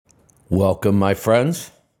Welcome, my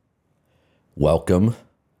friends. Welcome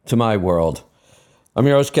to my world. I'm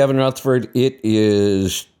your host, Kevin Rutherford. It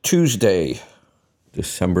is Tuesday,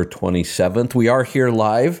 December 27th. We are here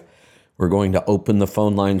live. We're going to open the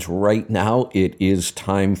phone lines right now. It is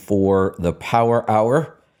time for the Power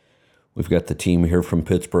Hour. We've got the team here from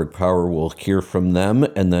Pittsburgh Power. We'll hear from them,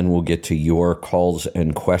 and then we'll get to your calls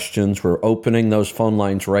and questions. We're opening those phone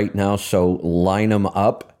lines right now, so line them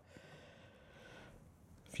up.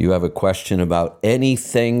 If you have a question about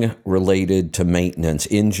anything related to maintenance,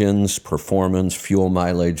 engines, performance, fuel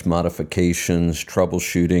mileage, modifications,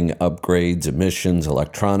 troubleshooting, upgrades, emissions,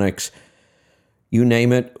 electronics, you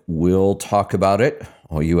name it, we'll talk about it.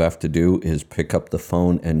 All you have to do is pick up the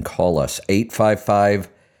phone and call us.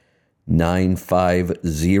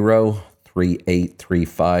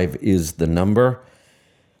 855-950-3835 is the number.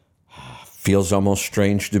 Feels almost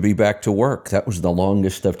strange to be back to work. That was the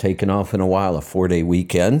longest I've taken off in a while. A 4-day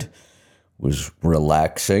weekend was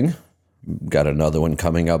relaxing. Got another one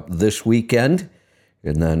coming up this weekend,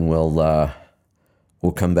 and then we'll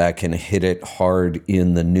come back and hit it hard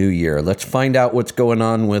in the new year. Let's find out what's going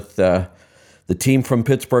on with the team from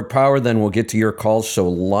Pittsburgh Power. Then we'll get to your calls. So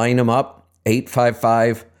line them up.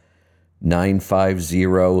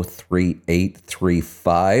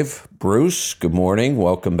 855-950-3835. Bruce, good morning.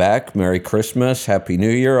 Welcome back. Merry Christmas. Happy New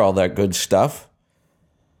Year. All that good stuff.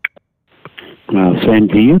 Same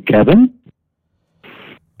to you, Kevin.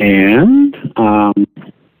 And I'm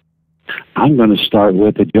going to start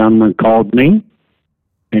with a gentleman called me,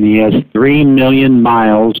 and he has 3 million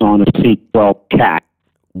miles on a C12 Cat.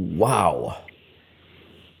 Wow.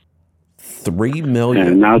 3 million.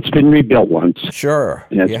 And now it's been rebuilt once. Sure.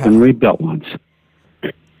 It's been rebuilt once.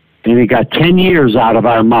 And he got 10 years out of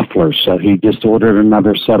our mufflers, so he just ordered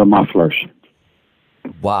another set of mufflers.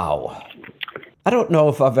 Wow. I don't know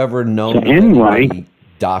if I've ever known anybody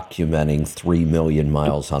documenting 3 million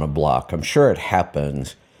miles on a block. I'm sure it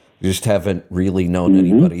happens. I just haven't really known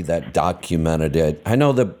anybody that documented it. I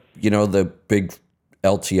know the big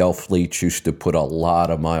LTL fleets used to put a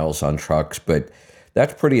lot of miles on trucks, but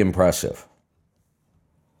that's pretty impressive.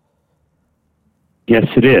 Yes,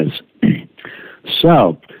 it is.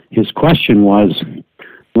 So his question was,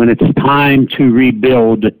 when it's time to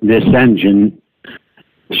rebuild this engine,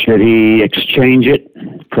 should he exchange it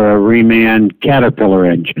for a reman Caterpillar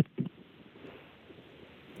engine?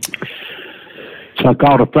 So I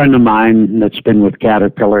called a friend of mine that's been with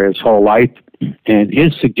Caterpillar his whole life, and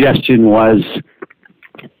his suggestion was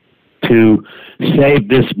to save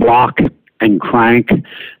this block and crank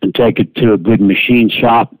and take it to a good machine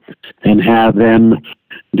shop and have them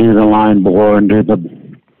do the line bore and do the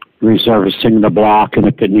resurfacing the block, and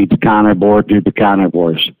if it needs counterbore, do the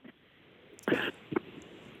counterbores.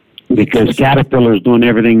 Because Caterpillar's doing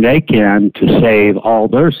everything they can to save all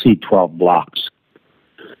their C12 blocks.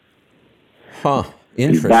 Huh.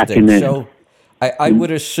 Interesting. So I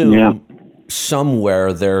would assume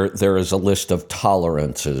somewhere there is a list of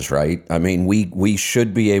tolerances, right? I mean, we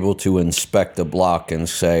should be able to inspect a block and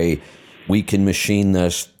say, we can machine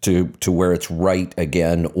this to where it's right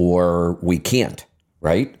again, or we can't,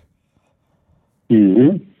 right?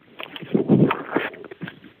 Mm-hmm.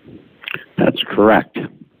 That's correct.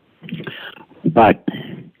 But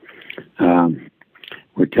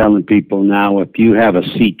we're telling people now, if you have a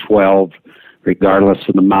C12, regardless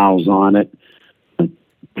of the miles on it,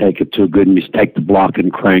 take the block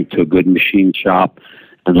and crank to a good machine shop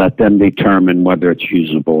and let them determine whether it's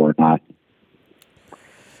usable or not.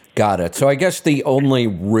 Got it. So I guess the only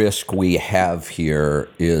risk we have here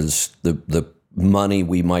is the money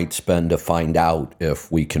we might spend to find out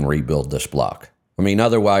if we can rebuild this block. I mean,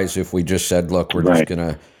 otherwise, if we just said, look, we're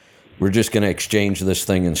just gonna exchange this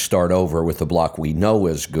thing and start over with the block we know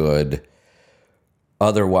is good.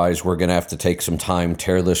 Otherwise, we're gonna have to take some time,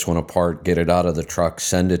 tear this one apart, get it out of the truck,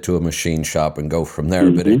 send it to a machine shop, and go from there.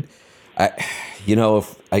 But if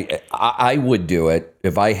I would do it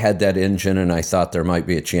if I had that engine and I thought there might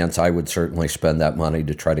be a chance, I would certainly spend that money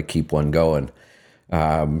to try to keep one going.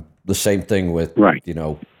 The same thing with,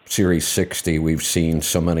 Series 60. We've seen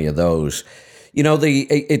so many of those.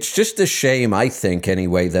 It's just a shame, I think,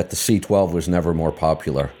 anyway, that the C12 was never more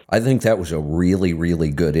popular. I think that was a really, really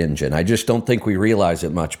good engine. I just don't think we realize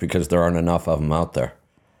it much because there aren't enough of them out there.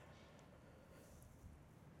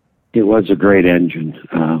 It was a great engine.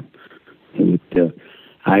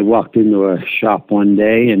 I walked into a shop one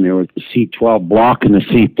day, and there was a C12 block and a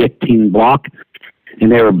C15 block,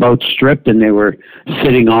 and they were both stripped, and they were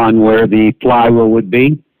sitting on where the flywheel would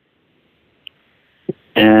be,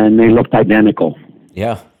 and they looked identical.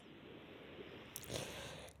 Yeah.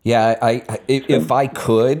 Yeah, if I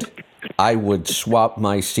could, I would swap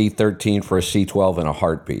my C13 for a C12 in a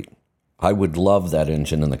heartbeat. I would love that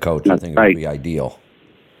engine in the coach. I That's think it would be ideal.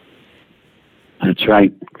 That's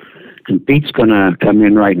right. And Pete's going to come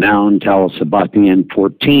in right now and tell us about the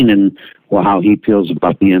N14 and how he feels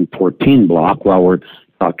about the N14 block while we're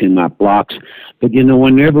talking about blocks. But,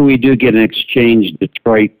 whenever we do get an exchange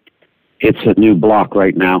Detroit, it's a new block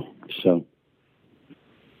right now. So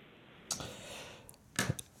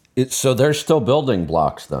they're still building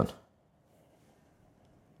blocks then?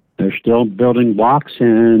 They're still building blocks,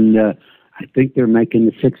 and I think they're making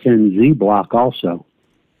the 6NZ block also.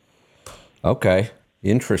 Okay,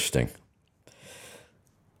 interesting.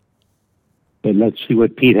 But let's see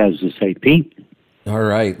what Pete has to say. Pete? All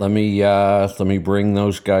right, let me bring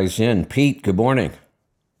those guys in. Pete, good morning.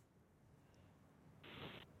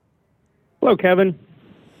 Hello, Kevin.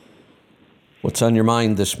 What's on your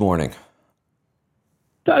mind this morning?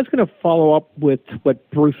 So I was going to follow up with what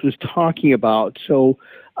Bruce was talking about. So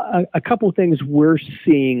a couple of things we're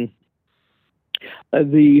seeing.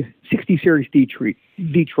 The 60 Series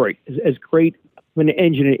Detroit is as great of an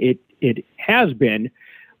engine it has been.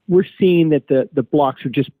 We're seeing that the blocks are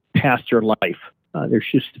just past their life.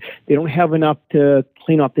 They don't have enough to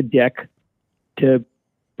clean off the deck to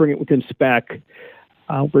bring it within spec.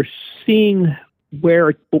 We're seeing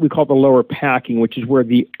where what we call the lower packing, which is where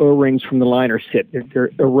the O-rings from the liner sit. They're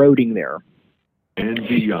eroding there. And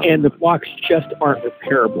the blocks just aren't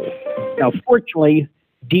repairable. Now, fortunately,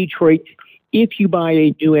 Detroit, if you buy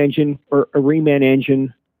a new engine or a reman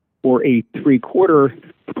engine or a 3/4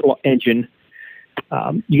 engine,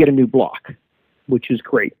 you get a new block, which is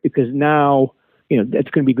great because now, that's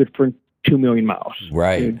going to be good for 2 million miles.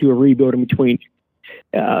 Right. Do a rebuild in between.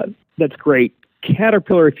 That's great.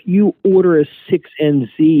 Caterpillar, if you order a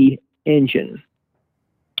 6NZ engine,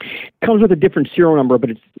 it comes with a different serial number, but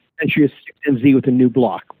it's essentially a 6NZ with a new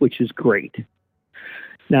block, which is great.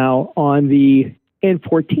 Now, on the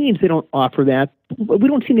N14s, they don't offer that. We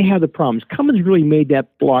don't seem to have the problems. Cummins really made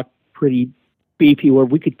that block pretty beefy where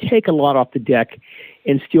we could take a lot off the deck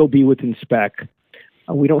and still be within spec.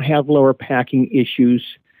 We don't have lower packing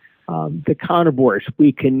issues. The counterbores,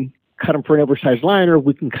 we can cut them for an oversized liner.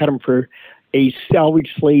 We can cut them for a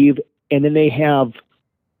salvage sleeve, and then they have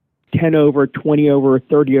 10 over, 20 over,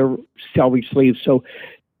 30 over salvage sleeves. So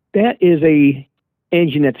that is a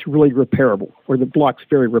engine that's really repairable, or the block's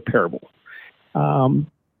very repairable.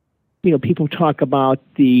 People talk about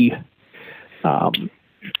the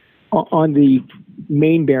on the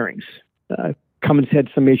main bearings. Cummins had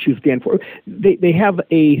some issues with the N4. They have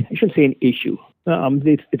I shouldn't say an issue.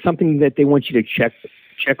 It's something that they want you to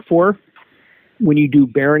check for when you do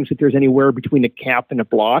bearings, if there's anywhere between the cap and the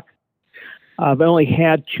block. I've only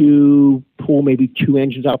had to pull maybe 2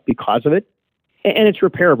 engines out because of it, and it's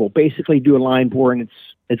repairable. Basically, do a line bore, and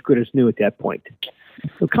it's as good as new at that point.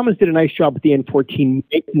 So Cummins did a nice job with the N14,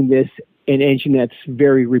 making this an engine that's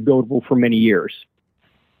very rebuildable for many years,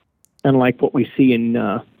 unlike what we see in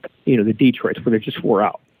the Detroits, where they're just wore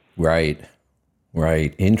out. Right.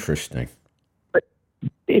 Interesting. But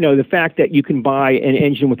the fact that you can buy an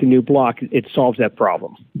engine with a new block, it solves that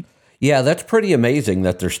problem. Yeah, that's pretty amazing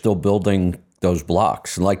that they're still building those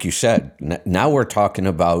blocks. Like you said, now we're talking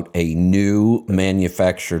about a new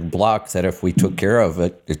manufactured block that if we took care of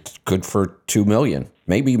it, it's good for 2 million,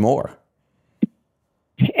 maybe more.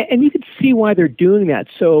 And you can see why they're doing that.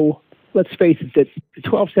 So let's face it, that the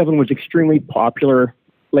 12.7 was extremely popular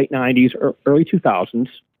late 90s or early 2000s.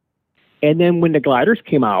 And then when the gliders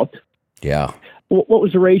came out, yeah, what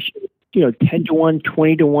was the ratio? 10-1,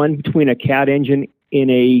 20-1 between a CAT engine in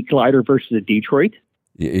a glider versus a Detroit.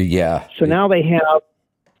 Yeah. So now they have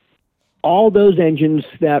all those engines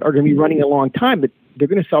that are going to be running a long time, but they're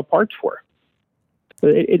going to sell parts for. So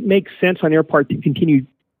it makes sense on their part to continue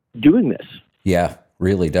doing this. Yeah,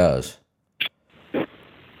 really does.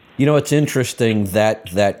 It's interesting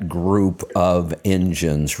that group of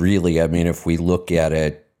engines, really, I mean, if we look at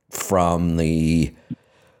it from the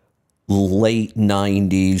late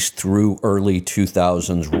 90s through early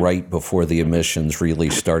 2000s, right before the emissions really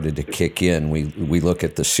started to kick in. We look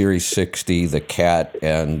at the Series 60, the CAT,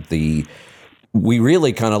 and we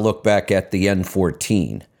really kind of look back at the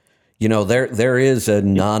N14. There is a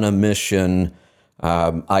non-emission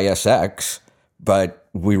ISX, but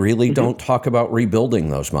we really don't talk about rebuilding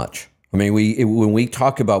those much. I mean, when we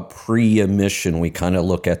talk about pre-emission, we kind of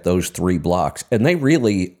look at those 3 blocks, and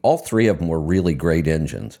all 3 of them were really great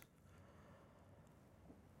engines.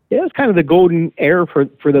 Yeah, it's kind of the golden era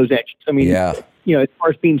for those engines. I mean, yeah. As far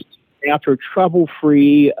as being after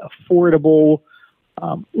trouble-free, affordable.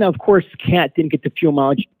 Now, of course, CAT didn't get the fuel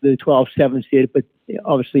mileage the 12.7s did, but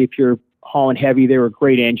obviously if you're hauling heavy. They were a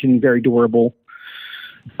great engine, very durable.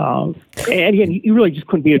 And again, you really just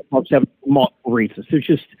couldn't beat a 12.7 for multiple reasons. There's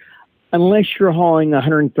just, unless you're hauling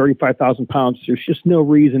 135,000 pounds, there's just no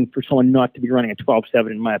reason for someone not to be running a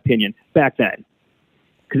 12.7, in my opinion, back then,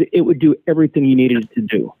 because it would do everything you needed it to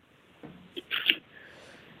do.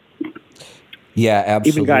 Yeah,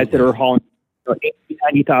 absolutely. Even guys that are hauling 80,000,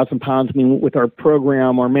 90,000 pounds. I mean, with our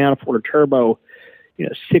program, our manifold or turbo,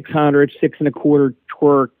 600, 6.25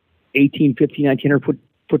 torque, 18, 15, 1900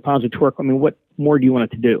 foot-pounds of torque. I mean, what more do you want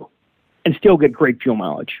it to do? And still get great fuel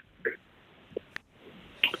mileage.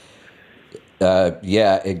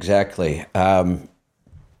 Yeah, exactly. I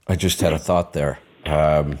just had a thought there.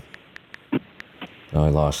 No, I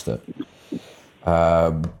lost it.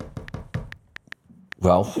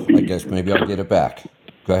 Well, I guess maybe I'll get it back.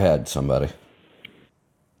 Go ahead, somebody.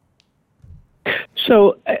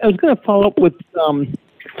 So I was going to follow up with,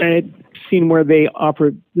 I'd seen where they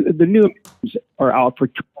offer, the new are out for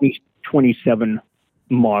 2027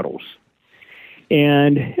 models.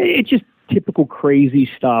 And it's just typical crazy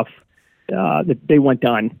stuff that they want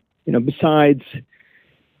done. Besides,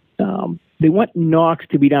 they want NOx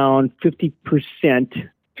to be down 50%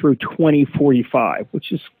 through 2045,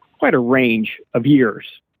 which is quite a range of years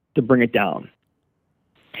to bring it down.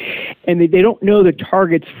 And they don't know the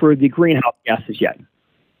targets for the greenhouse gases yet.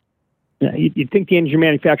 You'd think the engine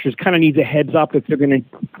manufacturers kind of need a heads up if they're going to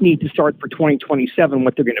need to start for 2027,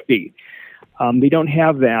 what they're going to be. They don't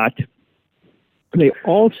have that. They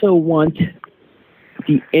also want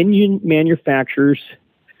the engine manufacturers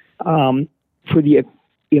for the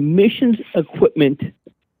emissions equipment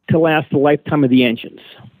to last the lifetime of the engines.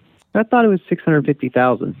 I thought it was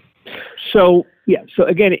 650,000. So, yeah. So,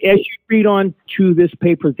 again, as you read on to this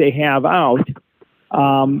paper that they have out,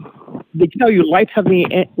 they tell you lifetime of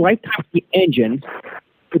the engine,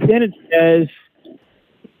 but then it says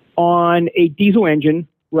on a diesel engine,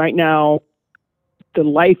 right now, the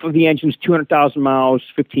life of the engine is 200,000 miles,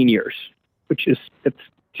 15 years, which is, that's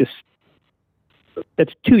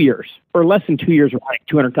 2 years, or less than 2 years of running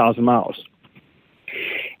 200,000 miles.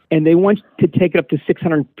 And they want to take it up to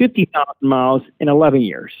 650,000 miles in 11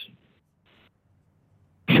 years.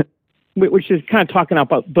 Which is kind of talking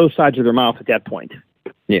about both sides of their mouth at that point.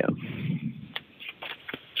 Yeah.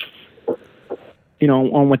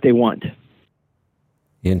 On what they want.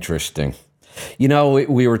 Interesting.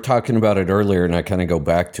 We were talking about it earlier, and I kind of go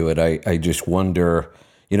back to it. I just wonder,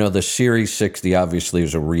 the Series 60 obviously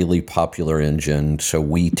is a really popular engine, so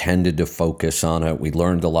we tended to focus on it. We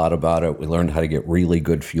learned a lot about it. We learned how to get really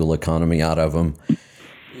good fuel economy out of them.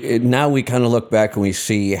 Now we kind of look back and we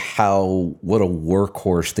see what a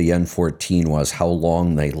workhorse the N14 was, how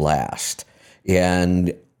long they last.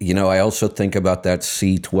 And, I also think about that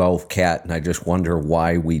C12 Cat, and I just wonder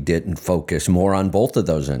why we didn't focus more on both of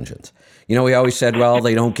those engines. We always said, well,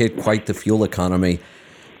 they don't get quite the fuel economy.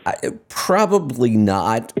 Probably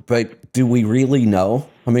not, but do we really know?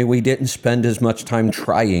 I mean, we didn't spend as much time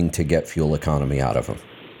trying to get fuel economy out of them.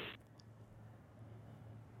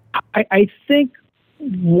 I think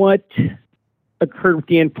what occurred with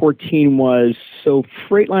the N14 was, so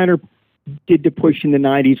Freightliner did the push in the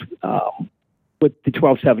 90s with the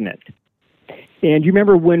 12.7 end. And you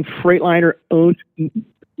remember when Freightliner owned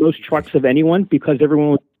most trucks of anyone because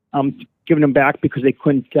everyone was giving them back because they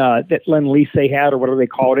couldn't, that Lend-Lease they had or whatever they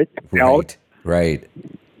called it. Right.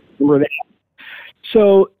 Remember that?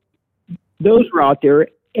 So those were out there.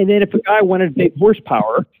 And then if a guy wanted big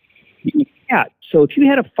horsepower, you had. So if you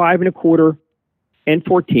had a 5.25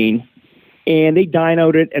 N14 and they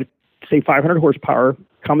dynoed it at, say, 500 horsepower,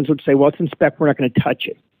 Cummins would say, well, it's in spec, we're not going to touch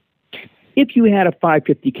it. If you had a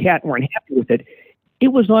 550 Cat and weren't happy with it, it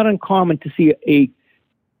was not uncommon to see a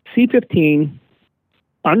C15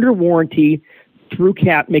 under warranty through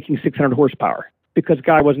Cat making 600 horsepower because the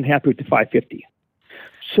guy wasn't happy with the 550.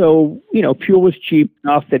 So, fuel was cheap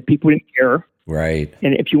enough that people didn't care. Right.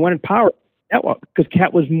 And if you wanted power, because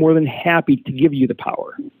Cat was more than happy to give you the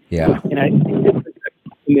power. Yeah. And I think it was the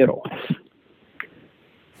middle.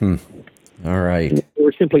 All right. They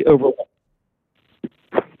were simply overwhelmed.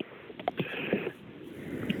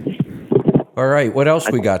 All right. What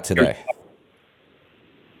else we got today?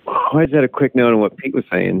 I just had a quick note on what Pete was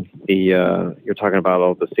saying. You're talking about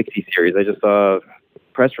all the 60 series. I just saw a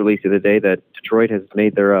press release the other day that Detroit has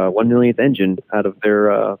made their 1 millionth engine out of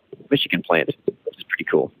their Michigan plant, which is pretty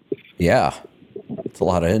cool. Yeah. It's a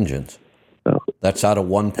lot of engines. So, that's out of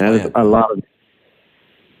one plant. A lot of,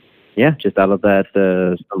 yeah, just out of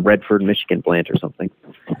that Redford, Michigan plant or something.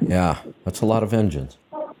 Yeah, that's a lot of engines.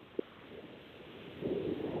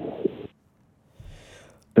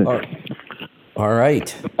 All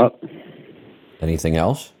right. Anything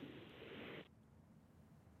else?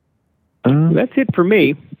 That's it for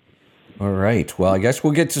me. All right. Well, I guess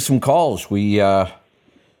we'll get to some calls. We're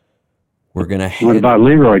gonna head. What about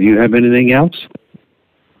Leroy? Do you have anything else?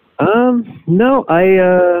 No,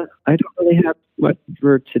 I don't really have much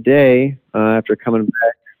for today. After coming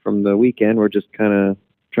back from the weekend, we're just kind of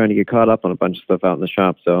trying to get caught up on a bunch of stuff out in the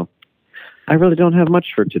shop. So I really don't have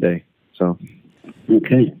much for today. So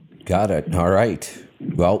Okay. Got it. All right.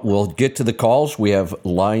 Well, we'll get to the calls. We have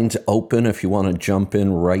lines open if you want to jump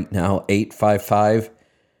in right now.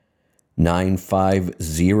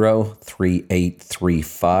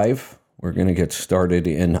 855-950-3835. We're going to get started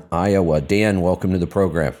in Iowa. Dan, welcome to the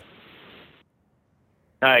program.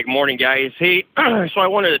 Hi, good morning, guys. Hey, so I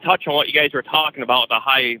wanted to touch on what you guys were talking about, the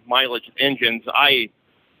high mileage engines. I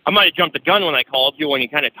might have jumped the gun when I called you when you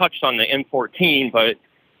kind of touched on the N14, but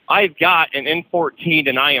I've got an N14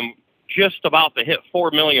 and I am just about to hit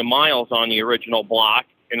 4 million miles on the original block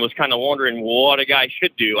and was kind of wondering what a guy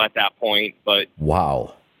should do at that point. But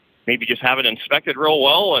wow, maybe just have it inspected real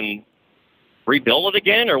well and rebuild it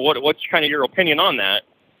again, or what's kind of your opinion on that?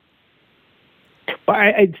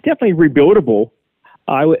 It's definitely rebuildable.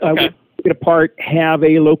 I would take it apart, have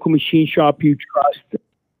a local machine shop you trust.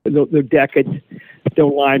 The decades, the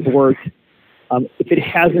line work. If it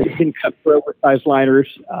hasn't been cut for oversized liners,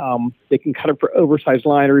 they can cut it for oversized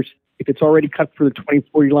liners. If it's already cut for the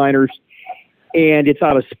 2040 liners and it's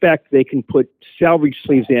out of spec, they can put salvage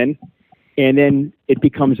sleeves in, and then it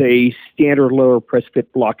becomes a standard lower press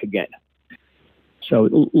fit block again. So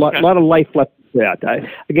a lot of life left for that.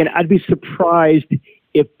 I'd be surprised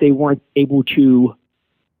if they weren't able to,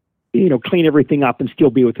 clean everything up and still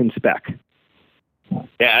be within spec.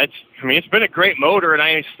 Yeah, it's been a great motor, and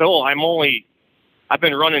I've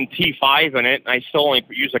been running T5 in it, and I still only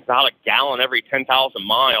use about a gallon every 10,000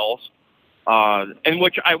 miles. And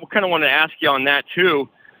which I kind of want to ask you on that too.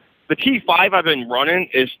 The T5 I've been running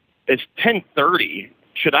is 1030.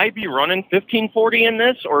 Should I be running 1540 in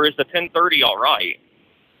this, or is the 1030 all right?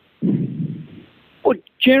 Well,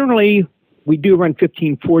 generally, we do run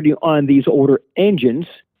 1540 on these older engines,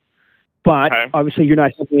 but obviously you're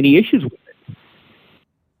not having any issues with it.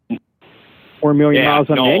 4 million miles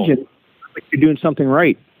on an engine, you're doing something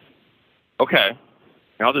right. Okay.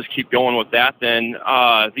 I'll just keep going with that then.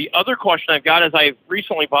 The other question I've got is I've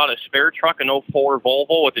recently bought a spare truck, an 04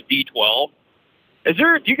 Volvo with a D12.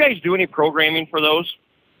 Do you guys do any programming for those?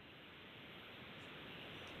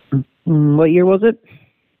 What year was it?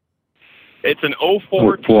 It's an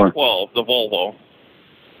 04 D12, the Volvo.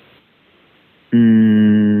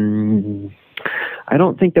 I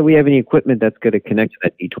don't think that we have any equipment that's going to connect to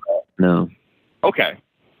that D12. No. Okay.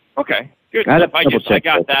 Good. I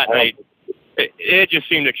got that. And it just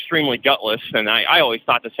seemed extremely gutless, and I always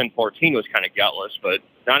thought the N14 was kind of gutless, but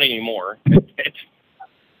not anymore. It's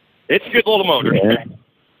a good little motor. Yeah.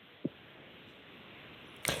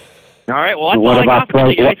 All right. Well, that's all I got for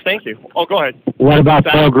you guys. Thank you. Oh, go ahead. What about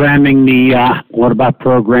programming the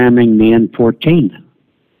N14?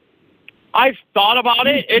 I've thought about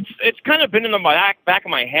it. It's kind of been in the back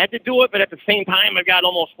of my head to do it, but at the same time, I've got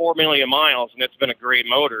almost 4 million miles, and it's been a great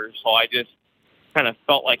motor, so I just kind of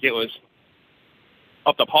felt like it was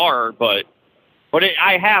up to par. But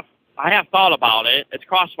I have thought about it. It's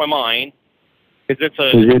crossed my mind. Does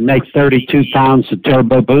it make 32 pounds of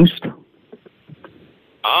turbo boost?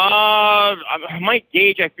 My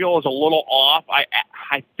gauge I feel is a little off.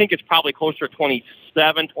 I think it's probably closer to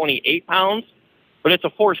 27, 28 pounds. But it's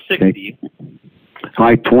a 460. All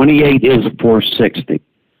right, 28 is a 460.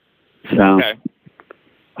 So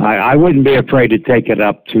I wouldn't be afraid to take it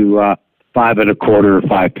up to 5 1/4 or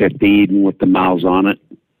 550, even with the miles on it.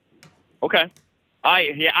 Okay.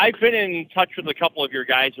 I've been in touch with a couple of your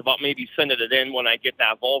guys about maybe sending it in when I get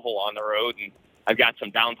that Volvo on the road, and I've got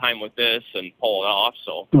some downtime with this and pull it off.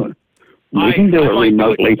 So we can do it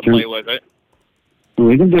remotely play with it.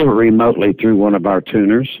 We can do it remotely through one of our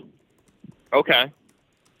tuners. Okay.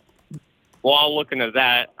 Well, I'll look into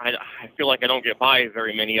that. I feel like I don't get by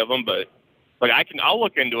very many of them, but I'll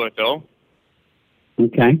look into it though.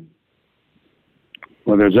 Okay.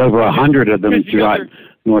 Well, there's over 100 of them throughout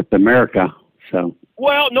North America. So.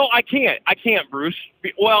 Well, no, I can't, Bruce.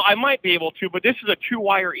 Well, I might be able to, but this is a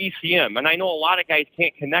 2-wire ECM, and I know a lot of guys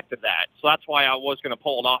can't connect to that, so that's why I was going to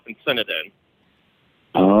pull it off and send it in.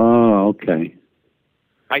 Oh, okay.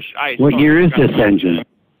 What year is this engine?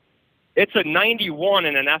 It's a 91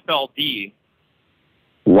 and an FLD.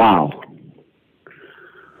 Wow.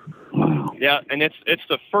 Yeah, and it's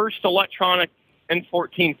the first electronic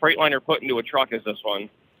N14 Freightliner put into a truck is this one.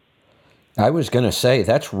 I was going to say,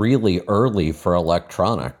 that's really early for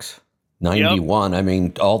electronics. 91. Yep. I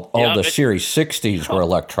mean, all the Series 60s were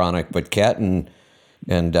electronic, but Catton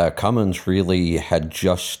And Cummins really had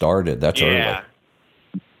just started. That's early.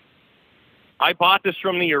 I bought this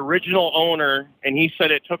from the original owner, and he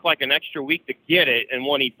said it took like an extra week to get it. And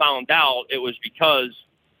when he found out, it was because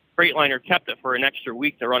Freightliner kept it for an extra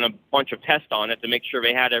week to run a bunch of tests on it to make sure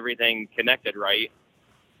they had everything connected right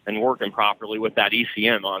and working properly with that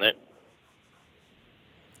ECM on it.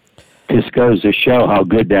 Just goes to show how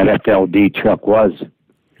good that FLD truck was.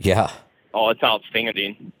 Yeah. Oh, it's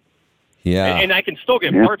outstanding. Yeah. And I can still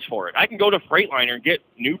get parts for it. I can go to Freightliner and get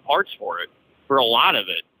new parts for it, for a lot of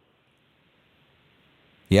it.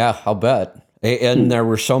 Yeah, I'll bet. And there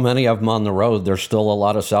were so many of them on the road, there's still a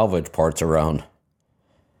lot of salvage parts around.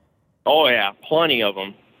 Oh, yeah, plenty of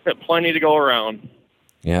them. Plenty to go around.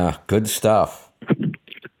 Yeah, good stuff. And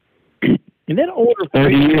that older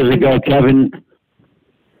 30 years ago, Kevin,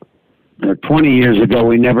 or 20 years ago,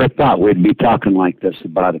 we never thought we'd be talking like this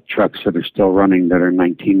about trucks that are still running that are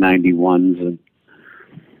 1991s and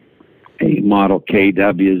A model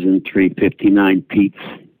KWs and 359 Pete's.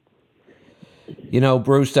 You know,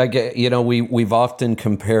 Bruce, we've often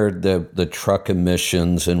compared the truck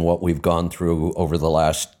emissions and what we've gone through over the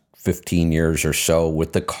last 15 years or so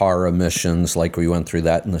with the car emissions, like we went through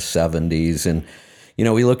that in the 70s. And, you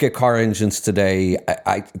know, we look at car engines today,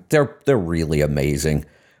 they're really amazing.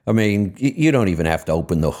 I mean, you don't even have to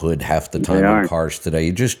open the hood half the time on cars today.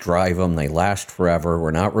 You just drive them. They last forever.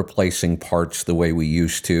 We're not replacing parts the way we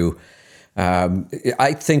used to.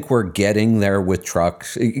 I think we're getting there with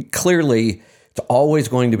trucks. Clearly, it's always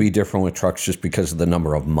going to be different with trucks just because of the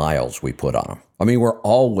number of miles we put on them. I mean, we're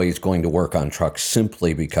always going to work on trucks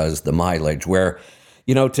simply because the mileage, where,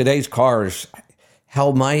 you know, today's cars,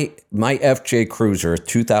 hell, my FJ Cruiser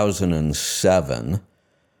 2007,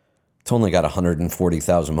 it's only got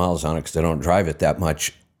 140,000 miles on it because I don't drive it that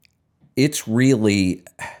much. It's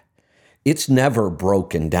never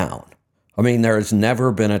broken down. I mean, there has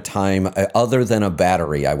never been a time, other than a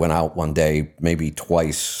battery. I went out one day, maybe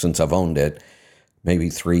twice since I've owned it,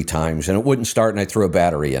 maybe 3 times, and it wouldn't start, and I threw a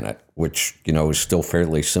battery in it, which, you know, is still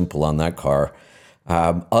fairly simple on that car.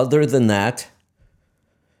 Other than that,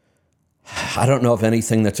 I don't know of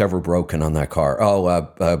anything that's ever broken on that car. Oh,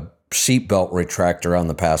 seatbelt retractor on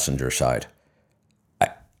the passenger side.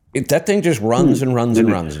 That thing just runs and runs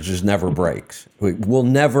and runs. It just never breaks. We'll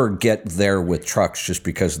never get there with trucks just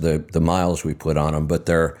because of the miles we put on them, but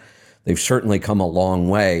they've certainly come a long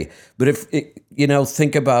way. But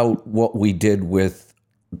think about what we did with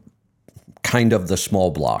kind of the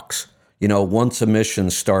small blocks. You know, once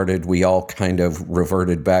emissions started, we all kind of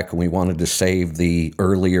reverted back and we wanted to save the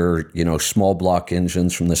earlier, you know, small block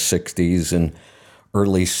engines from the 60s and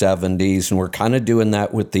early 70s, and we're kind of doing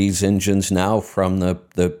that with these engines now from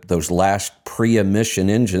those last pre-emission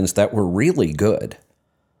engines that were really good.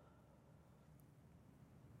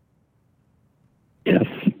 Yes,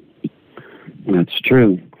 that's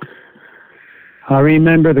true. I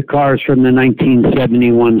remember the cars from the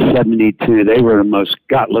 1971-72. They were the most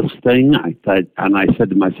gutless thing. I said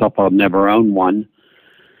to myself, I'll never own one,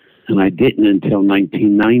 and I didn't until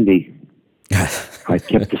 1990. I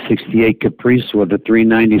kept a 68 Caprice with a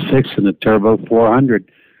 396 and a turbo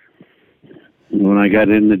 400. And when I got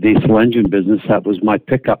in the diesel engine business, that was my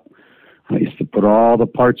pickup. I used to put all the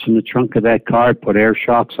parts in the trunk of that car, put air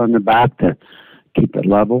shocks on the back to keep it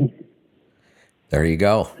level. There you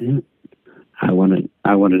go. I wanted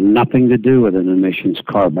nothing to do with an emissions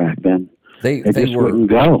car back then. They just wouldn't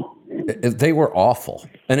go. They were awful.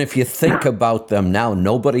 And if you think about them now,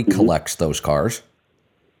 nobody collects those cars.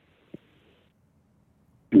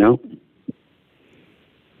 No.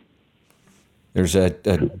 There's a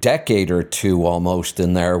decade or two almost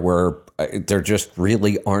in there where there just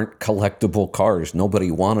really aren't collectible cars. Nobody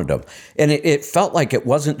wanted them. And it felt like it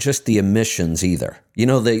wasn't just the emissions either. You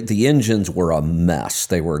know, the engines were a mess.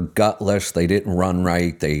 They were gutless. They didn't run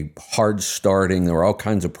right. They hard starting. There were all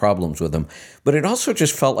kinds of problems with them. But it also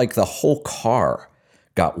just felt like the whole car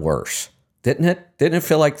got worse. Didn't it? Didn't it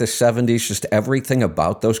feel like the 70s, just everything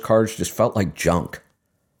about those cars just felt like junk?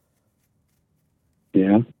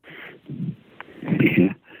 Yeah.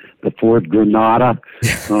 The Ford Granada.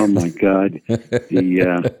 Oh my God.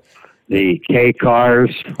 The K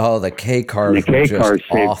cars. Oh, the K cars. The K cars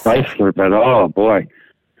saved Chrysler, but oh boy.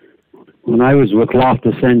 When I was with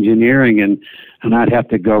Loftus Engineering and I'd have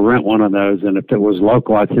to go rent one of those, and if it was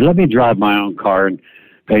local, I'd say, let me drive my own car and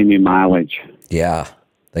pay me mileage. Yeah.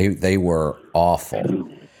 They were awful.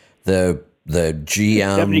 The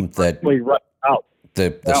GM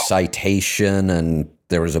the Citation, and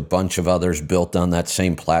there was a bunch of others built on that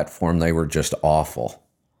same platform. They were just awful.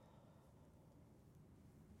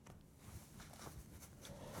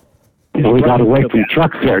 Yeah, we got away from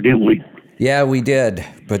trucks there, didn't we? Yeah, we did.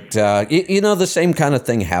 But, the same kind of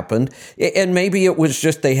thing happened. And maybe it was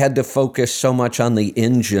just they had to focus so much on the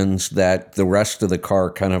engines that the rest of the car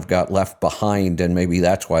kind of got left behind. And maybe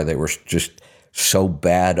that's why they were just so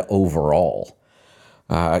bad overall.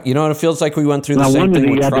 And it feels like we went through the same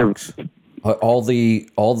thing with trucks. All the.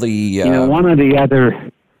 One of the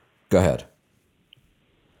other. Go ahead.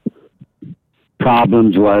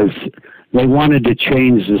 Problems was they wanted to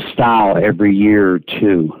change the style every year or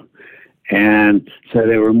two. And so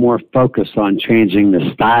they were more focused on changing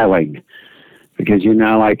the styling because,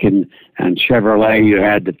 like in Chevrolet, you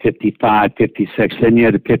had the 55, 56, then you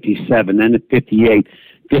had the 57, then the 58,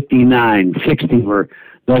 59, 60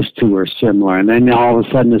 those two were similar. And then all of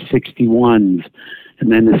a sudden the 61s and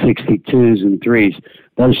then the 62s and 3s,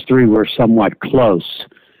 those three were somewhat close.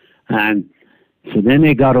 And so then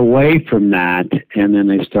they got away from that and then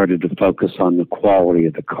they started to focus on the quality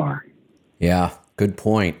of the car. Yeah. Good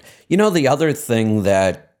point. The other thing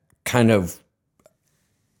that kind of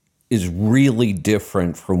is really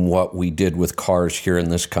different from what we did with cars here in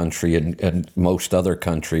this country and most other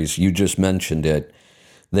countries, you just mentioned it,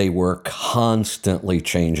 they were constantly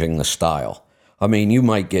changing the style. I mean, you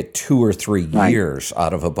might get 2 or 3 years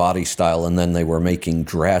out of a body style, and then they were making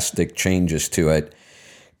drastic changes to it.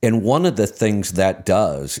 And one of the things that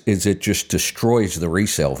does is it just destroys the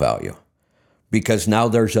resale value. Because now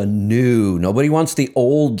there's nobody wants the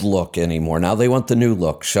old look anymore. Now they want the new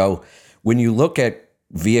look. So when you look at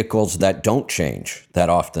vehicles that don't change that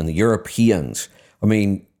often, the Europeans,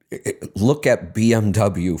 look at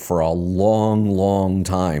BMW for a long, long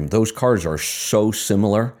time. Those cars are so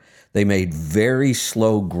similar. They made very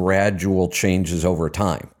slow, gradual changes over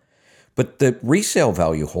time. But the resale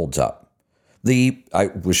value holds up.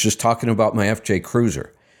 I was just talking about my FJ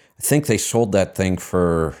Cruiser. I think they sold that thing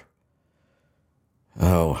for...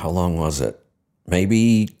 how long was it?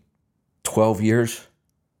 Maybe 12 years,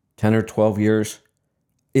 10 or 12 years.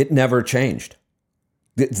 It never changed.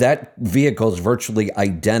 That vehicle is virtually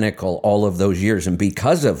identical all of those years. And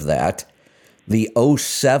because of that, the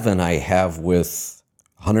 07 I have with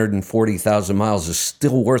 140,000 miles is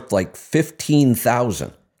still worth like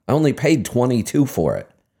 $15,000. I only paid $22,000 for it.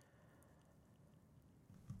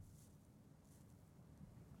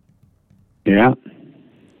 Yeah.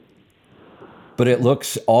 But it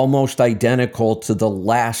looks almost identical to the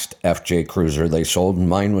last FJ Cruiser they sold. And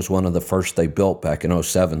mine was one of the first they built back in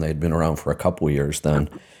 07. They'd been around for a couple of years then.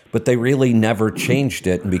 But they really never changed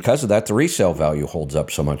it. And because of that, the resale value holds up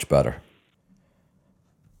so much better.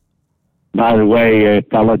 By the way, a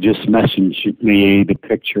fella just messaged me the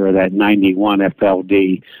picture of that 91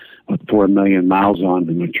 FLD with 4 million miles on it.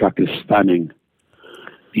 And the truck is stunning.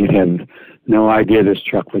 You have no idea this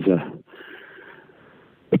truck was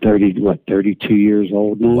 32 years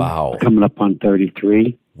old now? Wow. Coming up on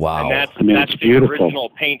 33. Wow. And that's it's beautiful. The original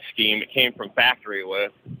paint scheme it came from factory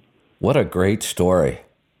with. What a great story.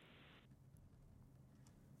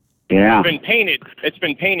 Yeah. It's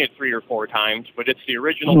been painted 3 or 4 times, but it's the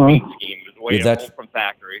original paint scheme, the way it rolled from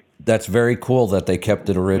factory. That's very cool that they kept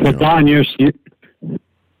it original. So Don, you're still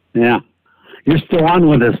on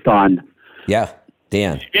with us, Don. Yeah,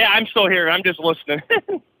 Dan. Yeah, I'm still here. I'm just listening.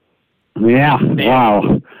 Yeah,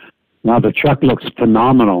 wow. Now the truck looks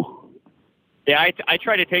phenomenal. Yeah, I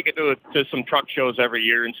try to take it to some truck shows every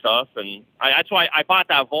year and stuff, and that's why I bought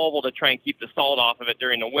that Volvo to try and keep the salt off of it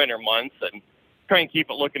during the winter months and try and keep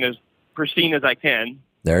it looking as pristine as I can.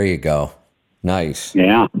 There you go. Nice.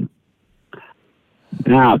 Yeah.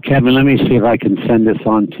 Now, Kevin, let me see if I can send this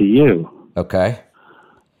on to you. Okay.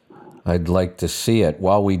 I'd like to see it.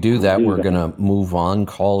 While we do that, we're going to move on.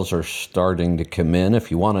 Calls are starting to come in. If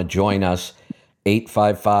you want to join us,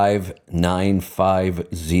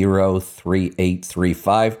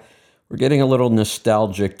 855-950-3835. We're getting a little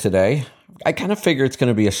nostalgic today. I kind of figure it's going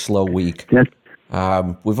to be a slow week. Yes.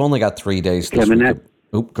 We've only got 3 days this Kevin,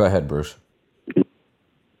 week. Go ahead, Bruce.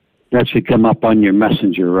 That should come up on your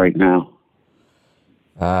messenger right now.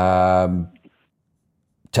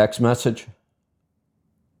 Text message?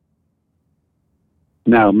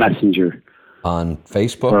 No, messenger. On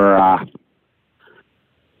Facebook? Or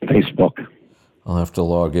Facebook. I'll have to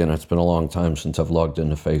log in. It's been a long time since I've logged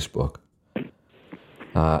into Facebook.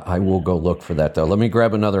 I will go look for that, though. Let me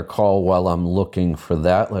grab another call while I'm looking for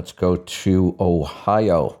that. Let's go to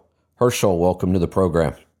Ohio. Herschel, welcome to the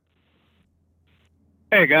program.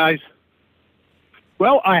 Hey, guys.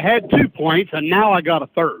 Well, I had 2 points, and now I got a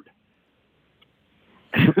third.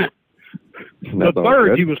 The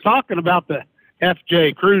third, he was talking about the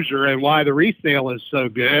FJ Cruiser and why the resale is so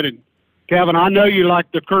good. And, Kevin, I know you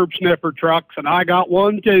like the curb sniffer trucks, and I got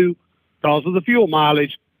one, too, because of the fuel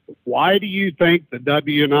mileage. why do you think the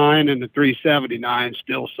W9 and the 379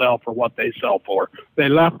 still sell for what they sell for? They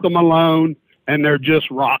left them alone, and they're just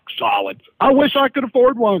rock solid. I wish I could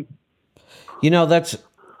afford one.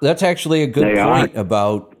 That's actually a good point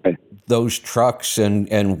about those trucks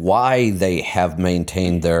and why they have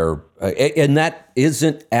maintained their, and that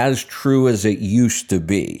isn't as true as it used to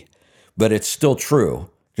be, but it's still true,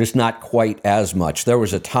 just not quite as much. There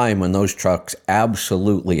was a time when those trucks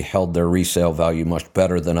absolutely held their resale value much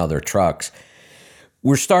better than other trucks.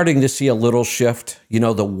 We're starting to see a little shift.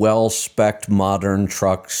 The well-spec'd modern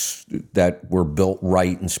trucks that were built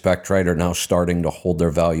right and spec'd right are now starting to hold their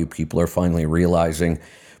value. People are finally realizing.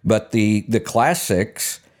 But the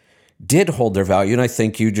classics did hold their value, and I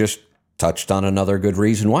think you just touched on another good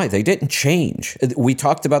reason why. They didn't change. We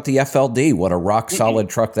talked about the FLD, what a rock-solid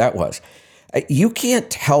truck that was. You can't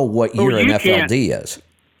tell what year an FLD is.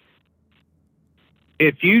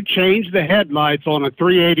 If you change the headlights on a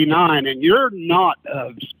 389 and you're not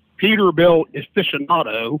a Peterbilt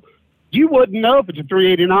aficionado, you wouldn't know if it's a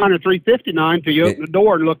 389 or 359 until you open the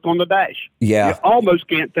door and look on the dash. Yeah. You almost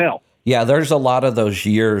can't tell. Yeah, there's a lot of those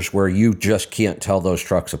years where you just can't tell those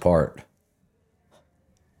trucks apart.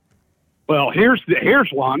 Well, here's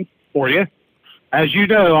one for you. As you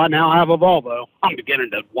know, I now have a Volvo. I'm beginning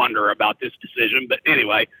to wonder about this decision, but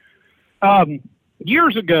anyway.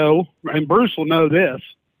 Years ago, and Bruce will know this,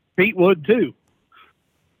 Pete would too,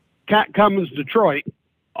 Cat Cummins Detroit,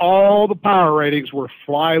 all the power ratings were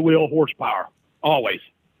flywheel horsepower, always.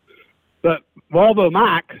 But Volvo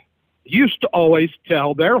Mac used to always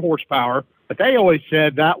tell their horsepower, but they always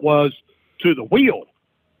said that was to the wheel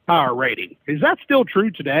power rating. Is that still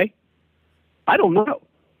true today? I don't know.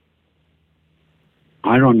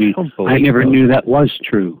 I never knew that was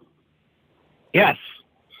true. Yes.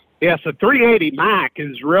 Yes, a 380 Mac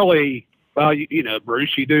is really, well,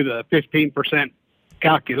 Bruce, you do the 15%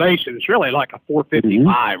 calculation. It's really like a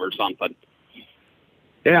 455 or something.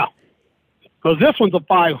 Yeah. Because this one's a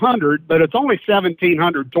 500, but it's only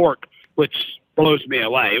 1,700 torque, which blows me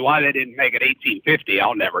away. Why they didn't make it 1,850,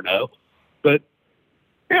 I'll never know. But,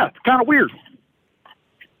 yeah, it's kind of weird.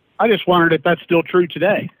 I just wondered if that's still true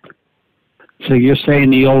today. So you're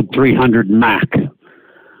saying the old 300 Mac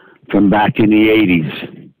from back in the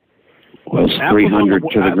 80s was 300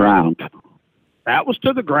 to the ground? That was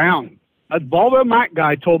to the ground. A Volvo Mac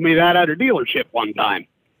guy told me that at a dealership one time.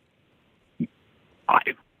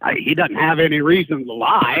 He doesn't have any reason to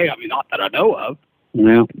lie. I mean, not that I know of.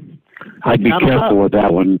 Well, I'd be careful with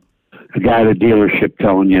that one. A guy at a dealership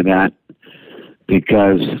telling you that,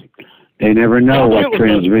 because they never know what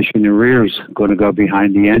transmission and rear is going to go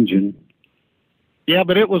behind the engine. Yeah,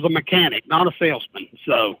 but it was a mechanic, not a salesman.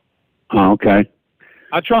 So. Oh, okay.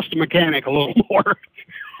 I trust a mechanic a little more.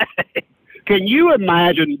 Can you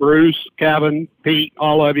imagine, Bruce, Kevin, Pete,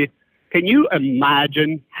 all of you, can you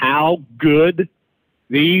imagine how good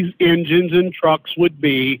these engines and trucks would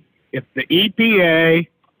be if the EPA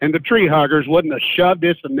and the tree huggers wouldn't have shoved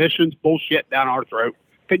this emissions bullshit down our throat?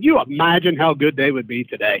 Could you imagine how good they would be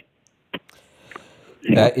today?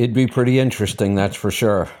 It'd be pretty interesting, that's for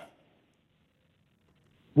sure.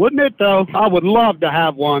 Wouldn't it, though? I would love to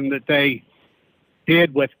have one that they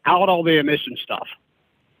did without all the emission stuff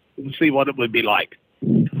and see what it would be like.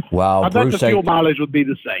 Wow, I bet the fuel mileage would be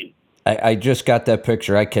the same. I just got that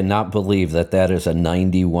picture. I cannot believe that is a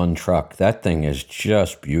 91 truck. That thing is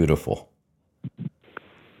just beautiful.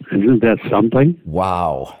 Isn't that something?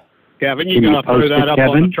 Wow. Kevin, you got to throw that up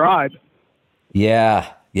on the Tribe.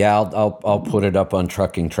 Yeah, I'll put it up on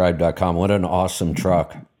truckingtribe.com. What an awesome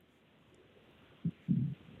truck.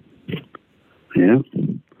 Yeah.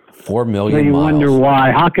 4 million so you miles. Wonder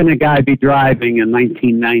why. How can a guy be driving in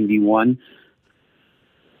 1991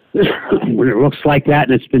 when it looks like that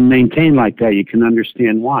and it's been maintained like that? You can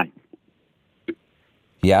understand why.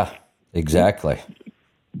 Yeah, exactly.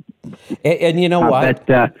 And you know what?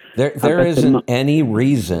 There isn't any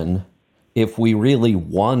reason, if we really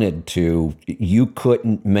wanted to, you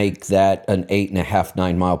couldn't make that an 8.5,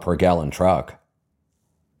 9 mile per gallon truck.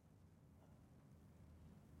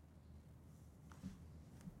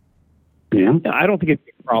 Yeah, I don't think it's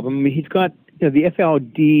a problem. I mean, he's got the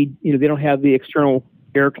FLD. They don't have the external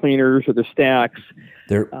air cleaners or the stacks.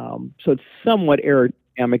 So it's somewhat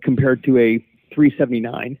aerodynamic compared to a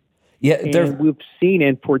 379. Yeah, and we've seen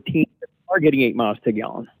N14 are getting 8 miles per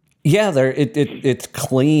gallon. Yeah, it's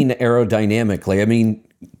clean aerodynamically. I mean,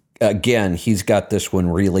 again, he's got this one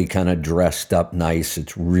really kind of dressed up nice.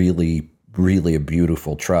 It's really, really a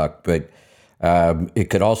beautiful truck, but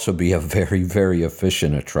it could also be a very, very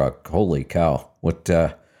efficient truck. Holy cow!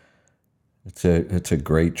 It's a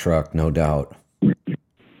great truck, no doubt.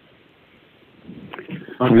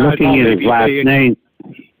 Looking at his last name.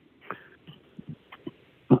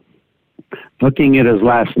 Looking at his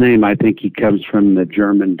last name, I think he comes from the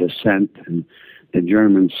German descent, and the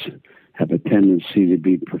Germans have a tendency to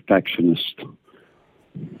be perfectionists.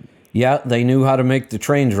 Yeah, they knew how to make the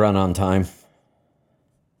trains run on time.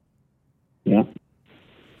 Yeah.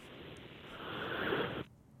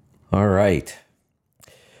 All right.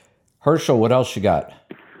 Herschel, what else you got?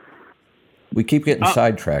 We keep getting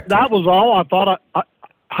sidetracked. That was all.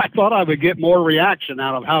 I thought I would get more reaction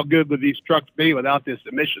out of how good would these trucks be without this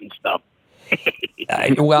emission stuff. I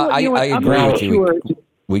agree with you.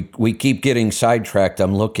 We keep getting sidetracked.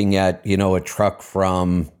 I'm looking at, a truck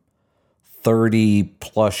from 30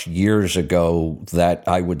 plus years ago that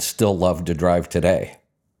I would still love to drive today.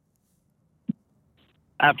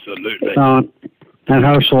 Absolutely. And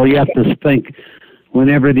Herschel, you have to think,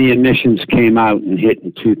 whenever the emissions came out and hit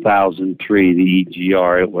in 2003, the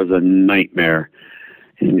EGR, it was a nightmare.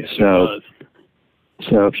 And yes,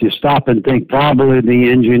 so if you stop and think, probably the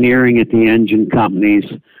engineering at the engine companies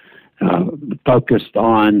focused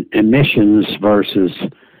on emissions versus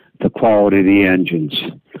the quality of the engines.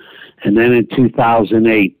 And then in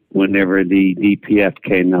 2008, whenever the DPF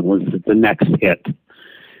came, that was the next hit.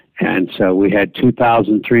 And so we had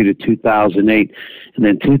 2003 to 2008, and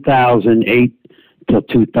then 2008 till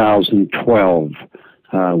 2012,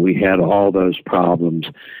 we had all those problems.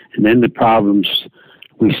 And then the problems,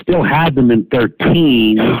 we still had them in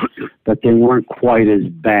 13, but they weren't quite as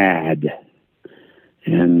bad.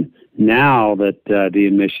 And now that the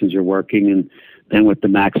emissions are working, and then with the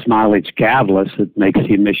max mileage catalyst that makes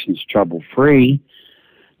the emissions trouble-free,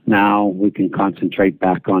 now we can concentrate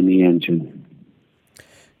back on the engine.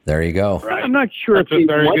 There you go. Right. I'm not sure That's if a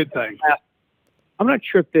very good thing. I'm not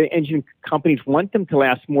sure if the engine companies want them to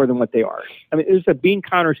last more than what they are. I mean, there's a bean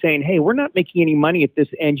counter saying, hey, we're not making any money if this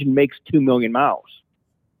engine makes 2 million miles.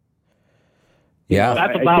 Yeah.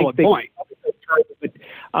 That's a valid point. But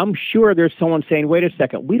I'm sure there's someone saying, wait a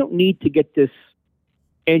second, we don't need to get this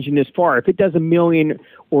engine this far. If it does 1 million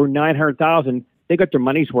or 900,000, they got their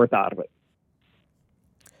money's worth out of it.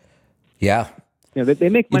 Yeah. They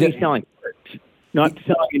make money selling parts, not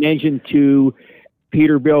selling an engine to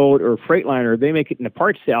Peterbilt or Freightliner. They make it in a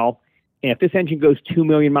part sale. And if this engine goes 2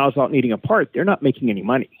 million miles without needing a part, they're not making any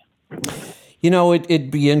money.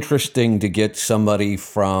 It'd be interesting to get somebody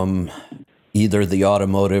from either the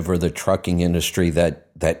automotive or the trucking industry that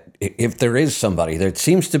if there is somebody, there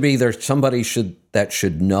seems to be there's somebody that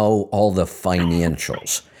should know all the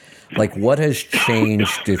financials. Like, what has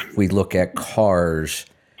changed if we look at cars?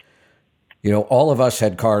 All of us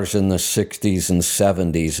had cars in the 60s and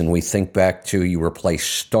 70s, and we think back to you replace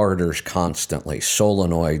starters constantly,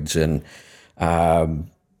 solenoids and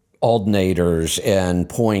alternators and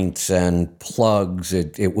points and plugs.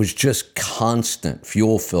 It was just constant.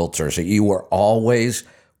 Fuel filters. You were always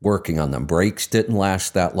working on them. Brakes didn't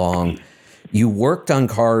last that long. You worked on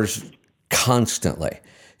cars constantly.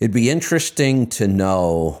 It'd be interesting to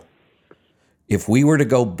know if we were to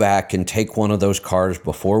go back and take one of those cars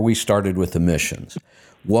before we started with emissions,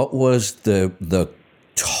 what was the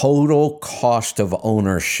total cost of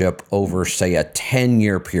ownership over, say, a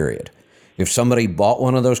 10-year period? If somebody bought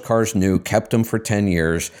one of those cars new, kept them for 10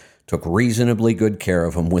 years, took reasonably good care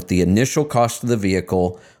of them with the initial cost of the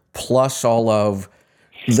vehicle, plus all of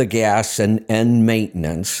the gas and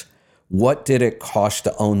maintenance, what did it cost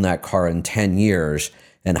to own that car in 10 years?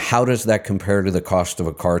 And how does that compare to the cost of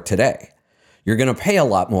a car today? You're going to pay a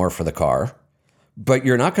lot more for the car, but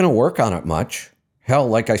you're not going to work on it much. Hell,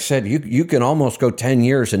 like I said, you can almost go 10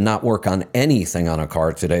 years and not work on anything on a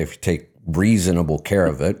car today if you take reasonable care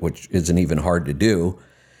of it, which isn't even hard to do.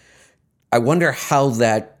 I wonder how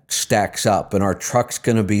that stacks up, and our truck's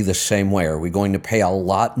going to be the same way. Are we going to pay a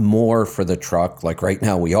lot more for the truck, like right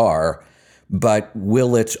now we are, but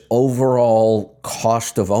will its overall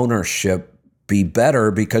cost of ownership be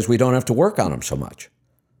better because we don't have to work on them so much?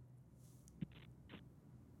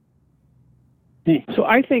 So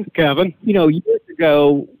I think, Kevin, years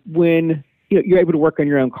ago when you're able to work on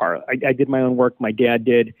your own car, I did my own work. My dad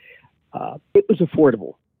did. It was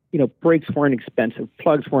affordable. Brakes weren't expensive.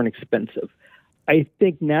 Plugs weren't expensive. I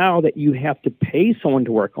think now that you have to pay someone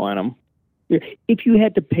to work on them, if you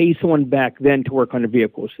had to pay someone back then to work on the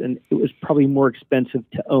vehicles, and it was probably more expensive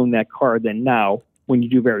to own that car than now when you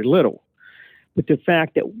do very little. But the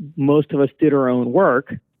fact that most of us did our own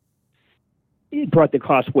work, it brought the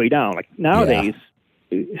cost way down. Like nowadays,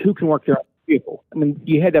 who can work their own vehicle? I mean,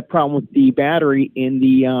 you had that problem with the battery in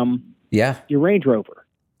the your Range Rover.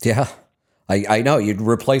 Yeah, I know. You'd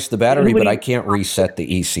replace the battery, but I can't reset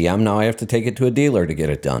the ECM. Now I have to take it to a dealer to get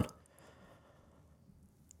it done.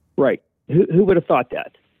 Right. Who would have thought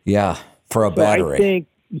that? Yeah, for a battery. I think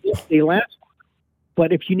they last.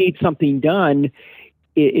 But if you need something done,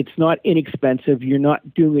 it's not inexpensive. You're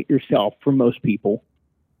not doing it yourself for most people.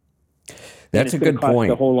 That's a good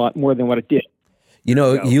point. A whole lot more than what it did. You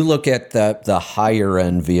know, you look at the higher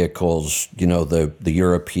end vehicles, you know, the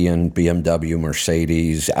European BMW,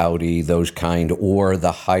 Mercedes, Audi, those kind, or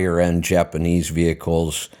the higher end Japanese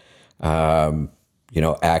vehicles, you know,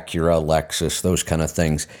 Acura, Lexus, those kind of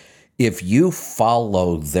things. If you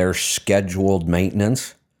follow their scheduled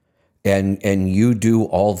maintenance and you do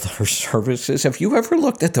all their services, have you ever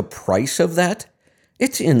looked at the price of that?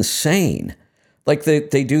 It's insane. Like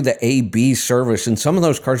they do the A-B service, and some of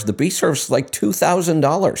those cars, the B service is like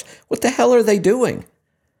 $2,000. What the hell are they doing?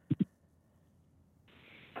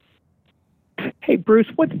 Hey, Bruce,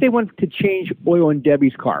 what did they want to change oil in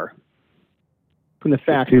Debbie's car from the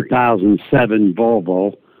factory? 2007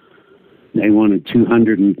 Volvo. They wanted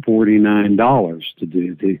 $249 to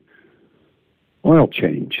do the oil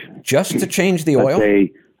change. Just to change the oil?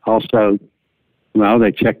 They also,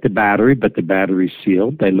 they checked the battery, but the battery's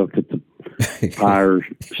sealed. They looked at the fire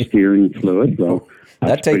steering fluid. Well,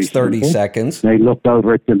 that takes 30 seconds. They look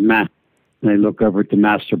over at the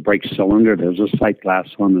master brake cylinder. There's a sight glass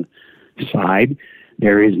on the side.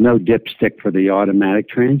 There is no dipstick for the automatic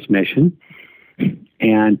transmission.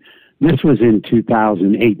 And this was in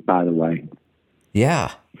 2008, by the way.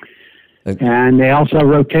 Yeah. And they also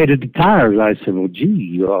rotated the tires. I said, well, gee,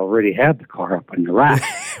 you already have the car up in the rack.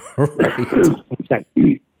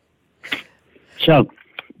 Right. So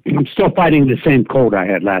I'm still fighting the same cold I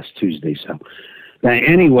had last Tuesday. So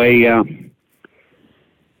anyway,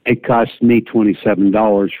 it cost me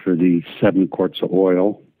 $27 for the 7 quarts of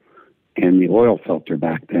oil and the oil filter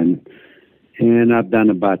back then. And I've done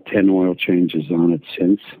about 10 oil changes on it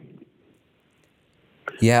since.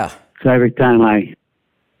 Yeah. So every time I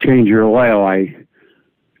change your oil, I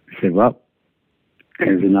say, well,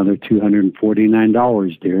 there's another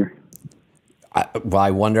 $249, dear.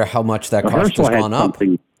 I wonder how much that cost has gone up.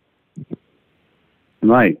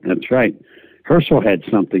 Right, that's right. Herschel had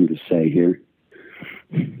something to say here.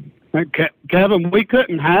 Kevin, we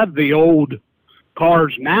couldn't have the old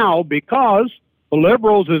cars now because the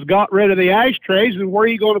liberals has got rid of the ashtrays, and where are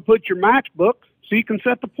you going to put your matchbook so you can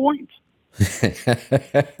set the points?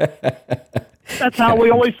 That's how we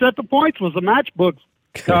always set the points, was the matchbook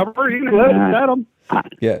cover. You know, set them.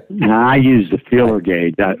 Yeah. I used the feeler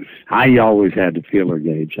gauge. I always had the feeler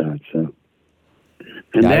gauge out. So,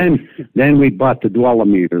 and then we bought the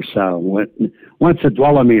dwelometer. So once the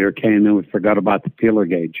dwelometer came, then we forgot about the feeler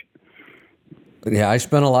gauge. Yeah, I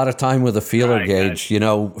spent a lot of time with a feeler gauge. You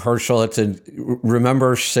know, Herschel,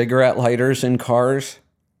 remember cigarette lighters in cars?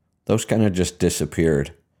 Those kind of just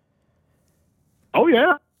disappeared. Oh,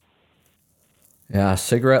 yeah. Yeah,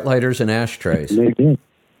 cigarette lighters and ashtrays. They did.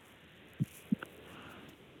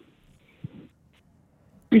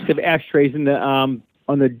 We used to have ashtrays in the on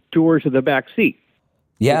the doors of the back seat.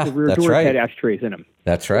 Yeah, the rear that's doors right. had ashtrays in them.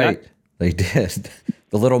 That's right. Yeah. They did.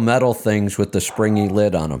 The little metal things with the springy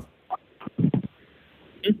lid on them.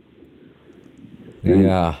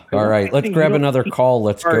 Yeah. All right. Let's grab another call.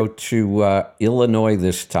 Let's go to Illinois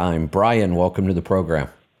this time. Brian, welcome to the program.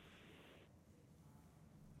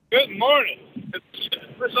 Good morning.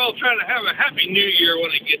 Let's all try to have a happy new year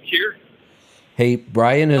when it gets here. Hey,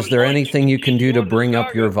 Brian, is there anything you can do to bring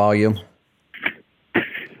up your volume?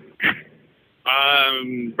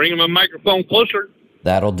 Bringing my microphone closer.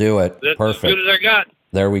 That'll do it. That's perfect. as good as I got.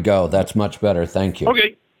 There we go. That's much better. Thank you.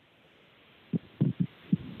 Okay.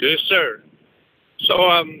 Yes, sir. So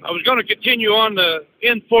I was going to continue on the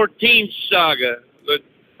N14 saga. The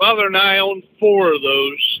father and I owned 4 of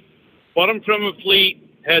those. Bought them from a fleet.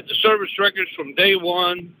 Had the service records from day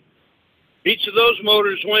one. Each of those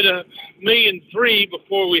motors went $1.3 million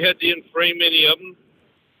before we had to in-frame any of them.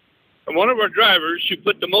 And one of our drivers, who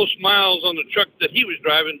put the most miles on the truck that he was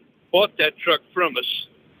driving, bought that truck from us.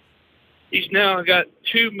 He's now got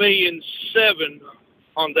 $2.7 million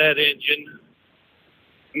on that engine,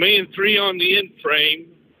 $1.3 million on the in-frame,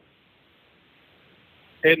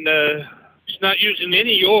 and he's not using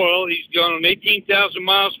any oil. He's gone on 18,000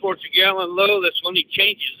 miles, 40 gallon low. That's when he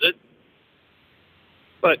changes it.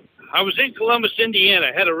 But I was in Columbus, Indiana.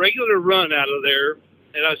 I had a regular run out of there,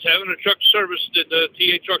 and I was having a truck serviced at the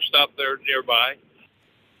TA truck stop there nearby.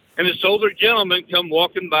 And this older gentleman come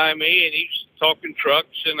walking by me, and he's talking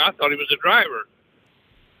trucks, and I thought he was a driver.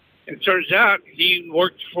 And it turns out he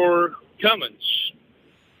worked for Cummins.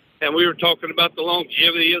 And we were talking about the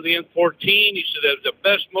longevity of the N14. He said that was the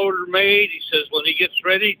best motor made. He says when he gets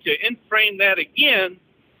ready to in-frame that again,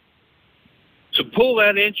 to pull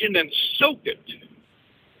that engine and soak it.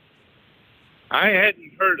 I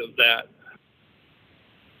hadn't heard of that.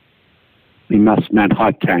 He must have meant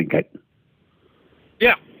hot tank it.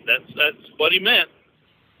 Yeah, that's what he meant.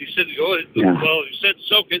 He said, "Go." Yeah. Well, he said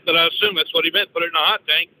soak it, but I assume that's what he meant. Put it in a hot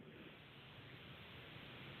tank.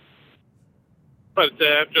 But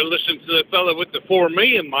after listening to the fellow with the 4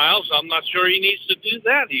 million miles, I'm not sure he needs to do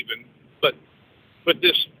that even. But with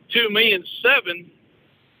this 2,000,007,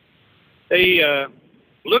 they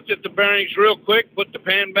looked at the bearings real quick, put the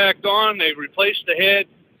pan back on, they replaced the head,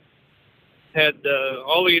 had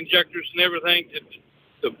all the injectors and everything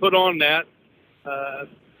to put on that,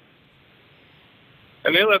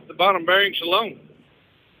 and they left the bottom bearings alone.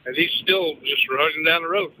 And he's still just running down the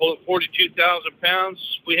road, pulling 42,000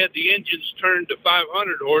 pounds. We had the engines turned to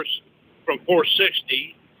 500 horse from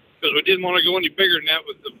 460 because we didn't want to go any bigger than that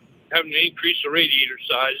with having to increase the radiator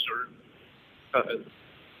size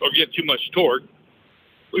or get too much torque.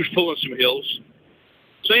 We was pulling some hills.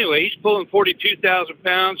 So anyway, he's pulling 42,000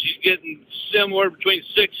 pounds. He's getting somewhere between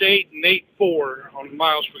 6.8 and 8.4 on the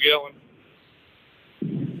miles per gallon.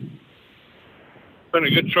 Been a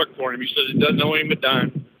good truck for him. He says it doesn't owe him a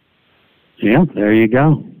dime. Yeah, there you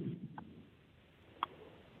go.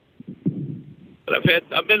 But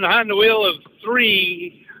I've been behind the wheel of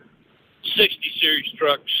 3 60 series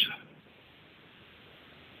trucks.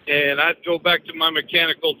 And I'd go back to my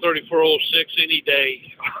mechanical 3406 any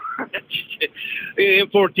day.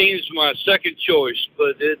 M14 is my second choice,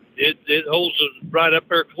 but it holds it right up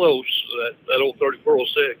there close, that old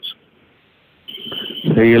 3406.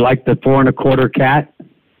 So you like the 4 1/4 cat?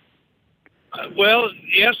 Well,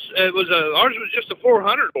 yes, it was ours was just a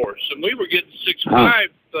 400 horse, and we were getting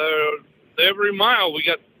 6.5 every mile. We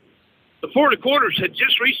got the 4 1/4s had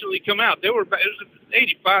just recently come out. It was an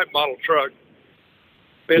 85 model truck.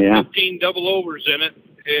 They had 15 double overs in it,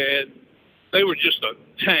 and they were just a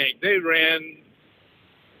tank. They ran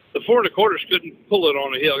the 4 1/4s couldn't pull it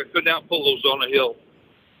on a hill. They couldn't outpull those on a hill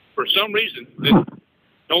for some reason.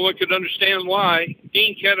 No one could understand why.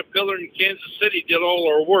 Dean Caterpillar in Kansas City did all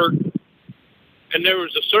our work. And there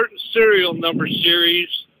was a certain serial number series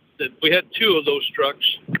that we had 2 of those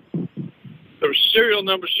trucks. There was serial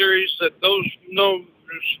number series that those numbers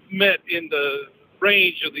met in the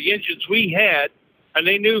range of the engines we had, and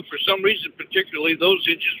they knew for some reason particularly those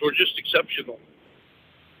engines were just exceptional.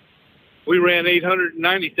 We ran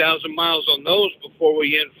 890,000 miles on those before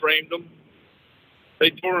we end-framed them. They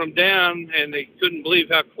tore them down, and they couldn't believe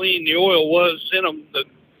how clean the oil was in them. The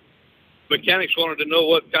mechanics wanted to know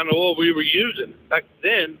what kind of oil we were using. Back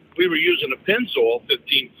then, we were using a Pennzoil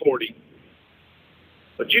 1540.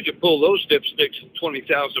 But you could pull those dipsticks at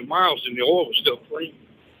 20,000 miles, and the oil was still clean.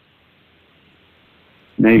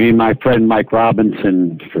 Maybe my friend Mike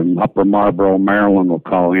Robinson from Upper Marlboro, Maryland will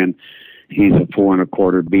call in. He's a 4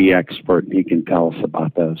 1/4 B expert, and he can tell us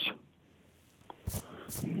about those.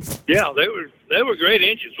 Yeah, they were great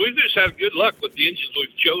engines. We've just had good luck with the engines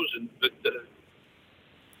we've chosen. But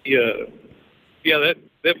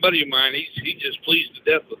that buddy of mine, he's just pleased to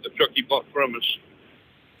death with the truck he bought from us.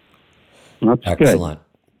 That's excellent.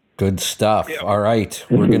 Good stuff. Yeah. All right, This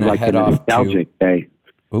we're is going to like head a off nostalgic day.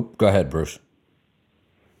 Oop, go ahead, Bruce.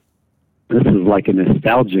 This is like a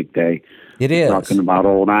nostalgic day. It is. Talking about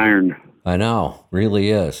old iron. I know, really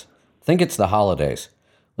is. I think it's the holidays.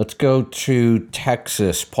 Let's go to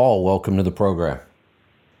Texas. Paul, welcome to the program.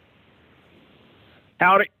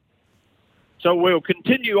 Howdy. So we'll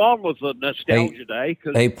continue on with the nostalgia day.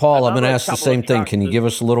 Hey, Paul, I'm going to ask the same thing. Can you give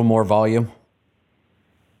us a little more volume?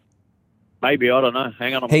 Maybe, I don't know.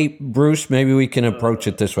 Hang on a Hey, Bruce, maybe we can approach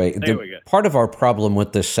it this way. there we go. Part of our problem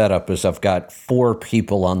with this setup is I've got 4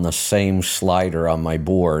 people on the same slider on my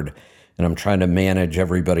board, and I'm trying to manage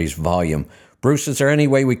everybody's volume. Bruce, is there any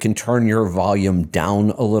way we can turn your volume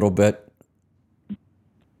down a little bit?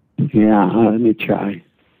 Yeah, let me try.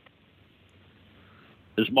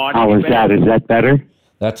 Is mine How is that? Is that better?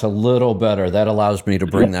 That's a little better. That allows me to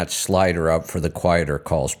bring that slider up for the quieter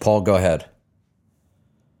calls. Paul, go ahead.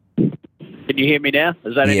 Can you hear me now?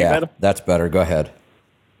 Is that any better? That's better. Go ahead.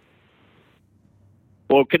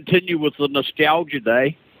 We'll continue with the nostalgia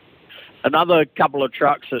day. Another couple of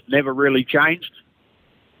trucks that never really changed.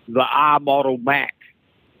 The R model Mac.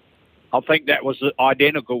 I think that was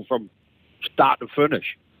identical from start to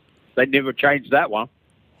finish. They never changed that one.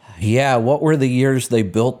 Yeah, what were the years they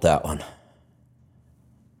built that one?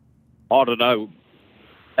 I don't know.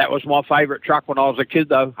 That was my favorite truck when I was a kid,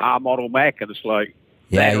 though. R model Mac, and it's like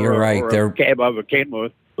Yeah, you're right. They're cab over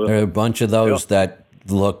Kenworth. There are a bunch of those that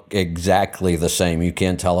look exactly the same. You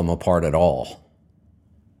can't tell them apart at all.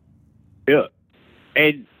 Yeah,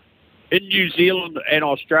 and in New Zealand and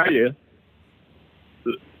Australia,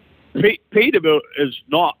 Peterbilt is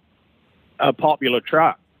not a popular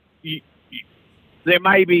truck. There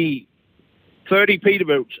may be 30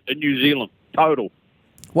 Peterbilts in New Zealand total.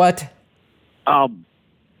 What? In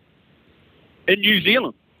New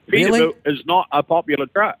Zealand, Really? Peterbilt is not a popular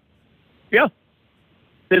truck. Yeah,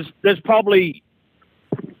 there's probably,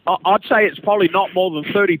 I'd say it's probably not more than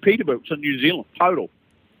 30 Peterbilts in New Zealand total.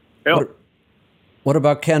 Yeah. What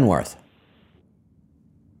about Kenworth?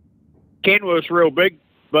 Kenworth's real big,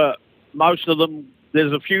 but most of them,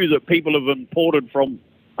 there's a few that people have imported from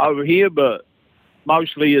over here, but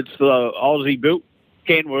mostly it's the Aussie built.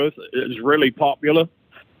 Kenworth is really popular.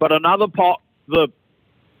 But another part, the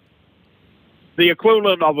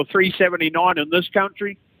equivalent of a 379 in this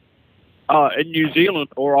country, in New Zealand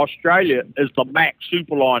or Australia, is the Mack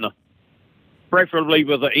Superliner, preferably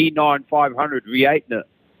with an E9 500 V8 in it.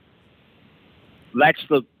 That's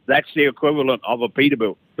the equivalent of a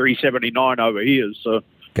Peterbilt 379 over here. So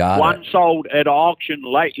one sold at auction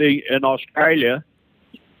lately in Australia.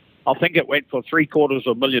 I think it went for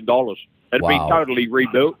 $750,000. It'd been totally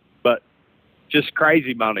rebuilt, but just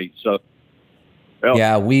crazy money. So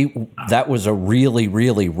yeah, that was a really,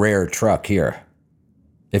 really rare truck here.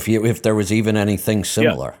 If there was even anything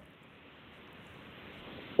similar.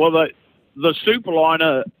 Yeah. Well, the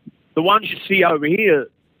Superliner, the ones you see over here,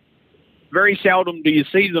 very seldom do you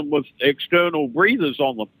see them with external breathers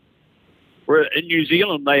on them. Where in New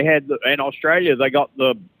Zealand they had, in Australia they got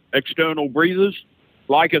the external breathers,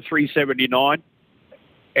 like a 379,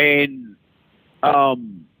 and of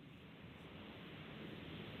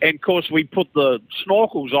course we put the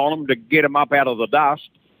snorkels on them to get them up out of the dust.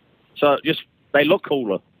 So they look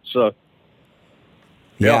cooler. So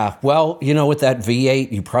yeah, well, with that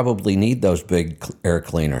V8, you probably need those big air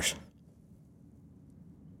cleaners.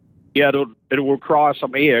 Yeah, it will require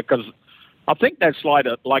some air because I think that's like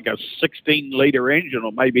a 16-liter engine,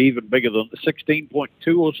 or maybe even bigger than the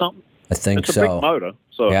 16.2 or something. I think it's so. It's a big motor.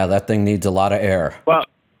 So yeah, that thing needs a lot of air. But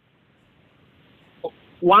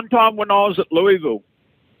one time when I was at Louisville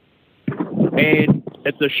and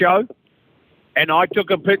at the show, and I took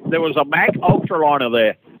a picture, there was a Mack Ultraliner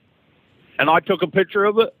there, and I took a picture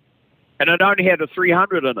of it, and it only had a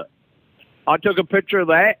 300 in it. I took a picture of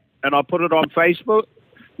that, and I put it on Facebook,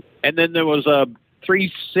 and then there was a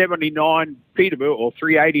 379 Peterbilt, or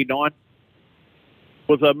 389,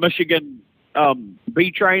 with a Michigan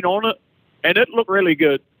B-train on it, and it looked really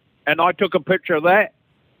good. And I took a picture of that.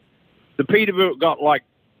 The Peterbilt got like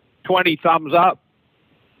 20 thumbs up.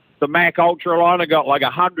 The Mack Ultraliner got like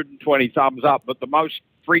 120 thumbs up, but the most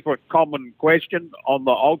frequent common question on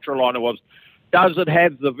the Ultraliner was, does it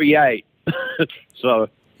have the V8? So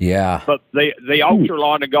yeah, but the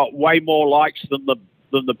Ultraliner got way more likes than the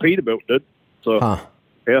Peterbilt did. So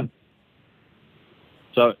yeah,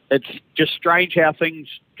 so it's just strange how things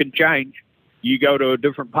can change. You go to a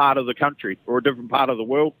different part of the country or a different part of the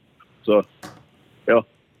world. So yeah.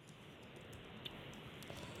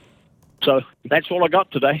 So that's all I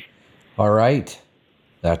got today. All right.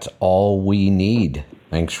 That's all we need.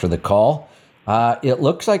 Thanks for the call. It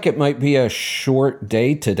looks like it might be a short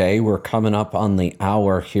day today. We're coming up on the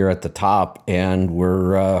hour here at the top, and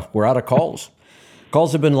we're out of calls.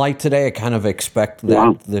 Calls have been light today. I kind of expect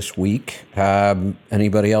that this week.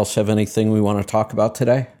 Anybody else have anything we want to talk about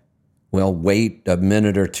today? We'll wait a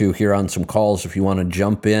minute or two here on some calls if you want to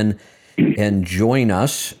jump in and join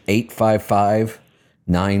us.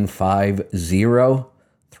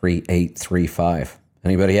 855-950-3835.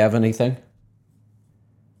 Anybody have anything?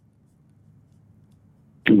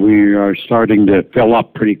 We are starting to fill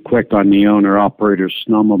up pretty quick on the owner-operator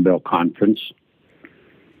snowmobile conference.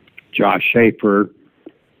 Josh Schaefer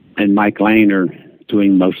and Mike Lane are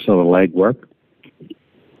doing most of the legwork.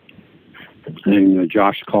 And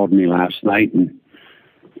Josh called me last night, and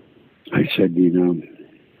I said,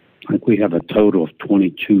 I think we have a total of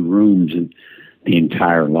 22 rooms in the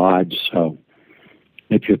entire lodge. So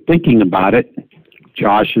if you're thinking about it,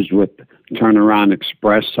 Josh is with Turnaround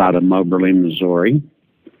Express out of Moberly, Missouri.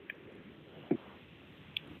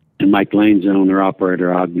 And Mike Lane's the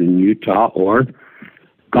owner-operator out in Utah. Or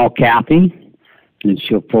call Kathy, and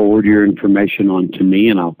she'll forward your information on to me,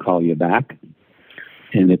 and I'll call you back.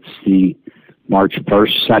 And it's the March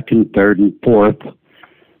 1st, 2nd, 3rd, and 4th at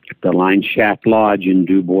the Line Shack Lodge in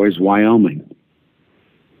DuBois, Wyoming.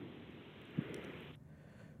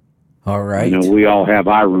 All right. We all have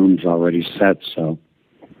our rooms already set, so.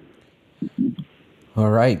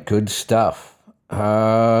 All right, good stuff.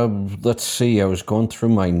 Let's see. I was going through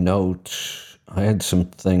my notes. I had some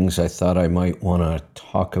things I thought I might want to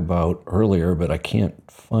talk about earlier, but I can't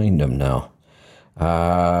find them now.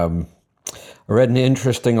 I read an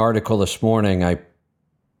interesting article this morning. I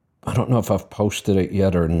don't know if I've posted it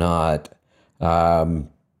yet or not. I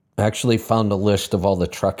actually found a list of all the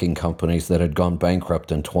trucking companies that had gone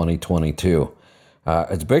bankrupt in 2022.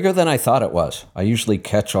 It's bigger than I thought it was. I usually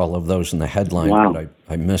catch all of those in the headline, Wow. but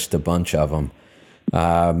I missed a bunch of them.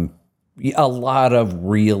 A lot of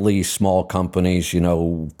really small companies,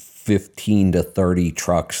 15 to 30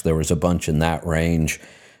 trucks. There was a bunch in that range.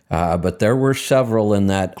 But there were several in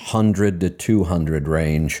that 100 to 200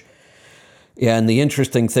 range. And the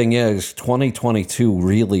interesting thing is 2022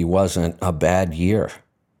 really wasn't a bad year.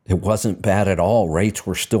 It wasn't bad at all. Rates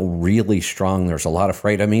were still really strong. There's a lot of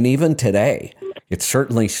freight. I mean, even today, it's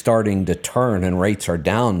certainly starting to turn and rates are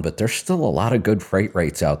down, but there's still a lot of good freight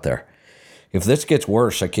rates out there. If this gets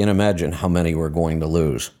worse, I can't imagine how many we're going to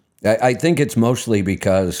lose. I think it's mostly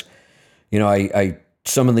because, I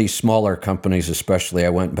some of these smaller companies, especially, I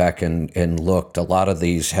went back and looked. A lot of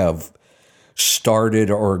these have started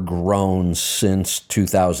or grown since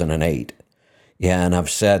 2008. And I've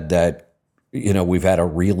said that, we've had a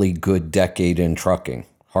really good decade in trucking.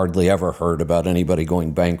 Hardly ever heard about anybody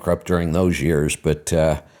going bankrupt during those years, but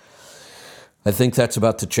I think that's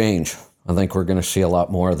about to change. I think we're going to see a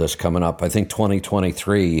lot more of this coming up. I think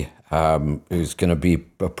 2023 is going to be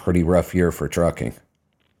a pretty rough year for trucking.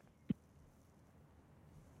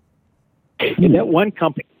 And that one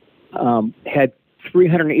company had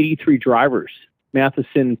 383 drivers,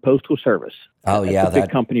 Matheson Postal Service. Oh, yeah. That's a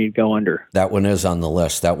big company to go under. That one is on the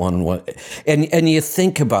list. That one, and you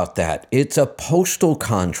think about that. It's a postal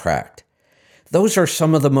contract. Those are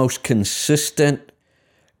some of the most consistent,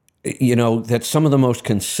 that's some of the most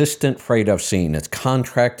consistent freight I've seen. It's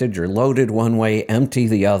contracted. You're loaded one way, empty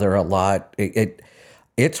the other a lot.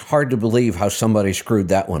 It's hard to believe how somebody screwed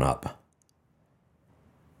that one up.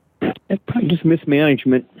 It's probably just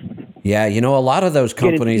mismanagement. Yeah, a lot of those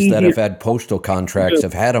companies that have had postal contracts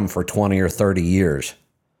have had them for 20 or 30 years.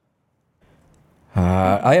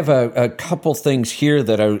 I have a couple things here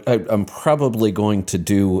that I'm probably going to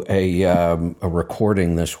do a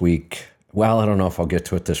recording this week. Well, I don't know if I'll get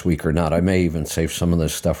to it this week or not. I may even save some of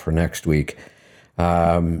this stuff for next week.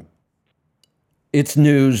 It's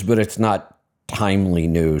news, but it's not timely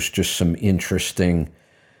news, just some interesting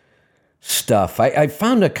stuff. I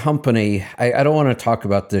found a company, I don't want to talk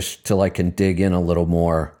about this till I can dig in a little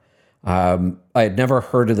more. I had never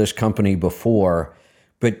heard of this company before,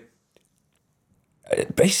 but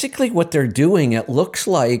basically what they're doing, it looks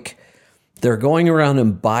like they're going around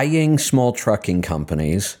and buying small trucking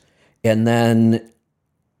companies, and then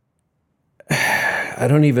I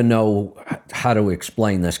don't even know how to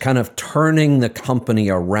explain this, kind of turning the company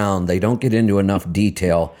around. They don't get into enough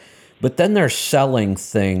detail. But then they're selling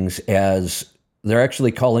things as, they're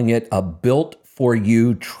actually calling it a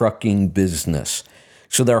built-for-you trucking business.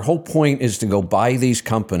 So their whole point is to go buy these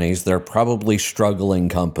companies. They're probably struggling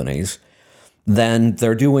companies. Then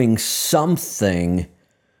they're doing something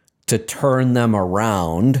to turn them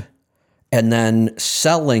around and then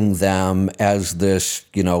selling them as this,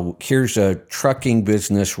 here's a trucking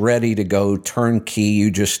business ready to go, turnkey. You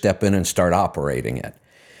just step in and start operating it.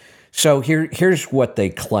 So here's what they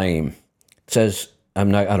claim. It says, I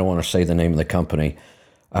don't want to say the name of the company,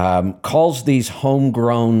 calls these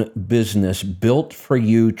homegrown business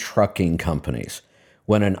built-for-you trucking companies.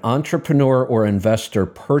 When an entrepreneur or investor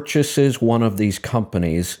purchases one of these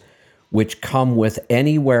companies, which come with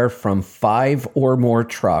anywhere from 5 or more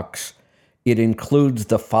trucks, it includes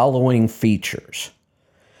the following features.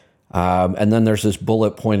 And then there's this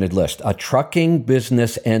bullet-pointed list. A trucking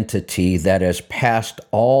business entity that has passed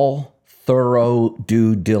all thorough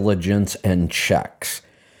due diligence and checks.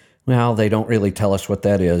 Well, they don't really tell us what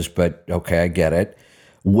that is, but okay, I get it.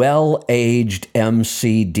 Well-aged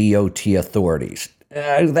MC/DOT authorities.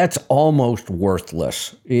 That's almost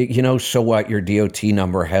worthless. So what? Your DOT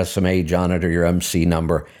number has some age on it, or your MC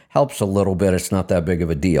number. Helps a little bit. It's not that big of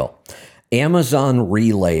a deal. Amazon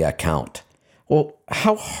Relay account. Well,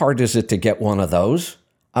 how hard is it to get one of those?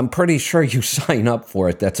 I'm pretty sure you sign up for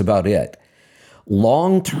it. That's about it.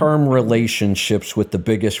 Long-term relationships with the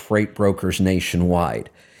biggest freight brokers nationwide.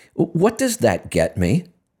 What does that get me?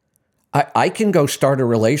 I can go start a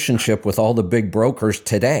relationship with all the big brokers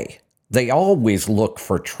today. They always look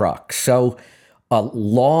for trucks. So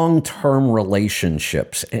long-term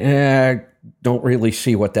relationships, don't really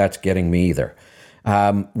see what that's getting me either.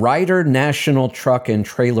 Ryder National Truck and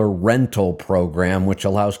Trailer Rental Program, which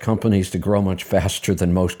allows companies to grow much faster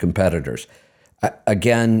than most competitors.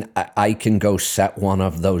 Again, I can go set one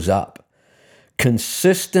of those up.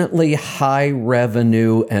 Consistently high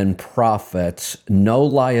revenue and profits, no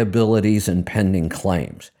liabilities and pending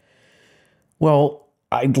claims. Well,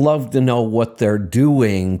 I'd love to know what they're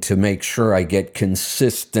doing to make sure I get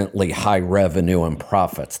consistently high revenue and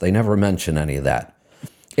profits. They never mention any of that.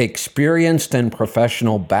 Experienced and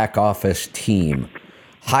professional back office team.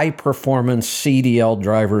 High performance CDL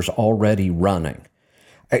drivers already running.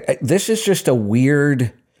 This is just a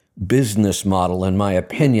weird business model, in my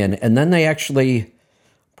opinion. And then they actually,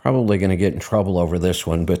 probably going to get in trouble over this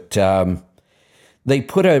one, but they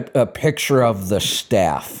put a picture of the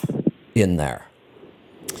staff in there.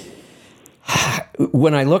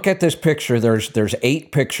 When I look at this picture, there's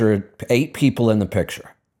eight people in the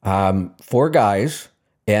picture, 4 guys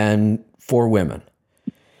and 4 women.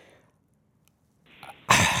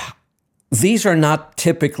 These are not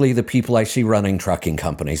typically the people I see running trucking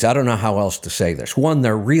companies. I don't know how else to say this. One,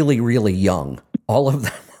 they're really, really young. All of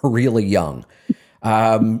them are really young.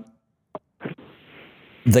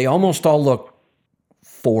 They almost all look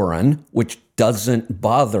foreign, which doesn't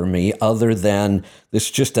bother me, other than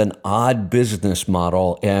this just an odd business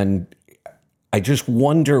model. And I just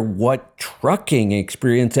wonder what trucking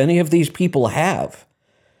experience any of these people have.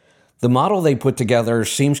 The model they put together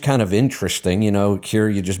seems kind of interesting. You know, here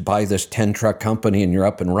you just buy this 10 truck company and you're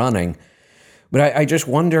up and running. But I just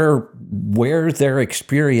wonder where their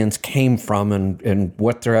experience came from and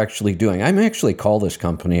what they're actually doing. I may actually call this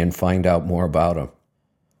company and find out more about them.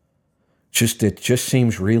 It just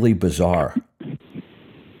seems really bizarre.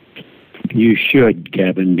 You should,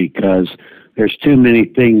 Kevin, because there's too many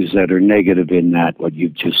things that are negative in that, what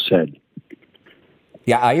you've just said.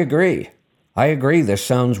 Yeah, I agree. This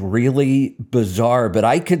sounds really bizarre, but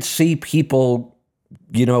I could see people,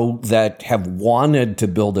 you know, that have wanted to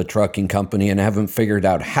build a trucking company and haven't figured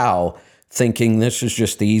out how, thinking this is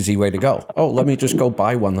just the easy way to go. Oh, let me just go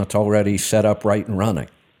buy one that's already set up right and running.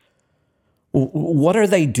 What are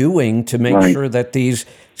they doing to make sure that these...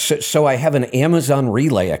 So I have an Amazon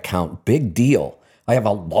Relay account, big deal. I have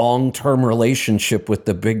a long-term relationship with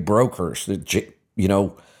the big brokers, you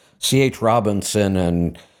know, C.H. Robinson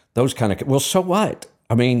and those kind of... Well, so what?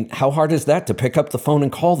 I mean, how hard is that to pick up the phone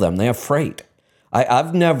and call them? They have freight.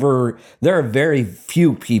 I've never... There are very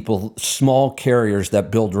few people, small carriers,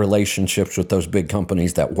 that build relationships with those big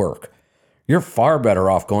companies that work. You're far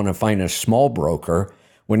better off going and finding a small broker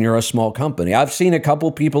when you're a small company. I've seen a couple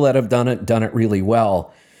people that have done it really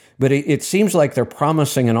well, but it seems like they're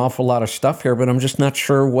promising an awful lot of stuff here, but I'm just not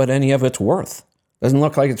sure what any of it's worth. Doesn't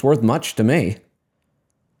look like it's worth much to me.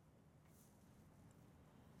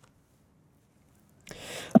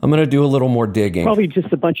 I'm going to do a little more digging. Probably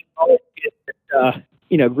just a bunch of college kids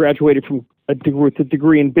that, graduated from with a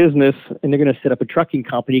degree in business, and they're going to set up a trucking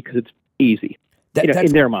company because it's easy,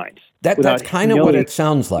 in their minds. That's kind of what it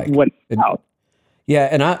sounds like. Yeah,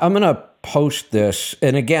 and I'm going to post this.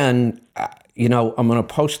 And again, I'm going to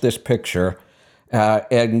post this picture.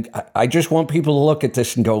 And I just want people to look at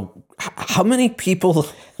this and go, how many people,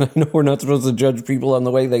 I know we're not supposed to judge people on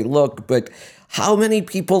the way they look, but how many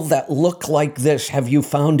people that look like this have you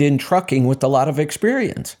found in trucking with a lot of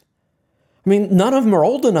experience? I mean, none of them are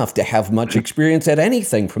old enough to have much experience at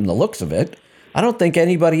anything from the looks of it. I don't think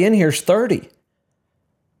anybody in here is 30.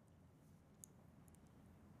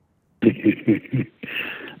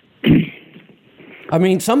 I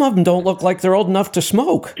mean, some of them don't look like they're old enough to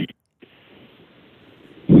smoke.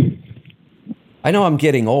 I know I'm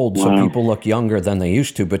getting old, so people look younger than they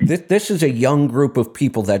used to, but this is a young group of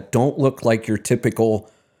people that don't look like your typical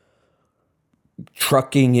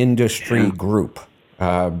trucking industry group.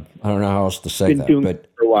 I don't know how else to say that. But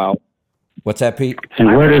for a while. What's that, Pete?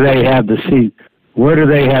 And where do they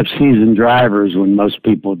have seasoned drivers when most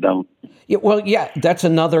people don't? Yeah, well, that's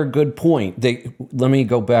another good point. Let me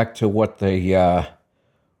go back to what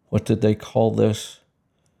did they call this?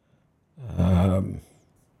 Let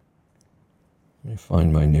me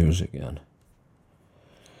find my news again.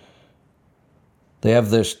 They have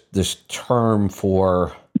this term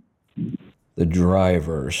for the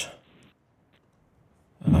drivers.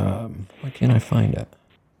 Why can't I find it?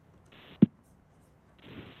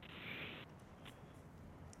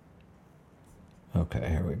 Okay,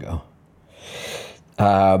 here we go.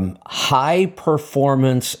 High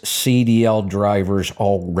performance CDL drivers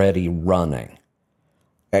already running.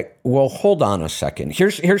 Well, hold on a second.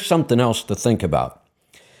 Here's something else to think about.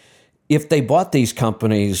 If they bought these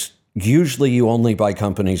companies, usually you only buy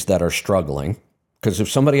companies that are struggling, because if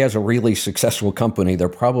somebody has a really successful company, they're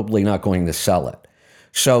probably not going to sell it.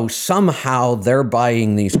 So somehow they're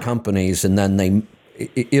buying these companies, and then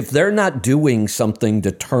if they're not doing something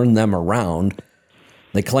to turn them around,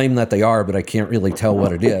 they claim that they are, but I can't really tell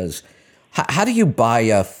what it is. How do you buy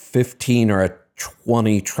a 15 or a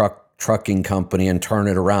 20 trucking company and turn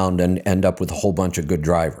it around and end up with a whole bunch of good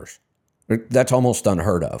drivers? That's almost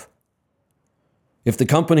unheard of. If the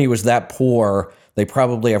company was that poor, they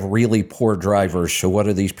probably have really poor drivers. So what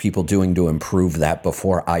are these people doing to improve that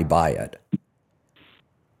before I buy it?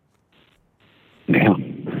 Yeah.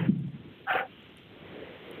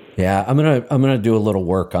 Yeah, I'm gonna do a little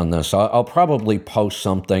work on this. I'll probably post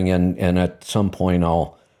something, and at some point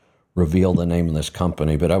I'll reveal the name of this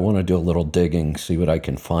company. But I want to do a little digging, see what I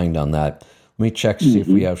can find on that. Let me check, see if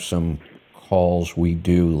we have some calls. We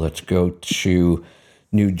do. Let's go to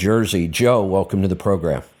New Jersey. Joe, welcome to the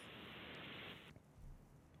program.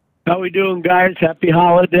 How we doing, guys? Happy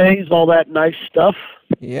holidays, all that nice stuff.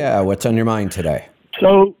 Yeah, what's on your mind today?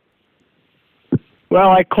 So,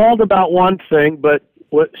 well, I called about one thing, but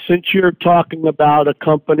since you're talking about a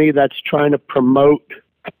company that's trying to promote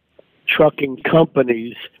trucking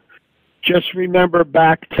companies, just remember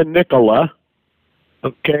back to Nikola,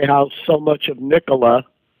 okay, how so much of Nikola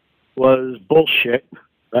was bullshit,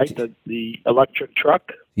 right? The electric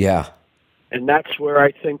truck. Yeah. And that's where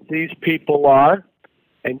I think these people are.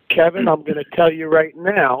 And Kevin, I'm going to tell you right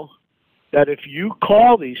now that if you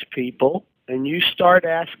call these people and you start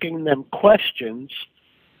asking them questions,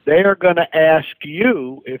 they are going to ask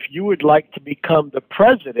you if you would like to become the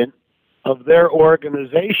president of their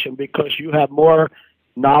organization because you have more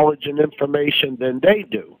knowledge and information than they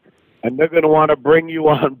do. And they're going to want to bring you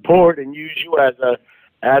on board and use you as a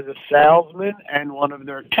salesman and one of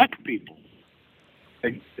their tech people.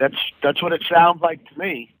 That's what it sounds like to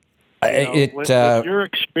me. With your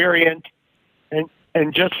experience and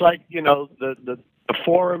just like, the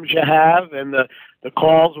forums you have and the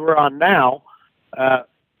calls we're on now,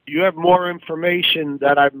 you have more information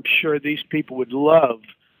that I'm sure these people would love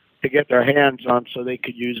to get their hands on so they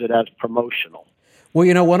could use it as promotional.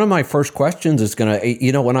 Well, one of my first questions is going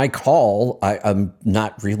to, when I call, I'm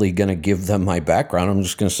not really going to give them my background. I'm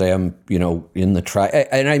just going to say I'm, in the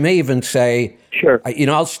and I may even say, sure,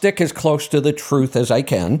 I'll stick as close to the truth as I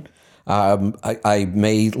can. I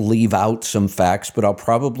may leave out some facts, but I'll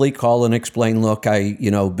probably call and explain, look,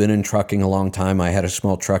 been in trucking a long time. I had a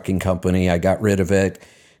small trucking company. I got rid of it.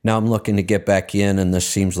 Now I'm looking to get back in, and this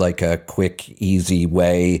seems like a quick, easy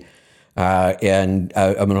way. And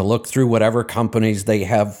I'm going to look through whatever companies they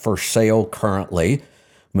have for sale currently.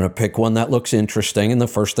 I'm going to pick one that looks interesting. And the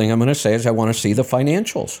first thing I'm going to say is I want to see the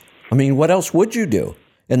financials. I mean, what else would you do?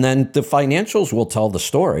 And then the financials will tell the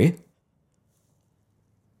story.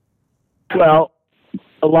 Well,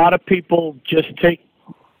 a lot of people just take,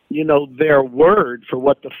 their word for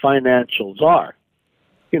what the financials are.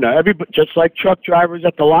 Everybody, just like truck drivers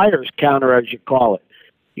at the liar's counter, as you call it.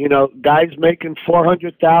 Guys making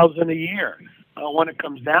 $400,000 a year. When it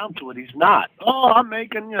comes down to it, he's not. Oh, I'm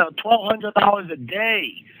making $1,200 a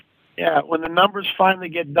day. Yeah, when the numbers finally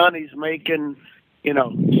get done, he's making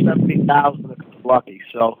 $70,000 if he's lucky.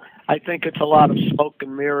 So I think it's a lot of smoke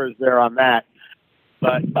and mirrors there on that.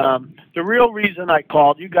 But the real reason I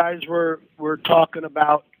called, you guys were talking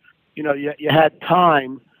about, you had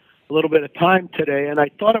time, a little bit of time today, and I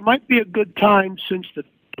thought it might be a good time since the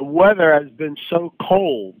weather has been so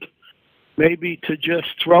cold, maybe to just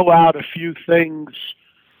throw out a few things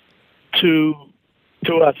to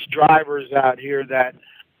us drivers out here that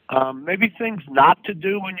maybe things not to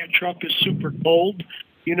do when your truck is super cold.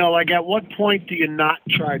 Like at what point do you not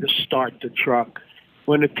try to start the truck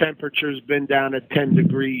when the temperature's been down at 10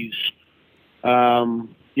 degrees,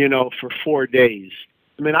 for 4 days?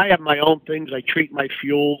 I mean, I have my own things. I treat my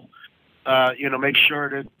fuel, make sure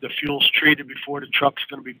that the fuel's treated before the truck's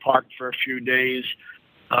going to be parked for a few days.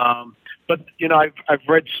 But I've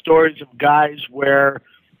read stories of guys where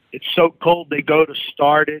it's so cold they go to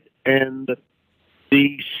start it and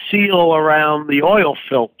the seal around the oil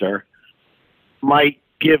filter might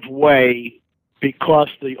give way because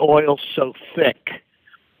the oil's so thick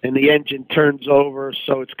and the engine turns over,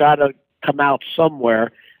 so it's got to come out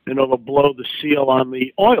somewhere and it'll blow the seal on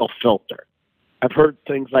the oil filter. I've heard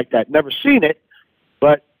things like that. Never seen it,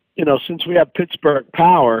 but, since we have Pittsburgh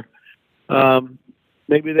Power,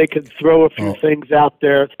 maybe they could throw a few things out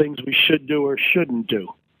there, things we should do or shouldn't do.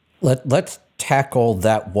 Let's tackle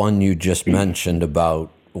that one you just mentioned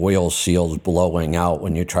about oil seals blowing out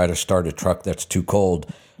when you try to start a truck that's too cold.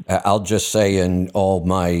 I'll just say in all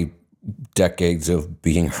my decades of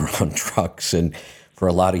being around trucks, and for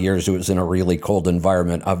a lot of years it was in a really cold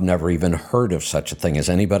environment, I've never even heard of such a thing. Has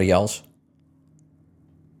anybody else?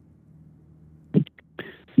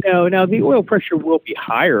 No, now the oil pressure will be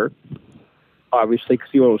higher, obviously,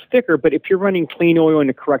 because the oil is thicker, but if you're running clean oil in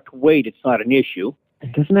the correct weight, it's not an issue.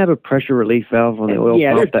 It doesn't have a pressure relief valve on the oil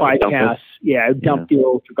yeah, pump. There's bypass. Yeah, dump the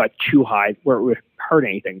oil if it got too high where it would hurt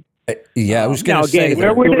anything. Yeah, I was going to say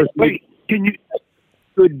that. Wait, can you...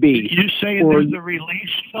 could be. You saying Or- there's a release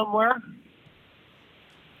somewhere?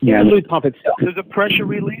 Yeah, the fluid pump itself. There's a pressure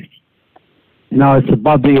release? no, it's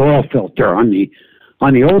above the oil filter on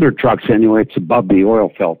the older trucks anyway. It's above the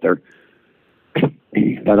oil filter.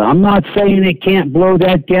 But I'm not saying it can't blow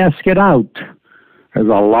that gasket out. There's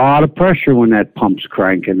a lot of pressure when that pump's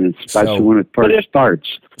cranking, especially So- when it first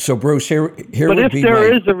starts. So Bruce, here But would if be there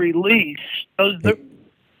my is a release, does the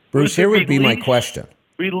Bruce. would Here the would be my release question.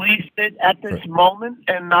 release it at this moment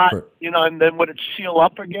and not, and then would it seal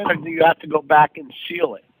up again, or do you have to go back and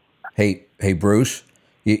seal it? Hey, Bruce,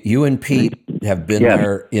 you and Pete have been Yes.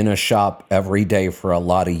 there in a shop every day for a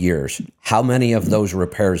lot of years. How many of those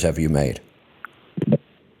repairs have you made?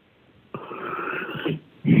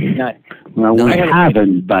 None. Well, No, we I haven't-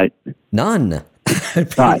 haven't, but None.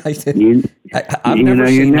 but I've you never know,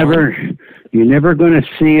 seen you're never going to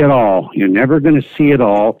see it all. You're never going to see it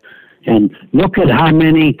all. And look at how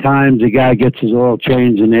many times a guy gets his oil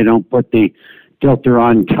changed and they don't put the filter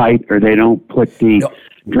on tight, or they don't put the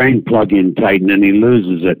drain plug in tight, and then he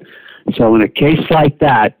loses it. So in a case like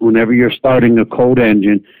that, whenever you're starting a cold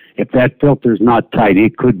engine, if that filter's not tight,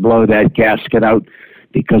 it could blow that gasket out,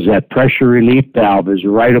 because that pressure relief valve is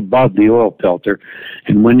right above the oil filter.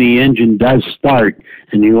 And when the engine does start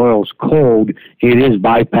and the oil's cold, it is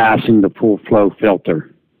bypassing the full flow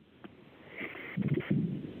filter.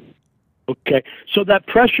 Okay, so that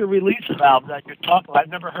pressure release valve that you're talking about, I've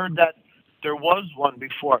never heard that there was one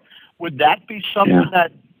before. Would that be something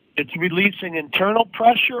that it's releasing internal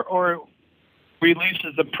pressure, or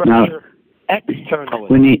releases the pressure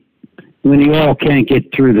externally? When the oil can't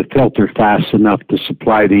get through the filter fast enough to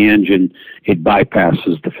supply the engine, it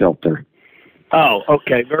bypasses the filter. Oh,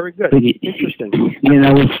 okay, very good. But Interesting. You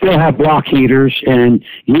know, we still have block heaters, and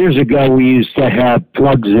years ago we used to have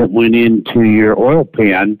plugs that went into your oil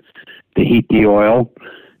pan to heat the oil.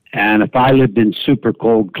 And if I lived in super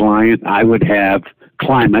cold climate, I would have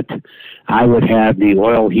the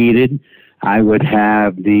oil heated, I would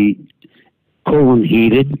have the coolant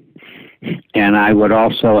heated, and I would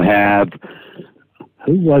also have,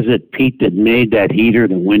 who was it, Pete, that made that heater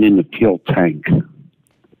that went in the fuel tank?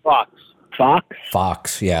 Fox.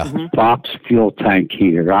 Fox, yeah. Fox fuel tank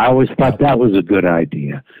heater. I always thought that was a good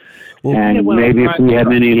idea. Well, And maybe if we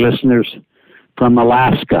have any listeners from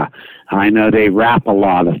Alaska, I know they wrap a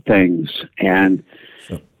lot of things. And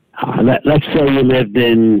let's say you lived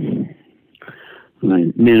in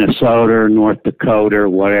Minnesota or North Dakota or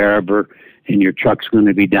whatever, and your truck's going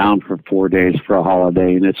to be down for 4 days for a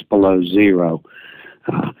holiday, and it's below zero.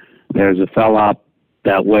 There's a fellow up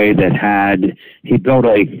that way that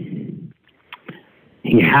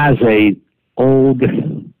he has a old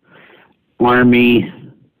Army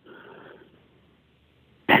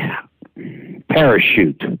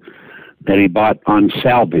parachute that he bought on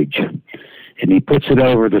salvage, and he puts it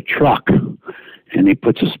over the truck, and he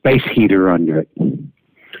puts a space heater under it.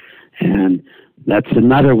 And that's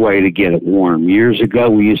another way to get it warm. Years ago,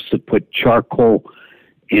 we used to put charcoal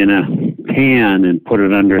in a pan and put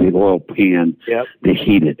it under the oil pan to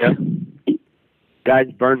heat it. Yep.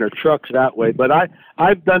 Guys burn their trucks that way, but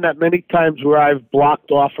I've done that many times where I've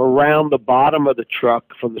blocked off around the bottom of the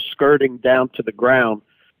truck from the skirting down to the ground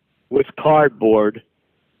with cardboard,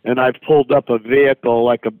 and I've pulled up a vehicle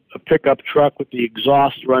like a pickup truck with the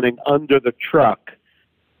exhaust running under the truck.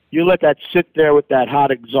 You let that sit there with that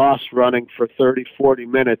hot exhaust running for 30, 40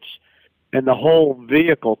 minutes, and the whole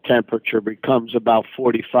vehicle temperature becomes about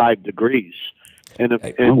 45 degrees in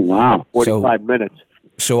 45 minutes.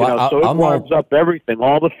 So so it warms up everything,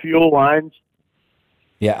 all the fuel lines.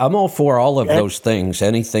 Yeah, I'm all for all of those things.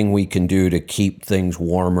 Anything we can do to keep things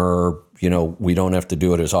warmer. You know, we don't have to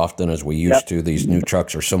do it as often as we used to. These new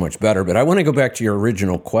trucks are so much better. But I want to go back to your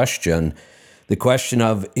original question. The question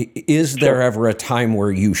of, is there ever a time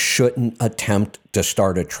where you shouldn't attempt to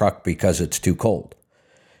start a truck because it's too cold?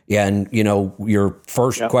 And, you know, your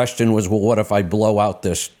first question was, well, what if I blow out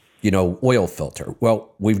this, oil filter?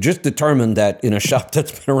 Well, we've just determined that in a shop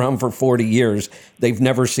that's been around for 40 years, they've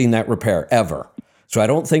never seen that repair ever. So I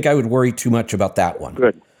don't think I would worry too much about that one.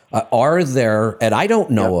 Good. Are there, and I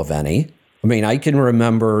don't know of any. I mean, I can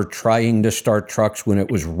remember trying to start trucks when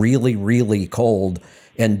it was really, really cold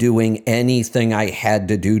and doing anything I had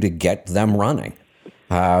to do to get them running.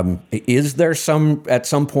 Is there at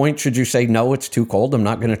some point, should you say, no, it's too cold, I'm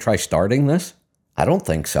not going to try starting this? I don't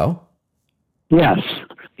think so. Yes.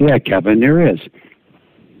 Yeah, Kevin, there is.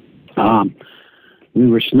 We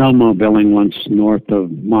were snowmobiling once north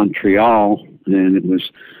of Montreal, and it was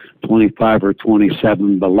 25 or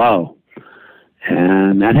 27 below.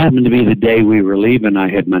 And that happened to be the day we were leaving. I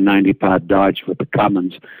had my 95 Dodge with the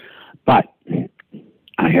Cummins. But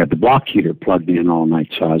I had the block heater plugged in all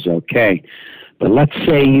night, so I was okay. But let's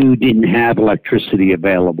say you didn't have electricity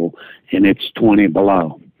available and it's 20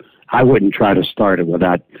 below. I wouldn't try to start it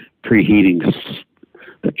without preheating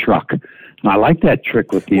the truck. And I like that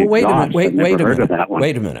trick with the exhaust. I've never heard of that one.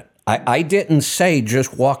 Wait a minute. I didn't say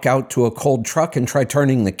just walk out to a cold truck and try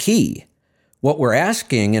turning the key. What we're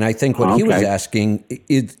asking, and I think what he was asking,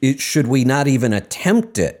 is should we not even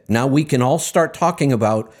attempt it? Now we can all start talking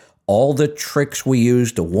about all the tricks we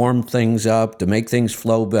use to warm things up, to make things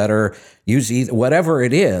flow better, use whatever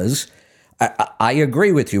it is. I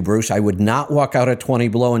agree with you, Bruce. I would not walk out at 20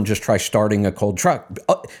 below and just try starting a cold truck.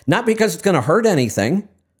 Not because it's going to hurt anything.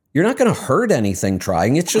 You're not going to hurt anything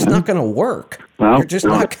trying. It's just not going to work. Well, you're just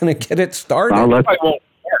not going to get it started.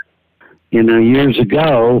 Years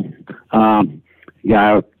ago,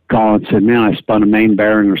 guy called and said, man, I spun a main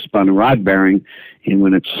bearing or spun a rod bearing, and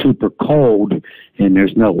when it's super cold and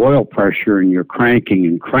there's no oil pressure and you're cranking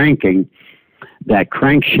and cranking, that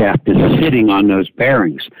crankshaft is sitting on those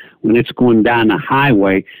bearings. When it's going down the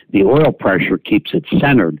highway, the oil pressure keeps it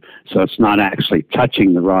centered, so it's not actually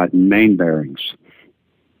touching the rod and main bearings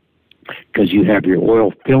because you have your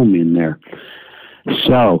oil film in there.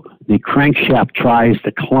 So the crankshaft tries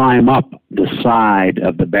to climb up the side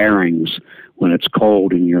of the bearings when it's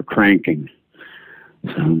cold and you're cranking.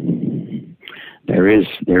 So there is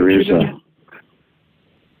a...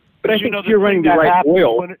 But I think if you're running the right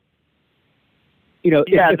oil...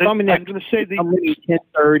 if I'm running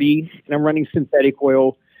 1030 and I'm running synthetic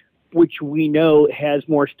oil, which we know has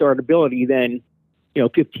more startability than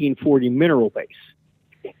 1540 mineral base,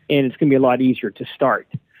 and it's going to be a lot easier to start.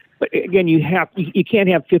 But again, you can't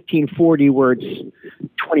have 1540 where it's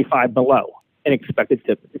 25 below and expect it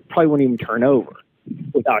probably won't even turn over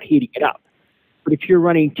without heating it up. But if you're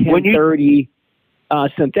running 1030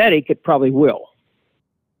 synthetic, it probably will.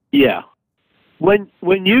 Yeah. When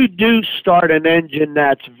you do start an engine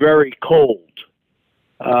that's very cold,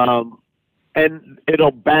 and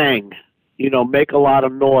it'll bang, make a lot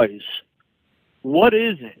of noise, what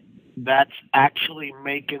is it that's actually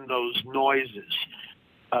making those noises?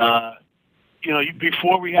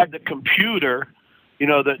 Before we had the computer,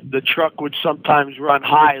 the truck would sometimes run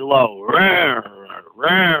high, low,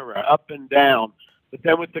 up and down. But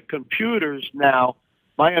then with the computers now,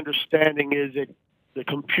 my understanding is that the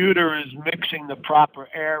computer is mixing the proper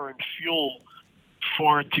air and fuel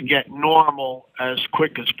for it to get normal as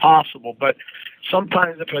quick as possible. But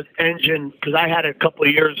sometimes if an engine, because I had it a couple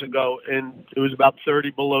of years ago, and it was about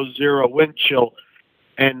 30 below zero wind chill,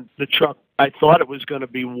 and the truck, I thought it was going to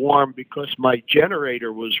be warm because my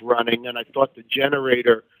generator was running, and I thought the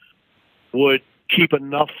generator would keep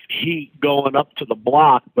enough heat going up to the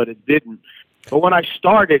block, but it didn't. But when I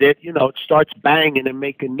started it, it starts banging and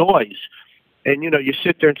making noise. And, you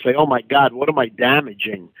sit there and say, oh, my God, what am I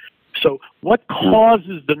damaging? So what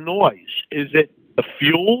causes the noise? Is it the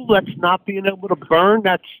fuel that's not being able to burn,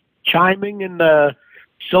 that's chiming in the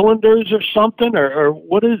cylinders or something, or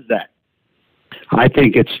what is that? I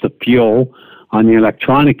think it's the fuel on the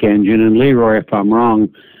electronic engine. And Leroy, if I'm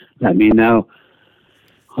wrong, let me know.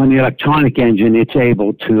 On the electronic engine, it's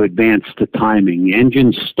able to advance the timing. The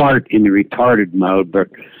engines start in the retarded mode, but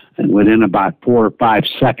within about 4 or 5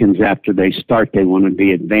 seconds after they start, they want to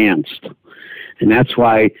be advanced. And that's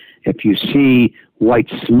why if you see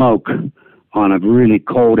white smoke on a really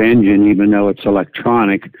cold engine, even though it's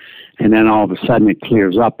electronic, and then all of a sudden it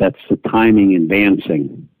clears up, that's the timing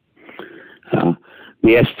advancing.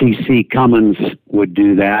 The STC Cummins would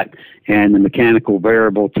do that, and the mechanical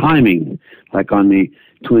variable timing, like on the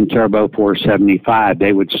twin turbo 475,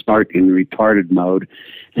 they would start in retarded mode,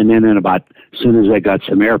 and then as soon as they got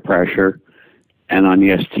some air pressure, and on the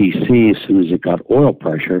STC, as soon as it got oil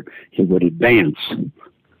pressure, it would advance.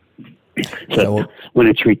 So when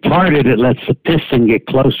it's retarded, it lets the piston get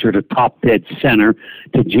closer to top dead center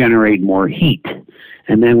to generate more heat.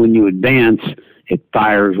 And then when you advance, it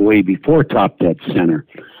fires way before top dead center.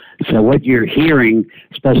 So what you're hearing,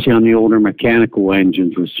 especially on the older mechanical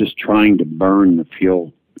engines, was just trying to burn the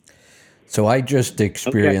fuel. So I just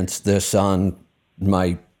experienced this on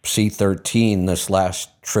my C13 this last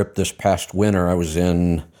trip this past winter. I was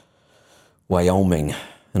in Wyoming,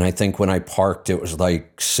 and I think when I parked, it was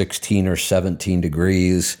like 16 or 17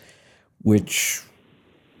 degrees, which,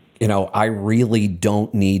 I really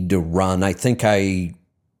don't need to run. I think I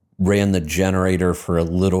ran the generator for a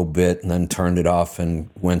little bit and then turned it off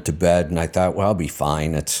and went to bed. And I thought, well, I'll be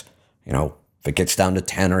fine. It's, if it gets down to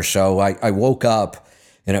 10 or so. I woke up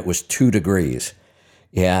and it was 2 degrees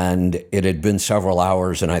and it had been several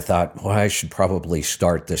hours. And I thought, well, I should probably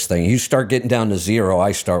start this thing. You start getting down to 0,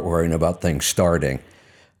 I start worrying about things starting.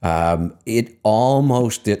 It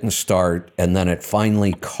almost didn't start, and then it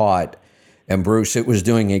finally caught. And Bruce, it was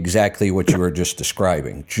doing exactly what you were just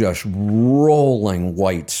describing, just rolling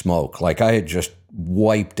white smoke. Like I had just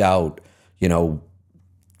wiped out,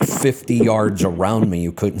 50 yards around me.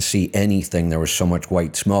 You couldn't see anything. There was so much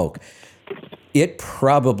white smoke. It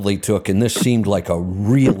probably took, and this seemed like a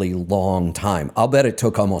really long time. I'll bet it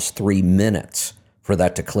took almost 3 minutes for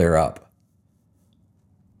that to clear up.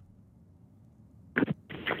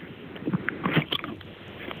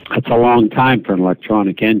 That's a long time for an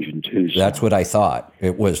electronic engine, too. So. That's what I thought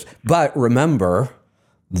it was. But remember,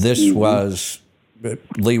 this was,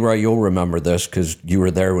 Leroy, you'll remember this because you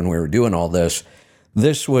were there when we were doing all this.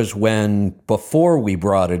 This was when, before we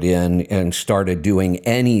brought it in and started doing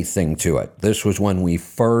anything to it, this was when we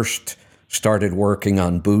first started working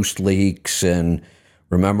on boost leaks and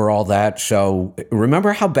remember all that. So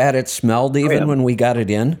remember how bad it smelled even when we got it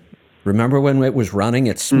in? Remember when it was running?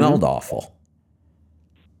 It smelled awful.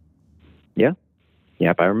 Yeah.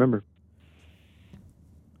 Yep, I remember.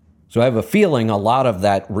 So I have a feeling a lot of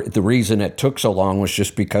that, the reason it took so long was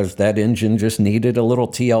just because that engine just needed a little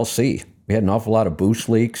TLC. We had an awful lot of boost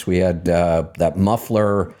leaks. We had that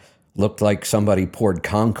muffler looked like somebody poured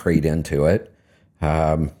concrete into it.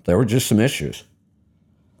 There were just some issues.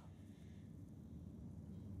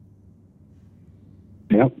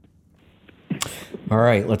 Yep. All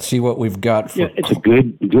right, let's see what we've got. For it's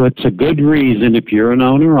a good reason if you're an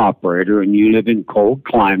owner operator and you live in cold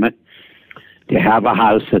climate to have a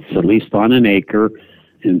house that's at least on an acre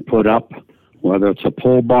and put up, whether it's a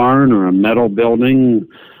pole barn or a metal building,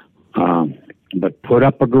 but put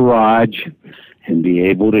up a garage and be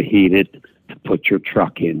able to heat it to put your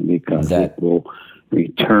truck in because it will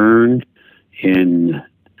return in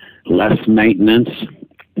less maintenance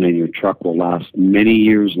and your truck will last many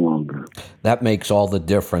years longer. That makes all the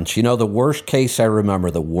difference. The worst case I remember,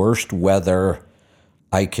 the worst weather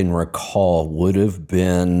I can recall would have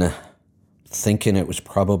been, thinking it was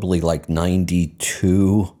probably like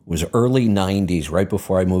 92. It was early 90s, right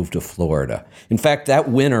before I moved to Florida. In fact, that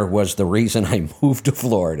winter was the reason I moved to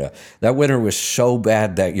Florida. That winter was so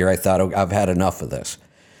bad that year, I thought, oh, I've had enough of this.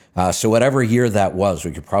 So whatever year that was,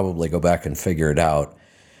 we could probably go back and figure it out.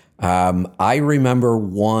 I remember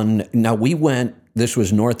one, now we went, this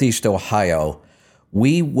was Northeast Ohio.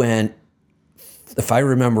 We went, if I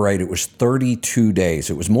remember right, it was 32 days.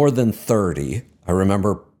 It was more than 30. I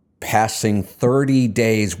remember passing 30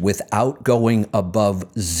 days without going above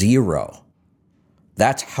 0.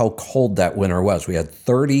 That's how cold that winter was. We had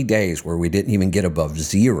 30 days where we didn't even get above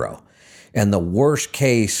 0. And the worst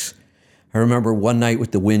case, I remember one night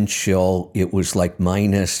with the wind chill, it was like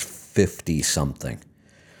minus 50 something.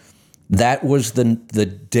 That was the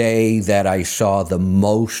day that I saw the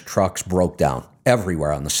most trucks broke down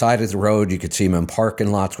everywhere on the side of the road. You could see them in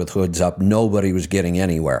parking lots with hoods up. Nobody was getting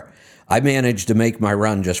anywhere. I managed to make my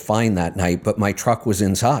run just fine that night, but my truck was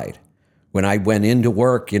inside. When I went into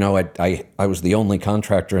work, I was the only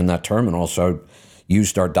contractor in that terminal, so I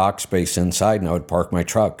used our dock space inside, and I would park my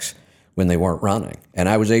trucks when they weren't running. And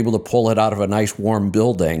I was able to pull it out of a nice warm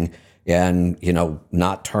building and,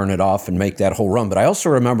 not turn it off and make that whole run. But I also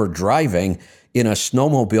remember driving in a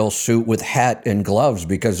snowmobile suit with hat and gloves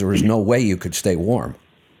because there was no way you could stay warm.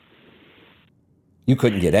 You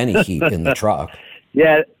couldn't get any heat in the truck.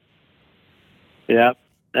 Yeah,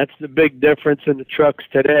 that's the big difference in the trucks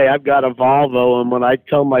today. I've got a Volvo, and when I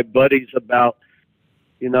tell my buddies about,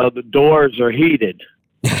 the doors are heated.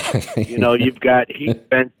 You've got heat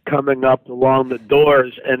vent coming up along the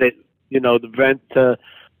doors, and it, the vent to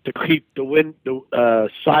keep the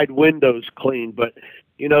side windows clean. But,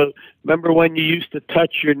 remember when you used to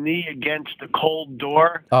touch your knee against a cold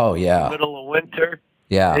door? Oh, yeah. In the middle of winter?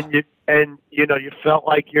 Yeah. And you felt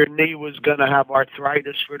like your knee was going to have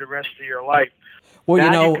arthritis for the rest of your life. Well,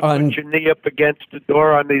 now you can put your knee up against the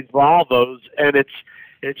door on these Volvos, and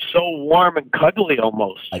it's so warm and cuddly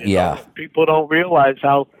almost. Yeah. People don't realize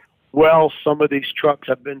how well some of these trucks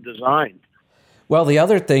have been designed. Well, the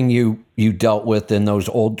other thing you dealt with in those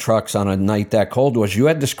old trucks on a night that cold was you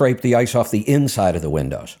had to scrape the ice off the inside of the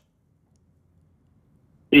windows.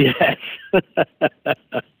 Yes.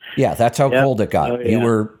 Yeah, that's how cold it got. Oh,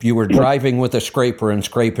 yeah. You were driving with a scraper and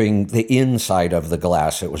scraping the inside of the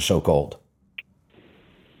glass. It was so cold.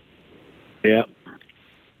 Yeah.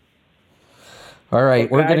 All right,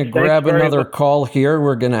 we're going to grab another call here.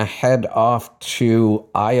 We're going to head off to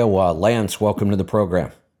Iowa. Lance, welcome to the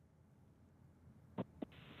program.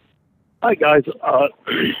 Hi, guys.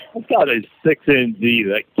 I've got a 6NZ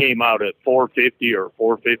that came out at 450 or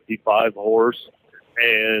 455 horse,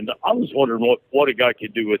 and I was wondering what a guy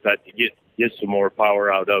could do with that to get some more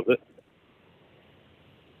power out of it.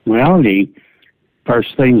 Well, the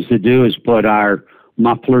first things to do is put our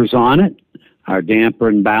mufflers on it, our damper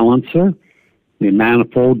and balancer, the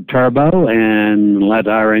manifold turbo, and let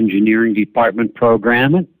our engineering department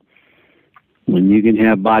program it. When you can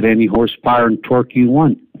have about any horsepower and torque you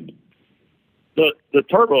want. The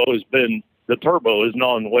turbo is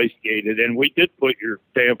non-wastegated, and we did put your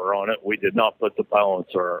damper on it. We did not put the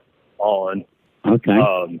balancer on. Okay.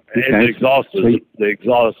 And the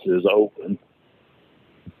exhaust is open.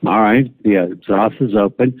 All right. Yeah, the exhaust is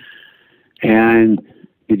open. And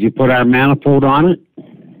did you put our manifold on it?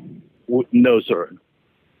 No, sir.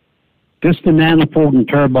 Just the manifold and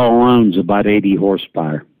turbo alone is about 80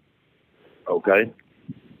 horsepower. Okay.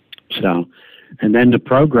 So, and then the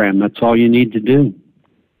program, that's all you need to do.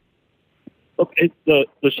 Okay, the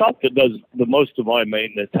shop that does the most of my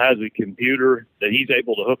maintenance has a computer that he's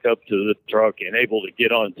able to hook up to the truck and able to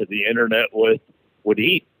get onto the internet with. Would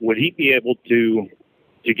he be able to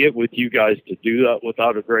get with you guys to do that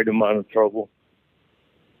without a great amount of trouble?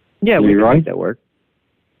 Yeah, we can make that work.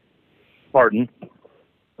 Pardon?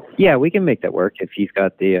 Yeah, we can make that work if he's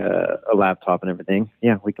got the a laptop and everything.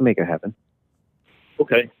 Yeah, we can make it happen.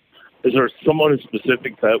 Okay. Is there someone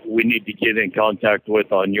specific that we need to get in contact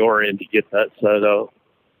with on your end to get that set up?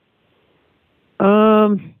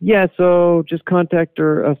 Yeah, so just contact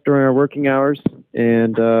us during our working hours,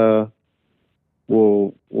 and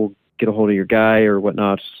we'll get a hold of your guy or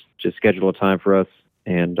whatnot. Just schedule a time for us,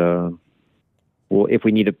 and if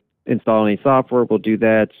we need to install any software, we'll do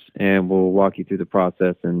that, and we'll walk you through the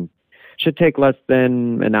process. And should take less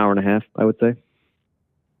than an hour and a half, I would say.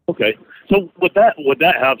 Okay. So would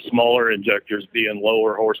that have smaller injectors being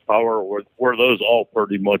lower horsepower, or were those all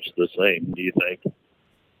pretty much the same, do you think?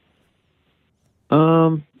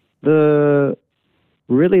 The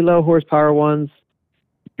really low horsepower ones,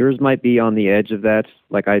 yours might be on the edge of that.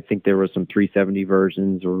 Like, I think there were some 370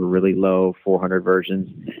 versions or really low 400 versions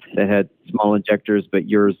that had small injectors, but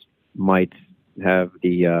yours might have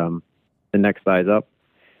the next size up.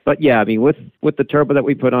 But yeah, I mean, with the turbo that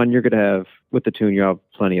we put on, you're going to have, with the tune, you'll have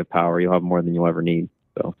plenty of power. You'll have more than you'll ever need.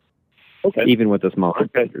 So, okay, even with the small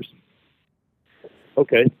injectors.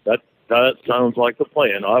 Okay, that sounds like the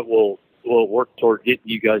plan. We'll work toward getting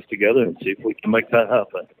you guys together and see if we can make that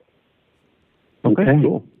happen. Okay.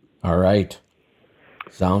 Cool. All right.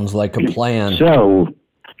 Sounds like a plan. So,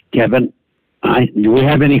 Kevin, do we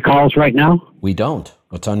have any calls right now? We don't.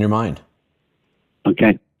 What's on your mind?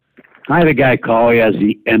 Okay. I had a guy call. He has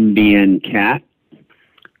the MBN Cat,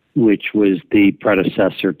 which was the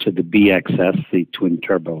predecessor to the BXS, the twin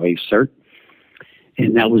turbo Acer.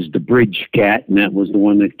 And that was the bridge Cat, and that was the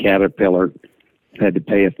one that Caterpillar had to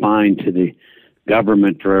pay a fine to the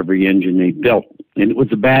government for every engine they built. And it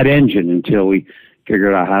was a bad engine until we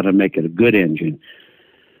figured out how to make it a good engine.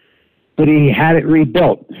 But he had it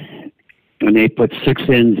rebuilt, and they put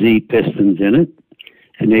 6NZ pistons in it,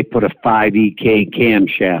 and they put a 5EK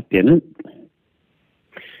camshaft in it.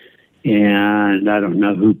 And I don't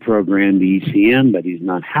know who programmed the ECM, but he's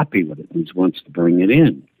not happy with it. He wants to bring it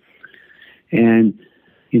in. And,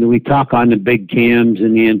 you know, we talk on the big cams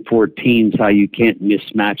and the N14s how you can't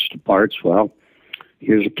mismatch the parts. Well,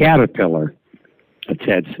 here's a Caterpillar that's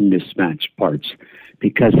had some mismatched parts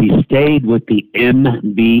because he stayed with the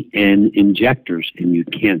MBN injectors, and you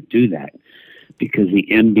can't do that because the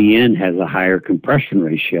MBN has a higher compression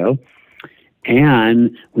ratio,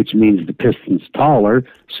 and which means the piston's taller,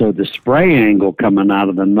 so the spray angle coming out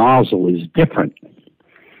of the nozzle is different.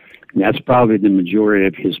 And that's probably the majority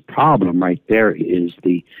of his problem right there is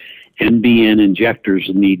the MBN injectors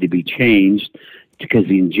need to be changed because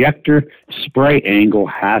the injector spray angle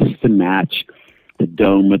has to match the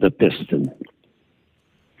dome of the piston.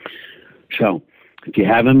 So if you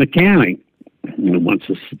have a mechanic who wants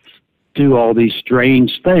to do all these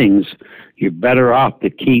strange things, you're better off to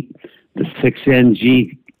keep the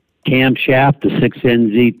 6NG camshaft, the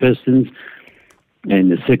 6NZ pistons,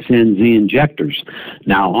 and the 6NZ injectors.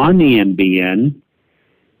 Now, on the MBN,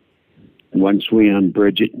 once we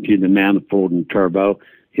unbridge it and do the manifold and turbo,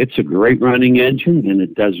 it's a great running engine, and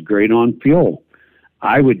it does great on fuel.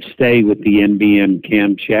 I would stay with the MBN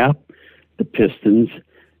camshaft, the pistons,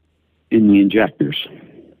 and the injectors.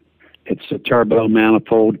 It's the turbo,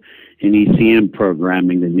 manifold, and ECM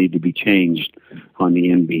programming that need to be changed on the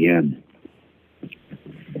MBN.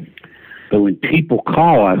 But when people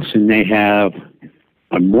call us and they have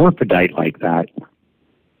a morphodite like that,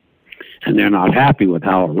 and they're not happy with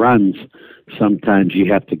how it runs, sometimes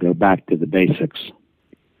you have to go back to the basics.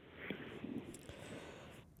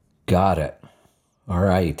 Got it. All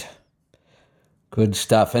right. Good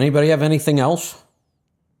stuff. Anybody have anything else?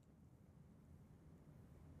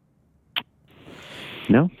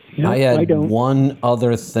 No. No, I had don't. one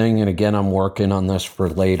other thing, and again, I'm working on this for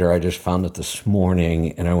later. I just found it this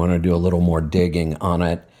morning, and I want to do a little more digging on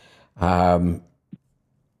it. Where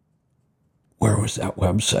was that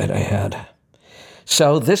website I had?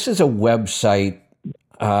 So this is a website.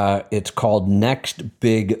 It's called Next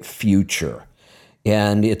Big Future.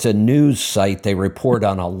 And it's a news site. They report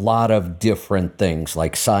on a lot of different things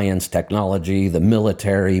like science, technology, the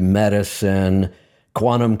military, medicine,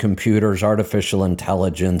 quantum computers, artificial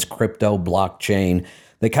intelligence, crypto, blockchain.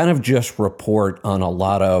 They kind of just report on a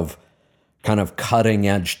lot of kind of cutting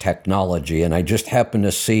edge technology. And I just happened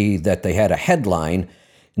to see that they had a headline,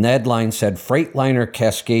 and the headline said Freightliner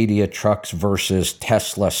Cascadia trucks versus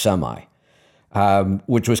Tesla semi,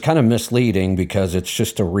 which was kind of misleading because it's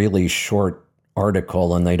just a really short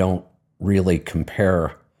article and they don't really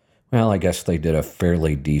compare. Well, I guess they did a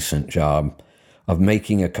fairly decent job of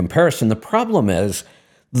making a comparison. The problem is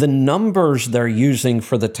the numbers they're using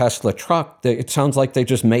for the Tesla truck, it sounds like they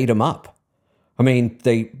just made them up. I mean,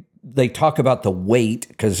 they talk about the weight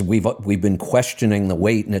because we've been questioning the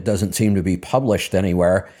weight and it doesn't seem to be published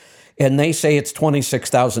anywhere. And they say it's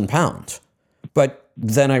 26,000 pounds. But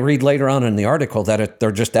then I read later on in the article that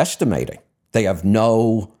they're just estimating. They have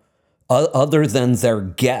no, other than their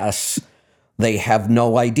guess, they have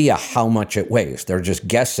no idea how much it weighs. They're just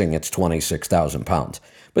guessing it's 26,000 pounds.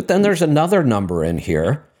 But then there's another number in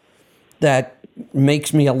here that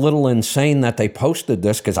makes me a little insane that they posted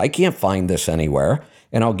this because I can't find this anywhere.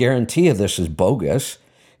 And I'll guarantee you this is bogus.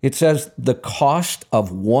 It says the cost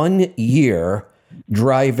of 1 year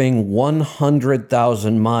driving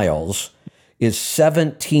 100,000 miles is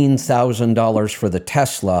 $17,000 for the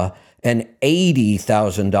Tesla and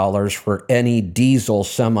 $80,000 for any diesel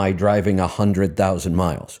semi driving 100,000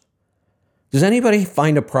 miles. Does anybody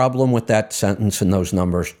find a problem with that sentence and those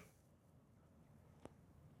numbers?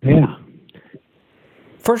 Yeah.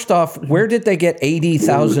 First off, where did they get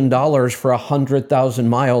 $80,000 for 100,000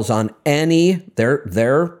 miles on any,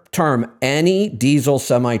 their term, any diesel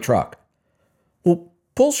semi truck? Well,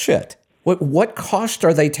 bullshit. What cost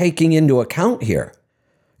are they taking into account here?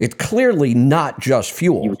 It's clearly not just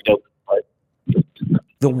fuel.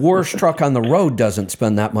 The worst truck on the road doesn't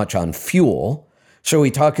spend that much on fuel. So are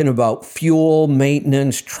we talking about fuel,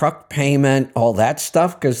 maintenance, truck payment, all that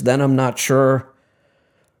stuff? Because then I'm not sure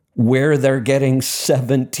where they're getting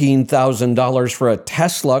 $17,000 for a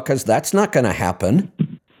Tesla, because that's not going to happen.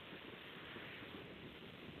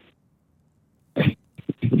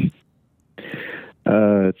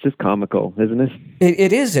 It's just comical, isn't it?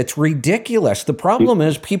 It is. It's ridiculous. The problem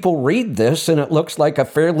is people read this and it looks like a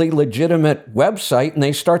fairly legitimate website and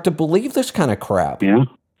they start to believe this kind of crap. Yeah.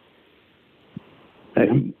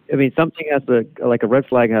 I mean, something has to, like a red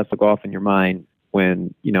flag has to go off in your mind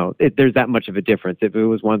when, there's that much of a difference. If it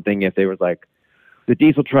was one thing, if they were like, the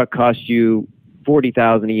diesel truck cost you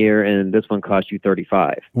 $40,000 a year and this one cost you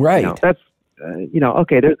 $35,000. Right. That's,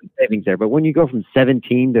 okay, there's some savings there. But when you go from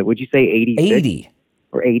 17 to, would you say 80?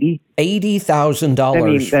 Or 80?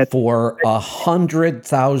 $80,000 for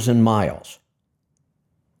 100,000 miles.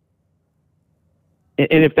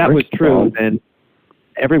 And if that was true, then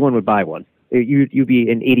everyone would buy one. You'd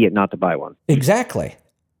be an idiot not to buy one. Exactly.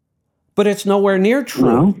 But it's nowhere near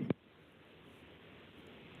true.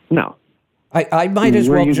 No. I might as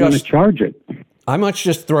well just charge it. I might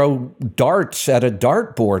just throw darts at a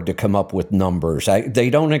dartboard to come up with numbers. They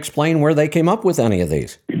don't explain where they came up with any of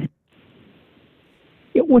these.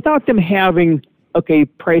 Without them having,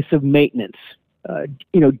 price of maintenance,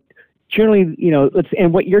 generally,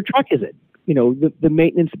 and what year truck is it? The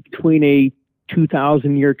maintenance between a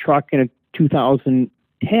 2000-year truck and a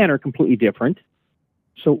 2010 are completely different.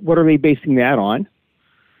 So what are they basing that on?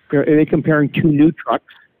 Are they comparing two new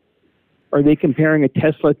trucks? Are they comparing a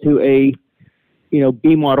Tesla to a,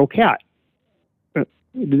 B model Cat? They're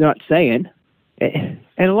not saying. And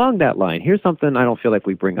along that line, here's something I don't feel like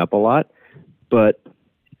we bring up a lot, but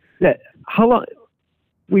how long?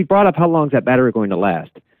 We brought up how long is that battery going to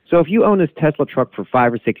last? So if you own this Tesla truck for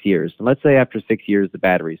 5 or 6 years, and let's say after 6 years the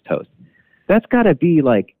battery's toast, that's got to be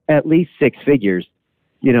like at least 6 figures,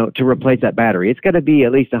 to replace that battery. It's got to be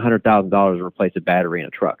at least $100,000 to replace a battery in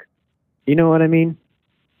a truck. You know what I mean?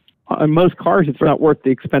 On most cars, it's not worth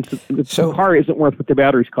the expense. The car isn't worth what the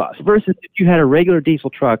batteries cost. Versus if you had a regular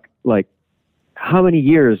diesel truck, like how many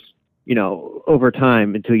years, over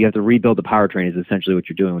time until you have to rebuild the powertrain is essentially what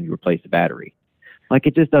you're doing when you replace the battery. Like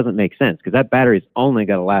it just doesn't make sense because that battery's only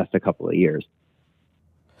got to last a couple of years.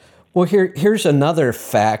 Well, here's another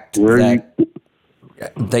fact that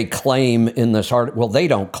they claim in this article. Well, they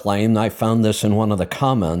don't claim. I found this in one of the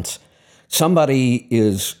comments. Somebody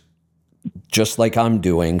is just like I'm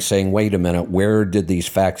doing, saying, wait a minute, where did these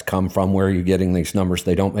facts come from? Where are you getting these numbers?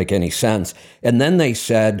 They don't make any sense. And then they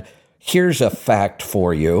said, here's a fact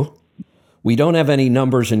for you. We don't have any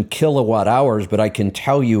numbers in kilowatt hours, but I can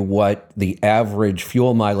tell you what the average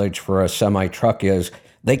fuel mileage for a semi-truck is.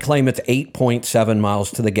 They claim it's 8.7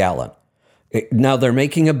 miles to the gallon. Now, they're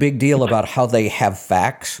making a big deal about how they have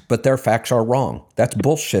facts, but their facts are wrong. That's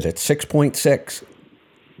bullshit. It's 6.6.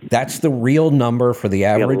 That's the real number for the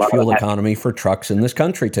average fuel economy for trucks in this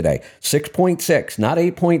country today. 6.6, not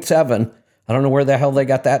 8.7. I don't know where the hell they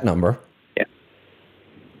got that number. Yeah.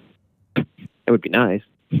 It would be nice.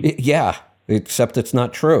 Yeah, except it's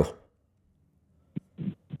not true.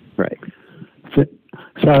 Right.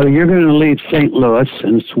 So you're going to leave St. Louis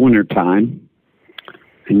and it's wintertime,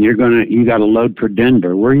 and you got a load for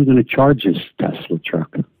Denver. Where are you going to charge this Tesla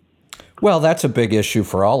truck? Well, that's a big issue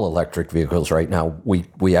for all electric vehicles right now.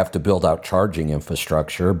 We have to build out charging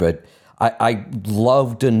infrastructure, but I'd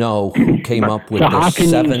love to know who came up with the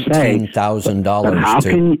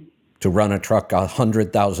 $17,000 to run a truck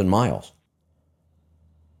 100,000 miles.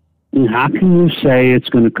 How can you say it's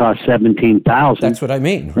going to cost $17,000? That's what I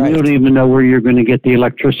mean, right? You don't even know where you're going to get the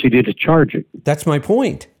electricity to charge it. That's my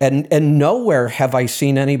point. And nowhere have I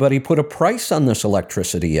seen anybody put a price on this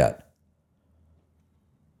electricity yet.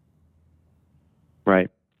 Right.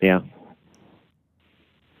 Yeah.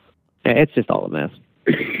 It's just all a mess.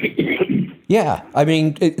 Yeah. I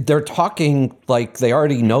mean, they're talking like they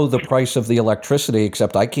already know the price of the electricity,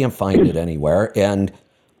 except I can't find it anywhere. And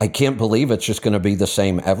I can't believe it's just going to be the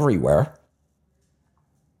same everywhere.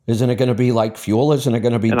 Isn't it going to be like fuel? Isn't it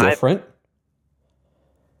going to be different?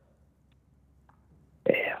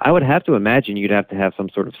 I would have to imagine you'd have to have some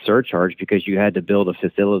sort of surcharge because you had to build a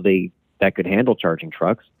facility that could handle charging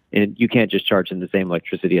trucks. And you can't just charge them the same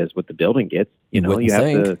electricity as what the building gets. You have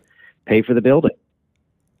to pay for the building.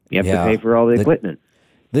 You have to pay for all the equipment.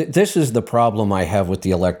 This is the problem I have with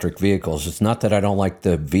the electric vehicles. It's not that I don't like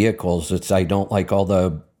the vehicles. It's I don't like all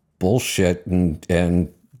the bullshit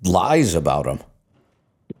and lies about them.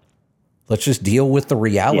 Let's just deal with the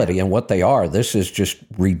reality and what they are. This is just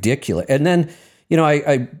ridiculous. And then,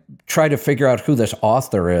 I try to figure out who this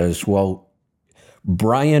author is. Well,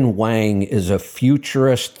 Brian Wang is a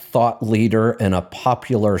futurist thought leader and a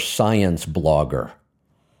popular science blogger.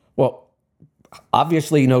 Well,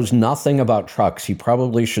 obviously he knows nothing about trucks. He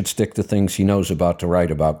probably should stick to things he knows about to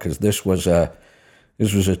write about, because this was a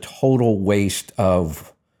total waste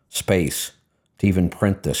of space to even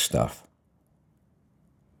print this stuff.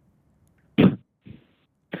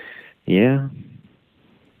 Yeah.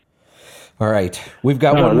 All right. We've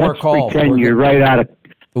got one more call. Pretend you're right out of...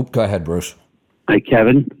 Go ahead, Bruce. Hey,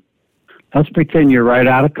 Kevin. Let's pretend you're right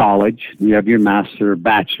out of college. You have your master's or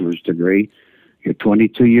bachelor's degree. You're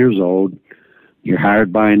 22 years old. You're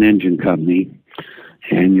hired by an engine company.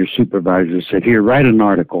 And your supervisor said, here, write an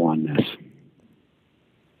article on this.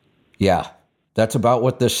 Yeah. That's about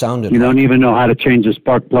what this sounded You like. don't even know how to change a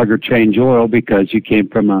spark plug or change oil because you came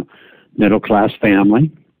from a middle-class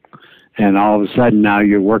family. And all of a sudden now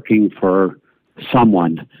you're working for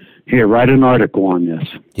someone. Here, write an article on this.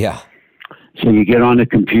 Yeah. So you get on the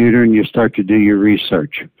computer and you start to do your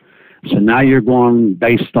research. So now you're going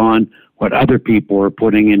based on what other people are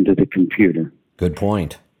putting into the computer. Good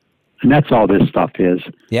point. And that's all this stuff is.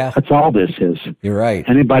 Yeah. That's all this is. You're right.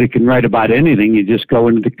 Anybody can write about anything. You just go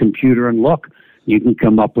into the computer and look. You can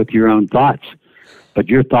come up with your own thoughts. But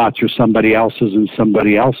your thoughts are somebody else's and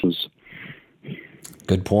somebody else's.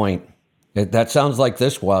 Good point. That sounds like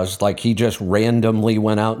this was. Like he just randomly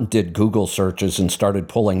went out and did Google searches and started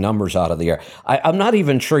pulling numbers out of the air. I'm not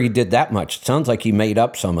even sure he did that much. It sounds like he made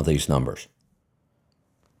up some of these numbers.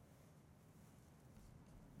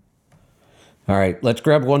 All right, let's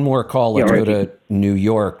grab one more call. Let's go to New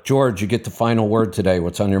York. George, you get the final word today.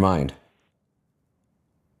 What's on your mind?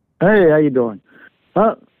 Hey, how you doing?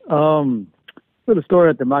 Little story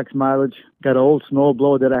at the max mileage. Got an old snow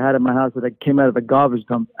blower that I had in my house that came out of a garbage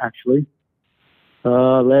dump, actually.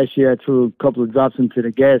 Last year I threw a couple of drops into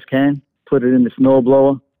the gas can, put it in the snow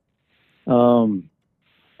blower.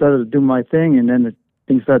 Started to do my thing, and then the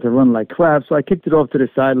thing started to run like crap, so I kicked it off to the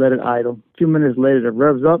side, let it idle. A few minutes later, it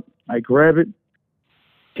revs up. I grab it,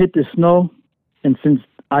 hit the snow, and since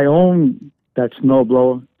I own that snow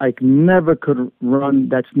blower, I never could run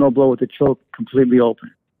that snow blower with the choke completely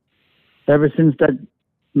open. Ever since that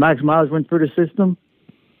max mileage went through the system,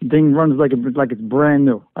 the thing runs like it's brand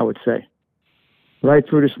new, I would say. Right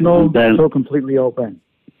through the snow, so completely open.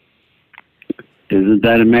 Isn't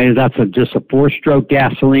that amazing? That's just a 4-stroke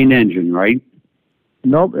gasoline engine, right?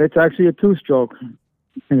 Nope, it's actually a 2-stroke.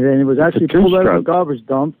 And it was actually pulled out of a garbage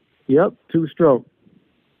dump. Yep, 2-stroke.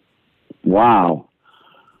 Wow.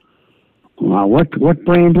 Wow. What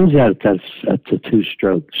brand is that? That's a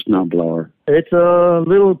two-stroke snowblower. It's a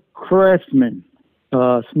little Craftsman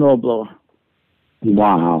snowblower.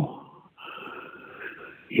 Wow.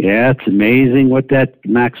 Yeah, it's amazing what that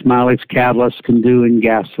max mileage catalyst can do in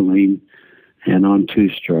gasoline and on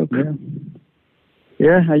two-stroke.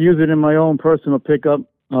 Yeah, I use it in my own personal pickup.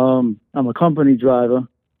 I'm a company driver,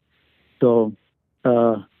 so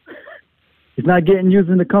it's not getting used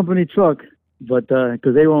in the company truck, but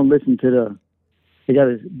because they won't listen to they got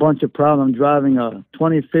a bunch of problems. I'm driving a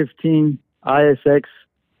 2015 ISX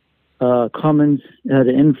Cummins. It had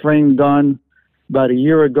an in-frame done about a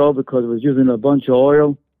year ago because it was using a bunch of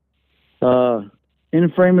oil.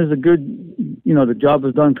 In-frame is a good, the job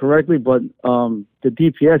was done correctly, but the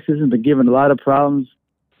DPS isn't been giving a lot of problems.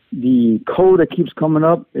 The code that keeps coming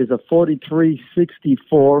up is a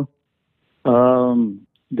 4364.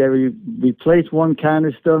 They replaced one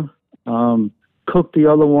canister, cooked the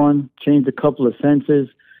other one, changed a couple of sensors,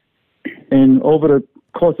 and over the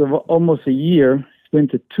course of almost a year, it's been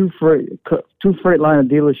to two Freightliner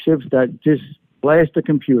dealerships that just flashed the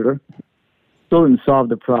computer. Still didn't solve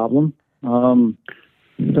the problem. Some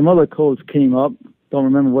other codes came up. Don't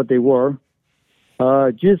remember what they were.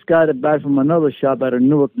 Just got it back from another shop out of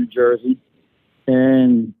Newark, New Jersey.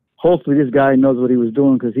 And hopefully this guy knows what he was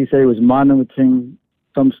doing because he said he was monitoring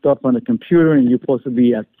some stuff on the computer and you're supposed to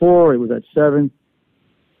be at 4. It was at 7.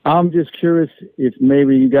 I'm just curious if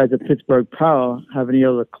maybe you guys at Pittsburgh Power have any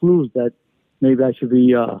other clues that maybe I should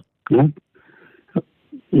be...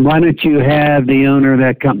 Why don't you have the owner of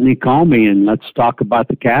that company call me and let's talk about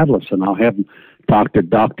the catalyst, and I'll have him talk to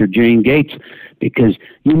Dr. Jane Gates because,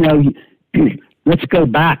 let's go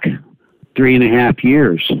back 3.5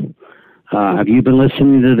 years. Have you been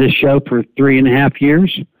listening to this show for 3.5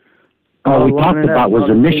 years? All we talked about was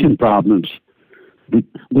emission problems. We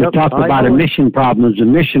talked about emission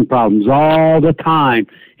problems all the time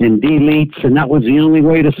and deletes, and that was the only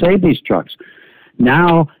way to save these trucks.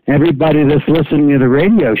 Now, everybody that's listening to the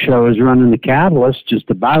radio show is running the catalyst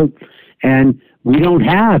just about, and we don't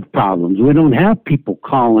have problems. We don't have people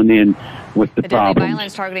calling in with the problems.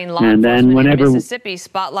 Violence targeting law and then whenever in Mississippi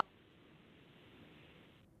spotlight.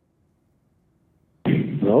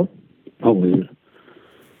 Well, what was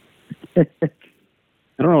it?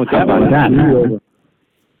 I don't know what How that about was. that, huh?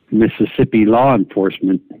 Mississippi law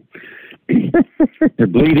enforcement. They're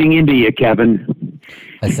bleeding into you, Kevin.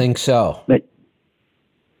 I think so.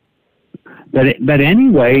 But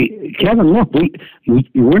anyway, Kevin, look,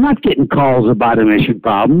 we're not getting calls about emission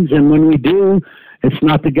problems, and when we do, it's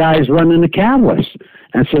not the guys running the catalyst.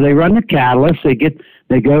 And so they run the catalyst,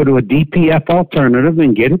 they go to a DPF alternative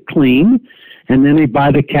and get it clean, and then they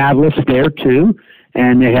buy the catalyst there too,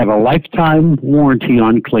 and they have a lifetime warranty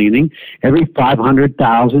on cleaning. Every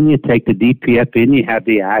 500,000, you take the DPF in, you have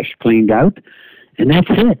the ash cleaned out, and that's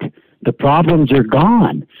it. The problems are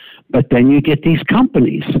gone. But then you get these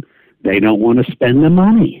companies. They don't want to spend the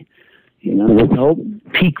money.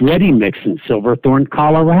 Peak Ready Mix in Silverthorne,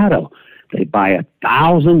 Colorado. They buy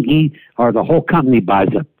 1,000 or the whole company buys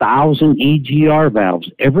 1,000 EGR valves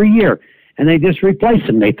every year, and they just replace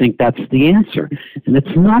them. They think that's the answer, and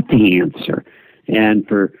it's not the answer. And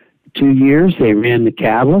for 2 years, they ran the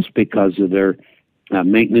catalyst because of their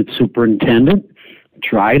maintenance superintendent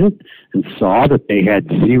tried it and saw that they had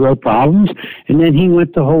 0 problems. And then he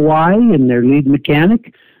went to Hawaii, and their lead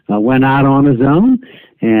mechanic went out on his own,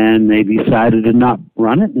 and they decided to not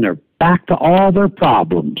run it, and they're back to all their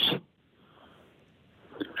problems.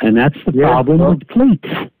 And that's the problem with fleets.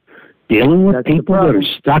 Dealing with people that are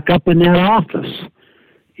stuck up in that office.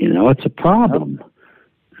 It's a problem.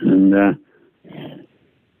 And,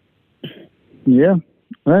 yeah.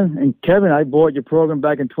 Well, and Kevin, I bought your program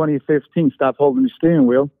back in 2015, Stop Holding the Steering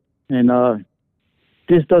Wheel, and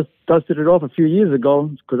just dusted it off a few years ago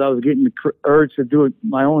because I was getting the urge to do it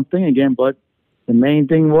my own thing again. But the main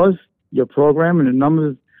thing was your program and the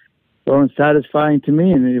numbers weren't satisfying to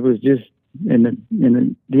me, and it was just in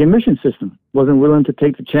the emission system. Wasn't willing to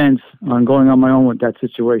take the chance on going on my own with that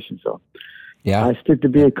situation. So yeah, I stick to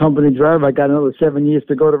be a company driver. I got another 7 years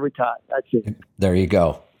to go to retire. That's it. There you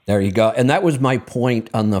go. And that was my point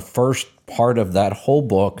on the first part of that whole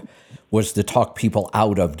book, was to talk people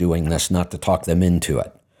out of doing this, not to talk them into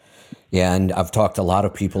it. And I've talked a lot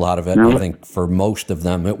of people out of it. I think for most of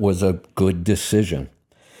them, it was a good decision.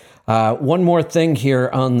 One more thing here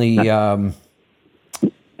on the...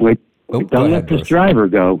 Wait, don't let this driver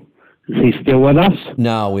go. Is he still with us?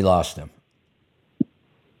 No, we lost him.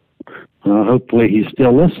 Hopefully he's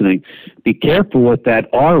still listening. Be careful with that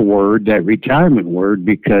R word, that retirement word,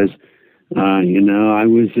 because I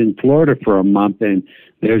was in Florida for a month, and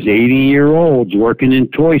there's 80-year-olds working in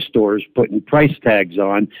toy stores putting price tags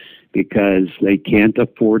on because they can't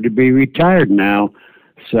afford to be retired now.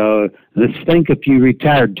 So let's think if you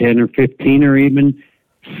retired 10 or 15 or even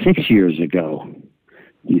 6 years ago.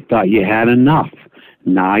 You thought you had enough.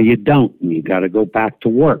 Now you don't, and you got to go back to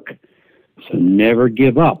work. So never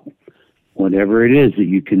give up, whatever it is that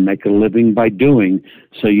you can make a living by doing,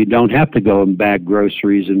 so you don't have to go and bag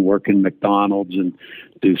groceries and work in McDonald's and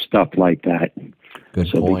do stuff like that. Good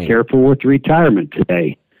so point. Be careful with retirement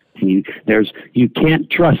today. You can't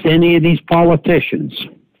trust any of these politicians.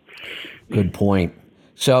 Good point.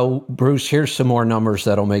 So, Bruce, here's some more numbers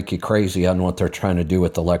that'll make you crazy on what they're trying to do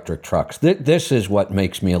with electric trucks. This is what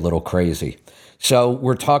makes me a little crazy. So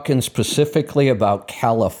we're talking specifically about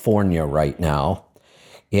California right now.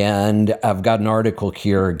 And I've got an article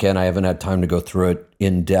here. Again, I haven't had time to go through it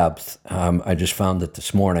in depth. I just found it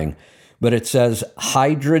this morning. But it says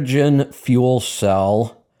hydrogen fuel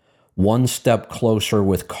cell, one step closer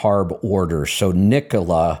with CARB orders. So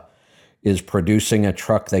Nikola is producing a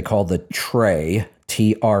truck they call the TRE,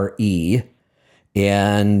 T-R-E,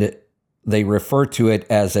 and they refer to it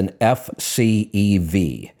as an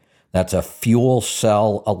FCEV. That's a fuel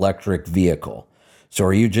cell electric vehicle. So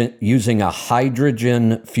we're using a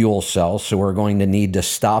hydrogen fuel cell, so we're going to need to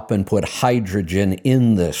stop and put hydrogen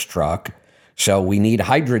in this truck. So we need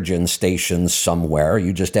hydrogen stations somewhere.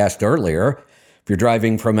 You just asked earlier, if you're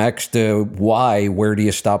driving from X to Y, where do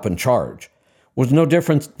you stop and charge? Well, there's no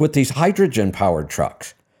difference with these hydrogen-powered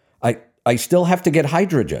trucks. I still have to get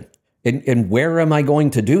hydrogen. And where am I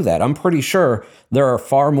going to do that? I'm pretty sure there are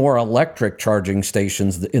far more electric charging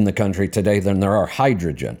stations in the country today than there are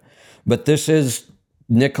hydrogen. But this is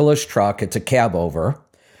Nikola's truck. It's a cab over.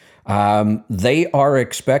 They are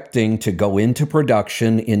expecting to go into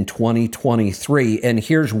production in 2023. And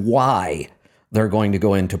here's why they're going to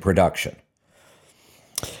go into production.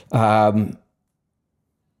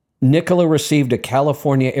 Nikola received a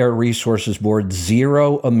California Air Resources Board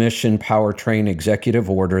zero-emission powertrain executive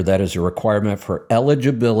order that is a requirement for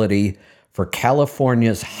eligibility for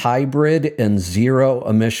California's hybrid and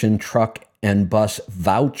zero-emission truck and bus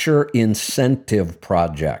voucher incentive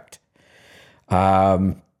project.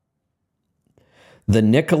 The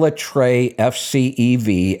Nikola TRE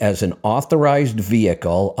FCEV as an authorized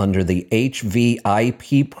vehicle under the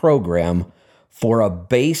HVIP program for a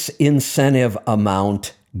base incentive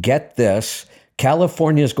amount. Get this,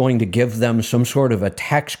 California is going to give them some sort of a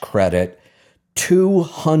tax credit,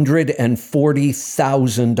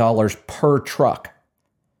 $240,000 per truck.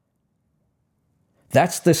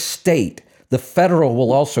 That's the state. The federal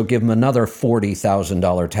will also give them another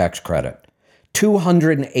 $40,000 tax credit.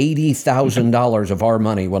 $280,000 of our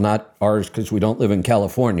money, well, not ours because we don't live in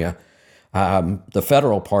California. The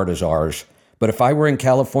federal part is ours. But if I were in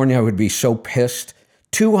California, I would be so pissed.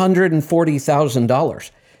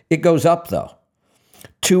 $240,000. It goes up, though.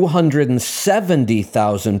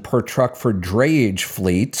 $270,000 per truck for drayage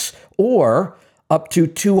fleets, or up to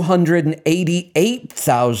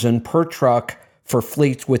 $288,000 per truck for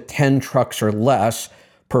fleets with 10 trucks or less,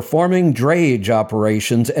 performing drayage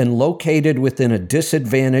operations and located within a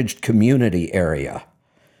disadvantaged community area.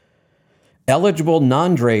 Eligible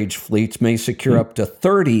non-drayage fleets may secure up to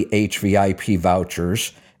 30 HVIP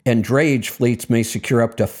vouchers, and drayage fleets may secure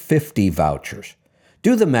up to 50 vouchers.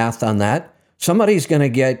 Do the math on that. Somebody's going to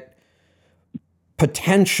get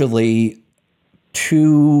potentially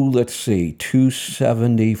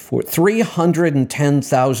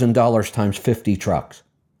 $310,000 times 50 trucks.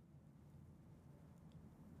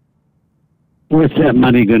 Where's that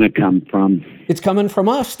money going to come from? It's coming from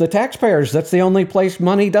us, the taxpayers. That's the only place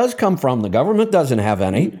money does come from. The government doesn't have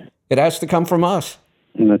any. It has to come from us.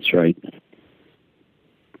 That's right.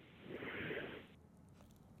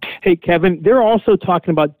 Hey, Kevin, they're also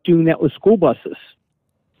talking about doing that with school buses.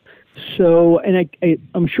 So, and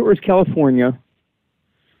I'm sure it's California.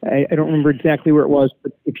 I don't remember exactly where it was,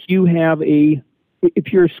 but if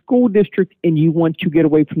you're a school district and you want to get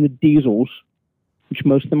away from the diesels, which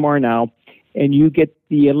most of them are now, and you get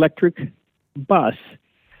the electric bus,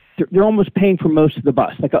 they're almost paying for most of the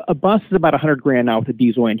bus. Like a bus is about $100,000 now with a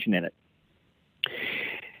diesel engine in it.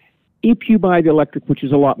 If you buy the electric, which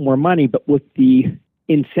is a lot more money, but with the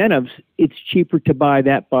incentives, it's cheaper to buy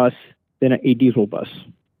that bus than a diesel bus.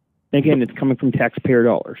 Again, it's coming from taxpayer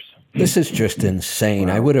dollars. This is just insane.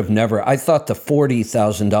 Wow. I thought the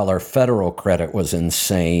 $40,000 federal credit was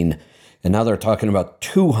insane. And now they're talking about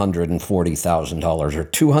 $240,000 or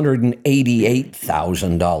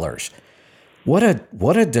 $288,000.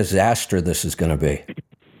 What a disaster this is going to be.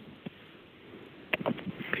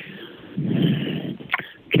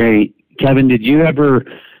 Okay, Kevin, did you ever,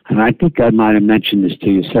 and I think I might have mentioned this to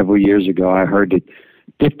you several years ago, I heard that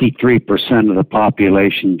 53% of the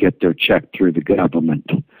population get their check through the government.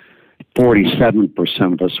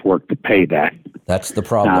 47% of us work to pay that. That's the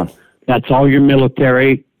problem. That's all your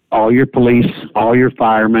military, all your police, all your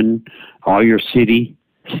firemen, all your city,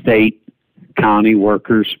 state, county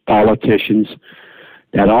workers, politicians.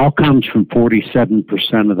 That all comes from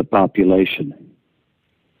 47% of the population.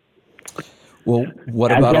 Well,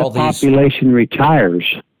 what about all these population retires?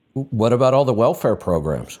 What about all the welfare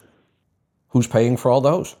programs? Who's paying for all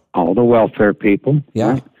those? All the welfare people.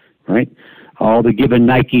 Yeah. Right. All the giving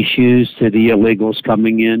Nike shoes to the illegals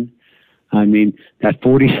coming in. I mean, that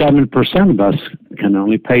 47% of us can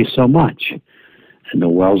only pay so much, and the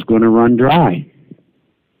well's going to run dry.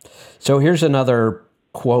 So here's another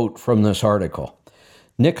quote from this article.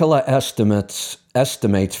 Nikola estimates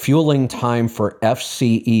fueling time for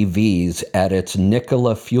FCEVs at its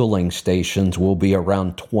Nikola fueling stations will be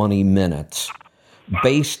around 20 minutes,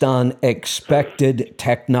 based on expected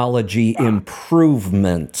technology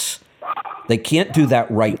improvements. They can't do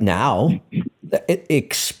that right now.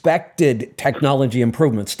 Expected technology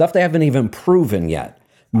improvements, stuff they haven't even proven yet,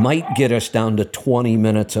 might get us down to 20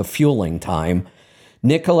 minutes of fueling time.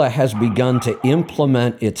 Nikola has begun to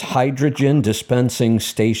implement its hydrogen dispensing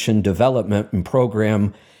station development and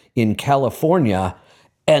program in California,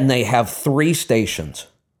 and they have 3 stations.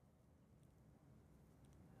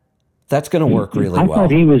 That's going to work really well. I thought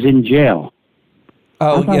he was in jail.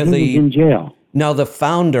 Oh, yeah, he was in jail. Now, the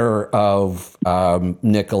founder of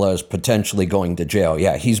Nikola is potentially going to jail.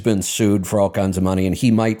 Yeah, he's been sued for all kinds of money, and he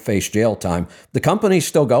might face jail time. The company's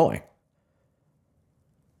still going.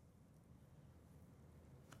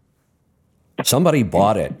 Somebody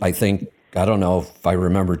bought it. I think, I don't know if I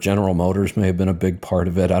remember, General Motors may have been a big part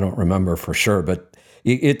of it. I don't remember for sure, but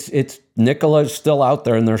it's Nikola's still out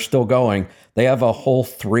there and they're still going. They have a whole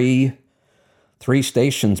three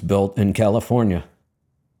stations built in California.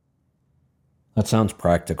 That sounds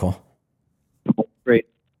practical. Great.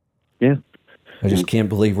 Yeah. I just can't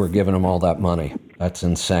believe we're giving them all that money. That's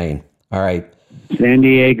insane. All right. San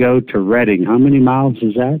Diego to Redding. How many miles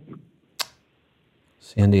is that?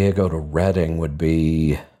 San Diego to Redding would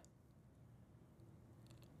be,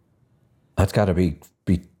 that's got to be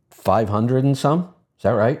 500 and some. Is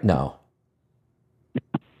that right? No.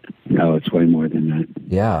 No, it's way more than that.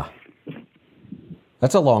 Yeah.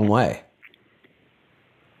 That's a long way.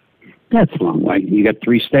 That's a long way. You got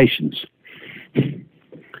 3 stations.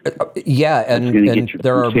 Yeah, and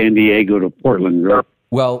there are San Diego to Portland. Right?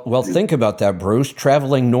 Well, think about that, Bruce.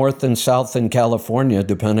 Traveling north and south in California,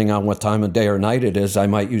 depending on what time of day or night it is, I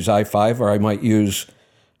might use I-5 or I might use,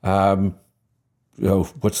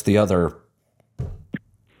 what's the other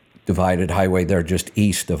divided highway there just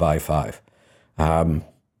east of I-5? I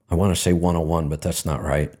want to say 101, but that's not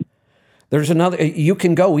right. There's another, you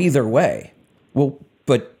can go either way. Well,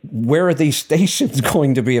 but where are these stations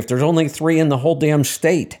going to be if there's only 3 in the whole damn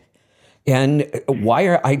state? And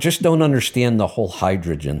I just don't understand the whole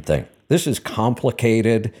hydrogen thing. This is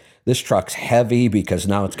complicated. This truck's heavy because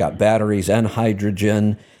now it's got batteries and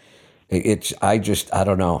hydrogen. I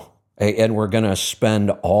don't know. And we're going to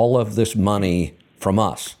spend all of this money from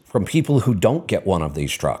people who don't get one of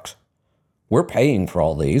these trucks. We're paying for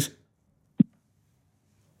all these.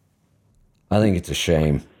 I think it's a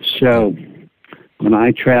shame. So when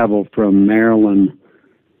I travel from Maryland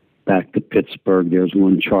back to Pittsburgh, there's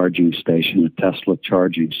one charging station, a Tesla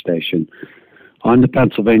charging station on the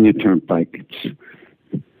Pennsylvania Turnpike.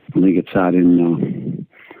 I think it's out in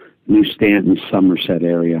New Stanton, Somerset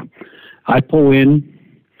area. I pull in,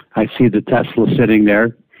 I see the Tesla sitting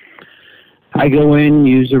there. I go in,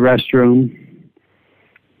 use the restroom,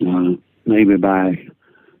 maybe buy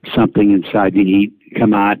something inside to eat,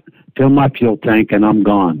 come out, fill my fuel tank, and I'm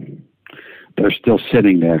gone. They're still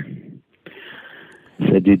sitting there. I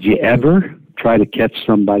said, did you ever try to catch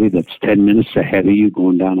somebody that's 10 minutes ahead of you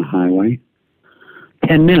going down a highway?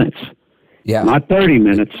 10 minutes. Yeah. Not 30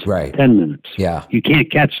 minutes. Right. 10 minutes. Yeah. You can't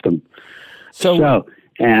catch them. So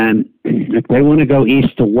and if they want to go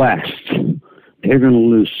east to west, they're going to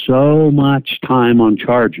lose so much time on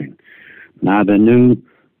charging. Now, the new,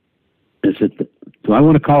 do I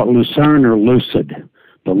want to call it Lucerne or Lucid?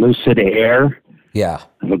 The Lucid Air. Yeah.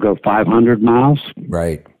 It'll go 500 miles.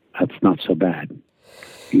 Right. That's not so bad.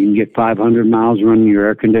 You can get 500 miles running your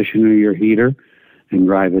air conditioner or your heater and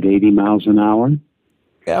drive at 80 miles an hour.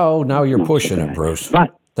 Oh, now you're pushing it, Bruce.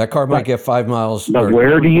 But that car might get 5 miles. But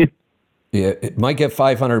where do you? Yeah, it might get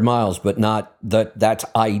 500 miles, but not that. That's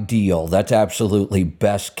ideal. That's absolutely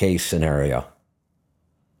best case scenario.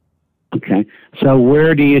 Okay. So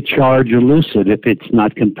where do you charge a Lucid if it's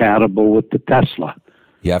not compatible with the Tesla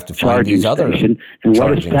You have to find charging these other station? And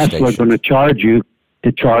what is charging Tesla stations. going to charge you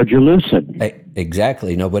to charge a Lucid?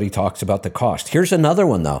 Exactly. Nobody talks about the cost. Here's another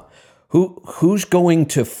one, though. Who's going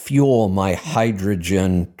to fuel my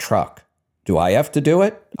hydrogen truck? Do I have to do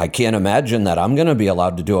it? I can't imagine that I'm going to be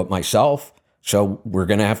allowed to do it myself. So we're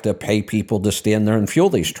going to have to pay people to stand there and fuel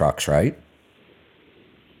these trucks, right?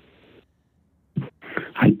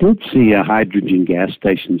 I did see a hydrogen gas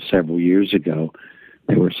station several years ago.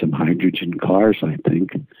 There were some hydrogen cars, I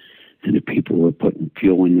think, and the people were putting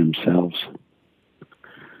fuel in themselves.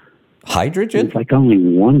 Hydrogen? It's like only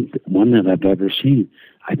one that I've ever seen.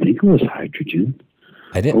 I think it was hydrogen.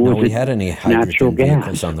 I didn't know we had any hydrogen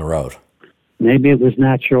vehicles on the road. Maybe it was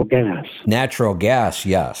natural gas. Natural gas,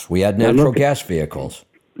 yes. We had natural gas vehicles.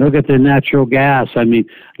 Look at the natural gas. I mean,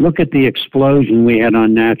 look at the explosion we had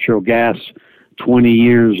on natural gas 20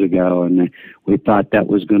 years ago, and we thought that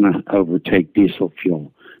was going to overtake diesel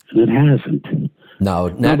fuel, and it hasn't. No,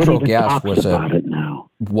 natural gas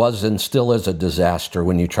was and still is a disaster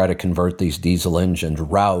when you try to convert these diesel engines.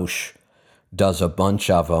 Roush does a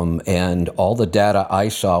bunch of them, and all the data I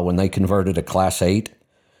saw when they converted a Class 8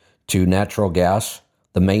 to natural gas,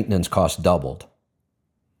 the maintenance cost doubled.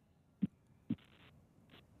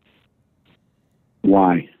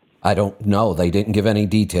 Why? I don't know. They didn't give any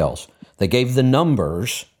details. They gave the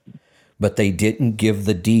numbers, but they didn't give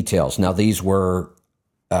the details. Now, these were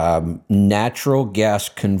natural gas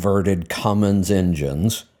converted Cummins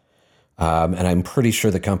engines, and I'm pretty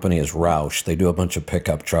sure the company is Roush. They do a bunch of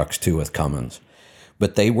pickup trucks too with Cummins.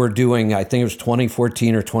 But they were doing, I think it was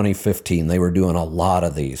 2014 or 2015, they were doing a lot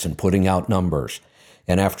of these and putting out numbers.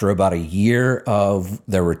 And after about a year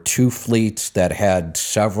there were 2 fleets that had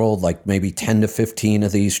several, like maybe 10 to 15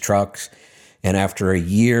 of these trucks. And after a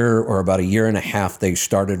year or about a year and a half, they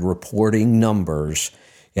started reporting numbers.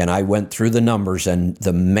 And I went through the numbers, and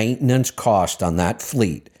the maintenance cost on that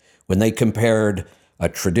fleet, when they compared a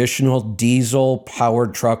traditional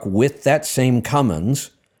diesel-powered truck with that same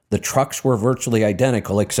Cummins, the trucks were virtually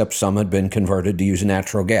identical, except some had been converted to use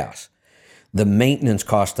natural gas. The maintenance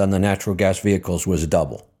cost on the natural gas vehicles was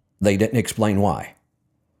double. They didn't explain why.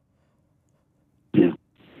 Yeah.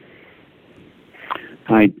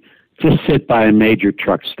 I just sit by a major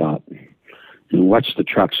truck stop and watch the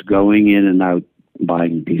trucks going in and out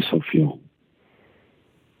buying diesel fuel.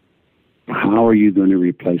 How are you going to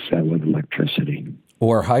replace that with electricity?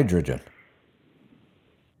 Or hydrogen.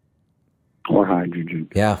 Or hydrogen.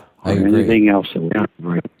 Yeah, I or agree. Anything else that we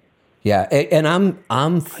have. Yeah, and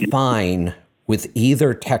I'm fine with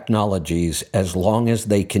either technologies as long as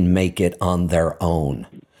they can make it on their own,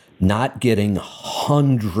 not getting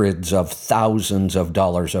hundreds of thousands of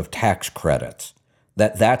dollars of tax credits.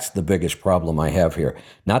 That's the biggest problem I have here.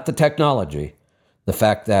 Not the technology, the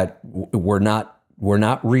fact that we're not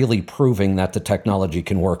really proving that the technology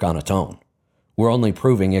can work on its own. We're only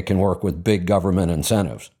proving it can work with big government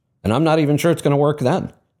incentives. And I'm not even sure it's going to work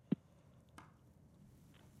then.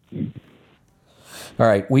 All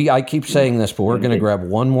right, I keep saying this, but we're going to grab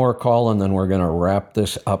one more call and then we're going to wrap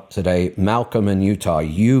this up today. Malcolm in Utah,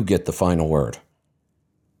 you get the final word.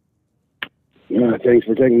 Thanks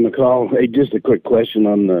for taking the call. Hey, just a quick question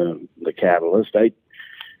on the catalyst. I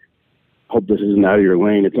hope this isn't out of your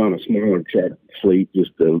lane. It's on a smaller truck fleet,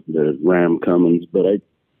 just the Ram Cummins, but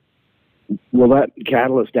will that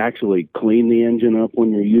catalyst actually clean the engine up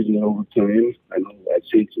when you're using it over time? I know I've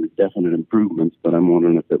seen some definite improvements, but I'm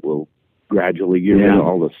wondering if it will gradually get rid of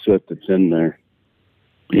all the soot that's in there.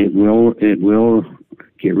 It will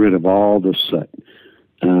get rid of all the soot.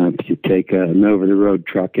 If you take an over-the-road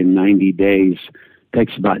truck in 90 days, it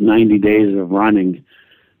takes about 90 days of running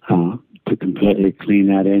to completely clean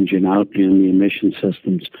that engine out in the emission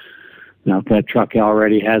systems. Now, if that truck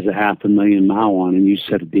already has a 500,000 mile on, and you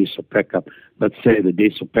said a diesel pickup, let's say the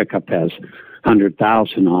diesel pickup has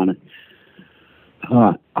 100,000 on it,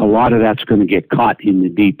 a lot of that's going to get caught in the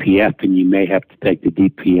DPF, and you may have to take the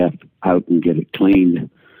DPF out and get it cleaned,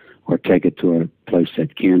 or take it to a place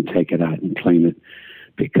that can take it out and clean it,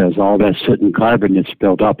 because all that soot and carbon that's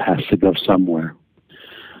built up has to go somewhere.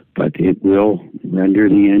 But it will render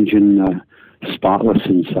the engine spotless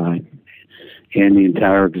inside, and the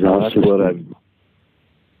entire exhaust system. What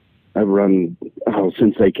I've run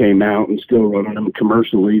since they came out, and still running them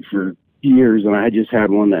commercially for years. And I just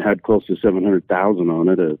had one that had close to 700,000 on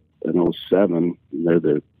it, an 07. They're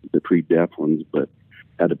the pre-def ones, but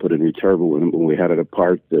had to put a new turbo in them. When we had it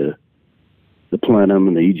apart, the plenum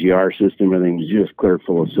and the EGR system, everything was just clear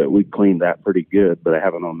full of soot. We cleaned that pretty good, but I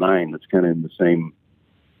have an 09 that's kind of in the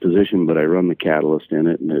position, but I run the catalyst in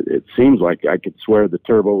it, and it seems like I could swear the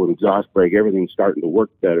turbo and exhaust brake, everything's starting to work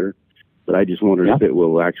better. But I just wondered if it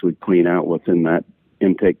will actually clean out what's in that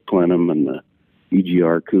intake plenum and the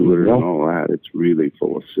EGR cooler and all that. It's really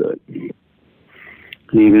full of soot.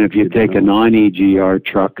 Even if you take a non-EGR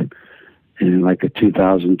truck and like a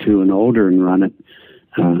 2002 and older and run it,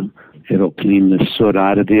 it'll clean the soot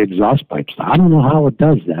out of the exhaust pipes. I don't know how it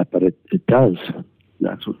does that, but it does.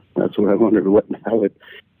 That's what I wondered how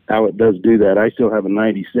it does do that. I still have a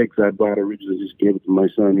 96 I bought originally, just gave it to my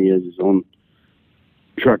son. He has his own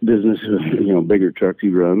truck business, bigger trucks he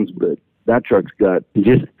runs, but that truck's got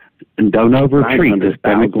and don't over-treat. This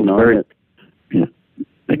chemical's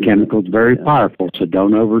the chemical's very powerful, so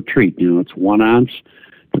don't over-treat. It's 1 ounce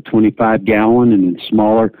to 25 gallon, and in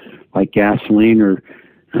smaller, like gasoline or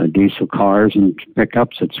diesel cars and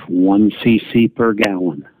pickups, it's 1 cc per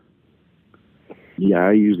gallon. Yeah,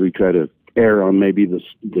 I usually try to err on maybe the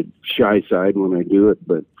shy side when I do it,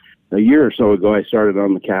 but a year or so ago, I started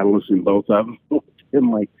on the catalyst in both of them. In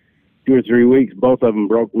like 2 or 3 weeks, both of them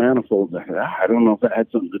broke manifolds. I don't know if that had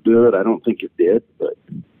something to do with it. I don't think it did, but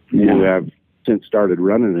I've since started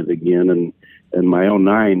running it again. And my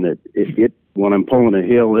 09, that it when I'm pulling a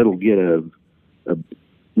hill, it'll get a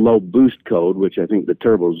low boost code, which I think the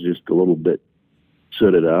turbo's just a little bit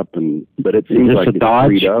sooted up, but it seems like it's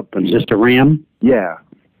freed up. And just a Ram? Yeah.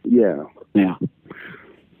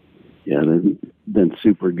 They've been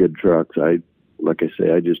super good trucks. Like I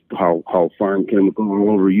say, I just haul farm chemical all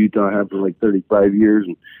over Utah. I have for like 35 years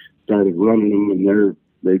and started running them, and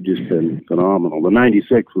they've just been phenomenal. The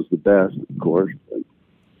 96 was the best, of course.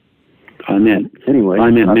 On that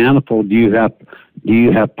manifold, do you have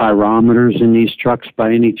pyrometers in these trucks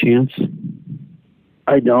by any chance?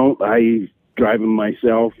 I don't. I drive them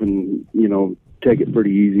myself, and take it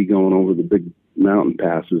pretty easy going over the big mountain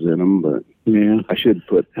passes in them. But I should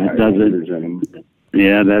put pyrometers in them.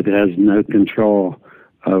 Yeah, that has no control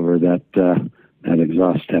over that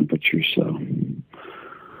exhaust temperature. So,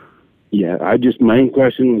 yeah, my main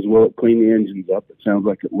question was, will it clean the engines up? It sounds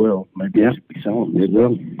like it will. Maybe I should be selling it. It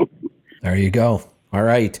will. There you go. All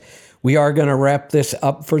right. We are going to wrap this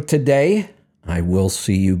up for today. I will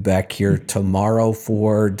see you back here tomorrow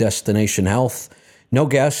for Destination Health. No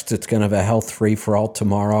guests. It's going to have a health free-for-all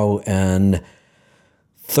tomorrow, and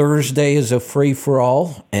Thursday is a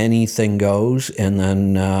free-for-all. Anything goes, and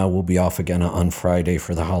then we'll be off again on Friday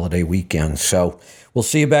for the holiday weekend. So we'll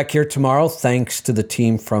see you back here tomorrow. Thanks to the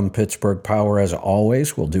team from Pittsburgh Power, as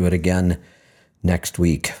always. We'll do it again next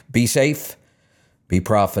week. Be safe, be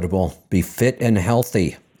profitable, be fit and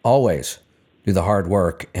healthy. Always do the hard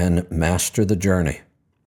work and master the journey.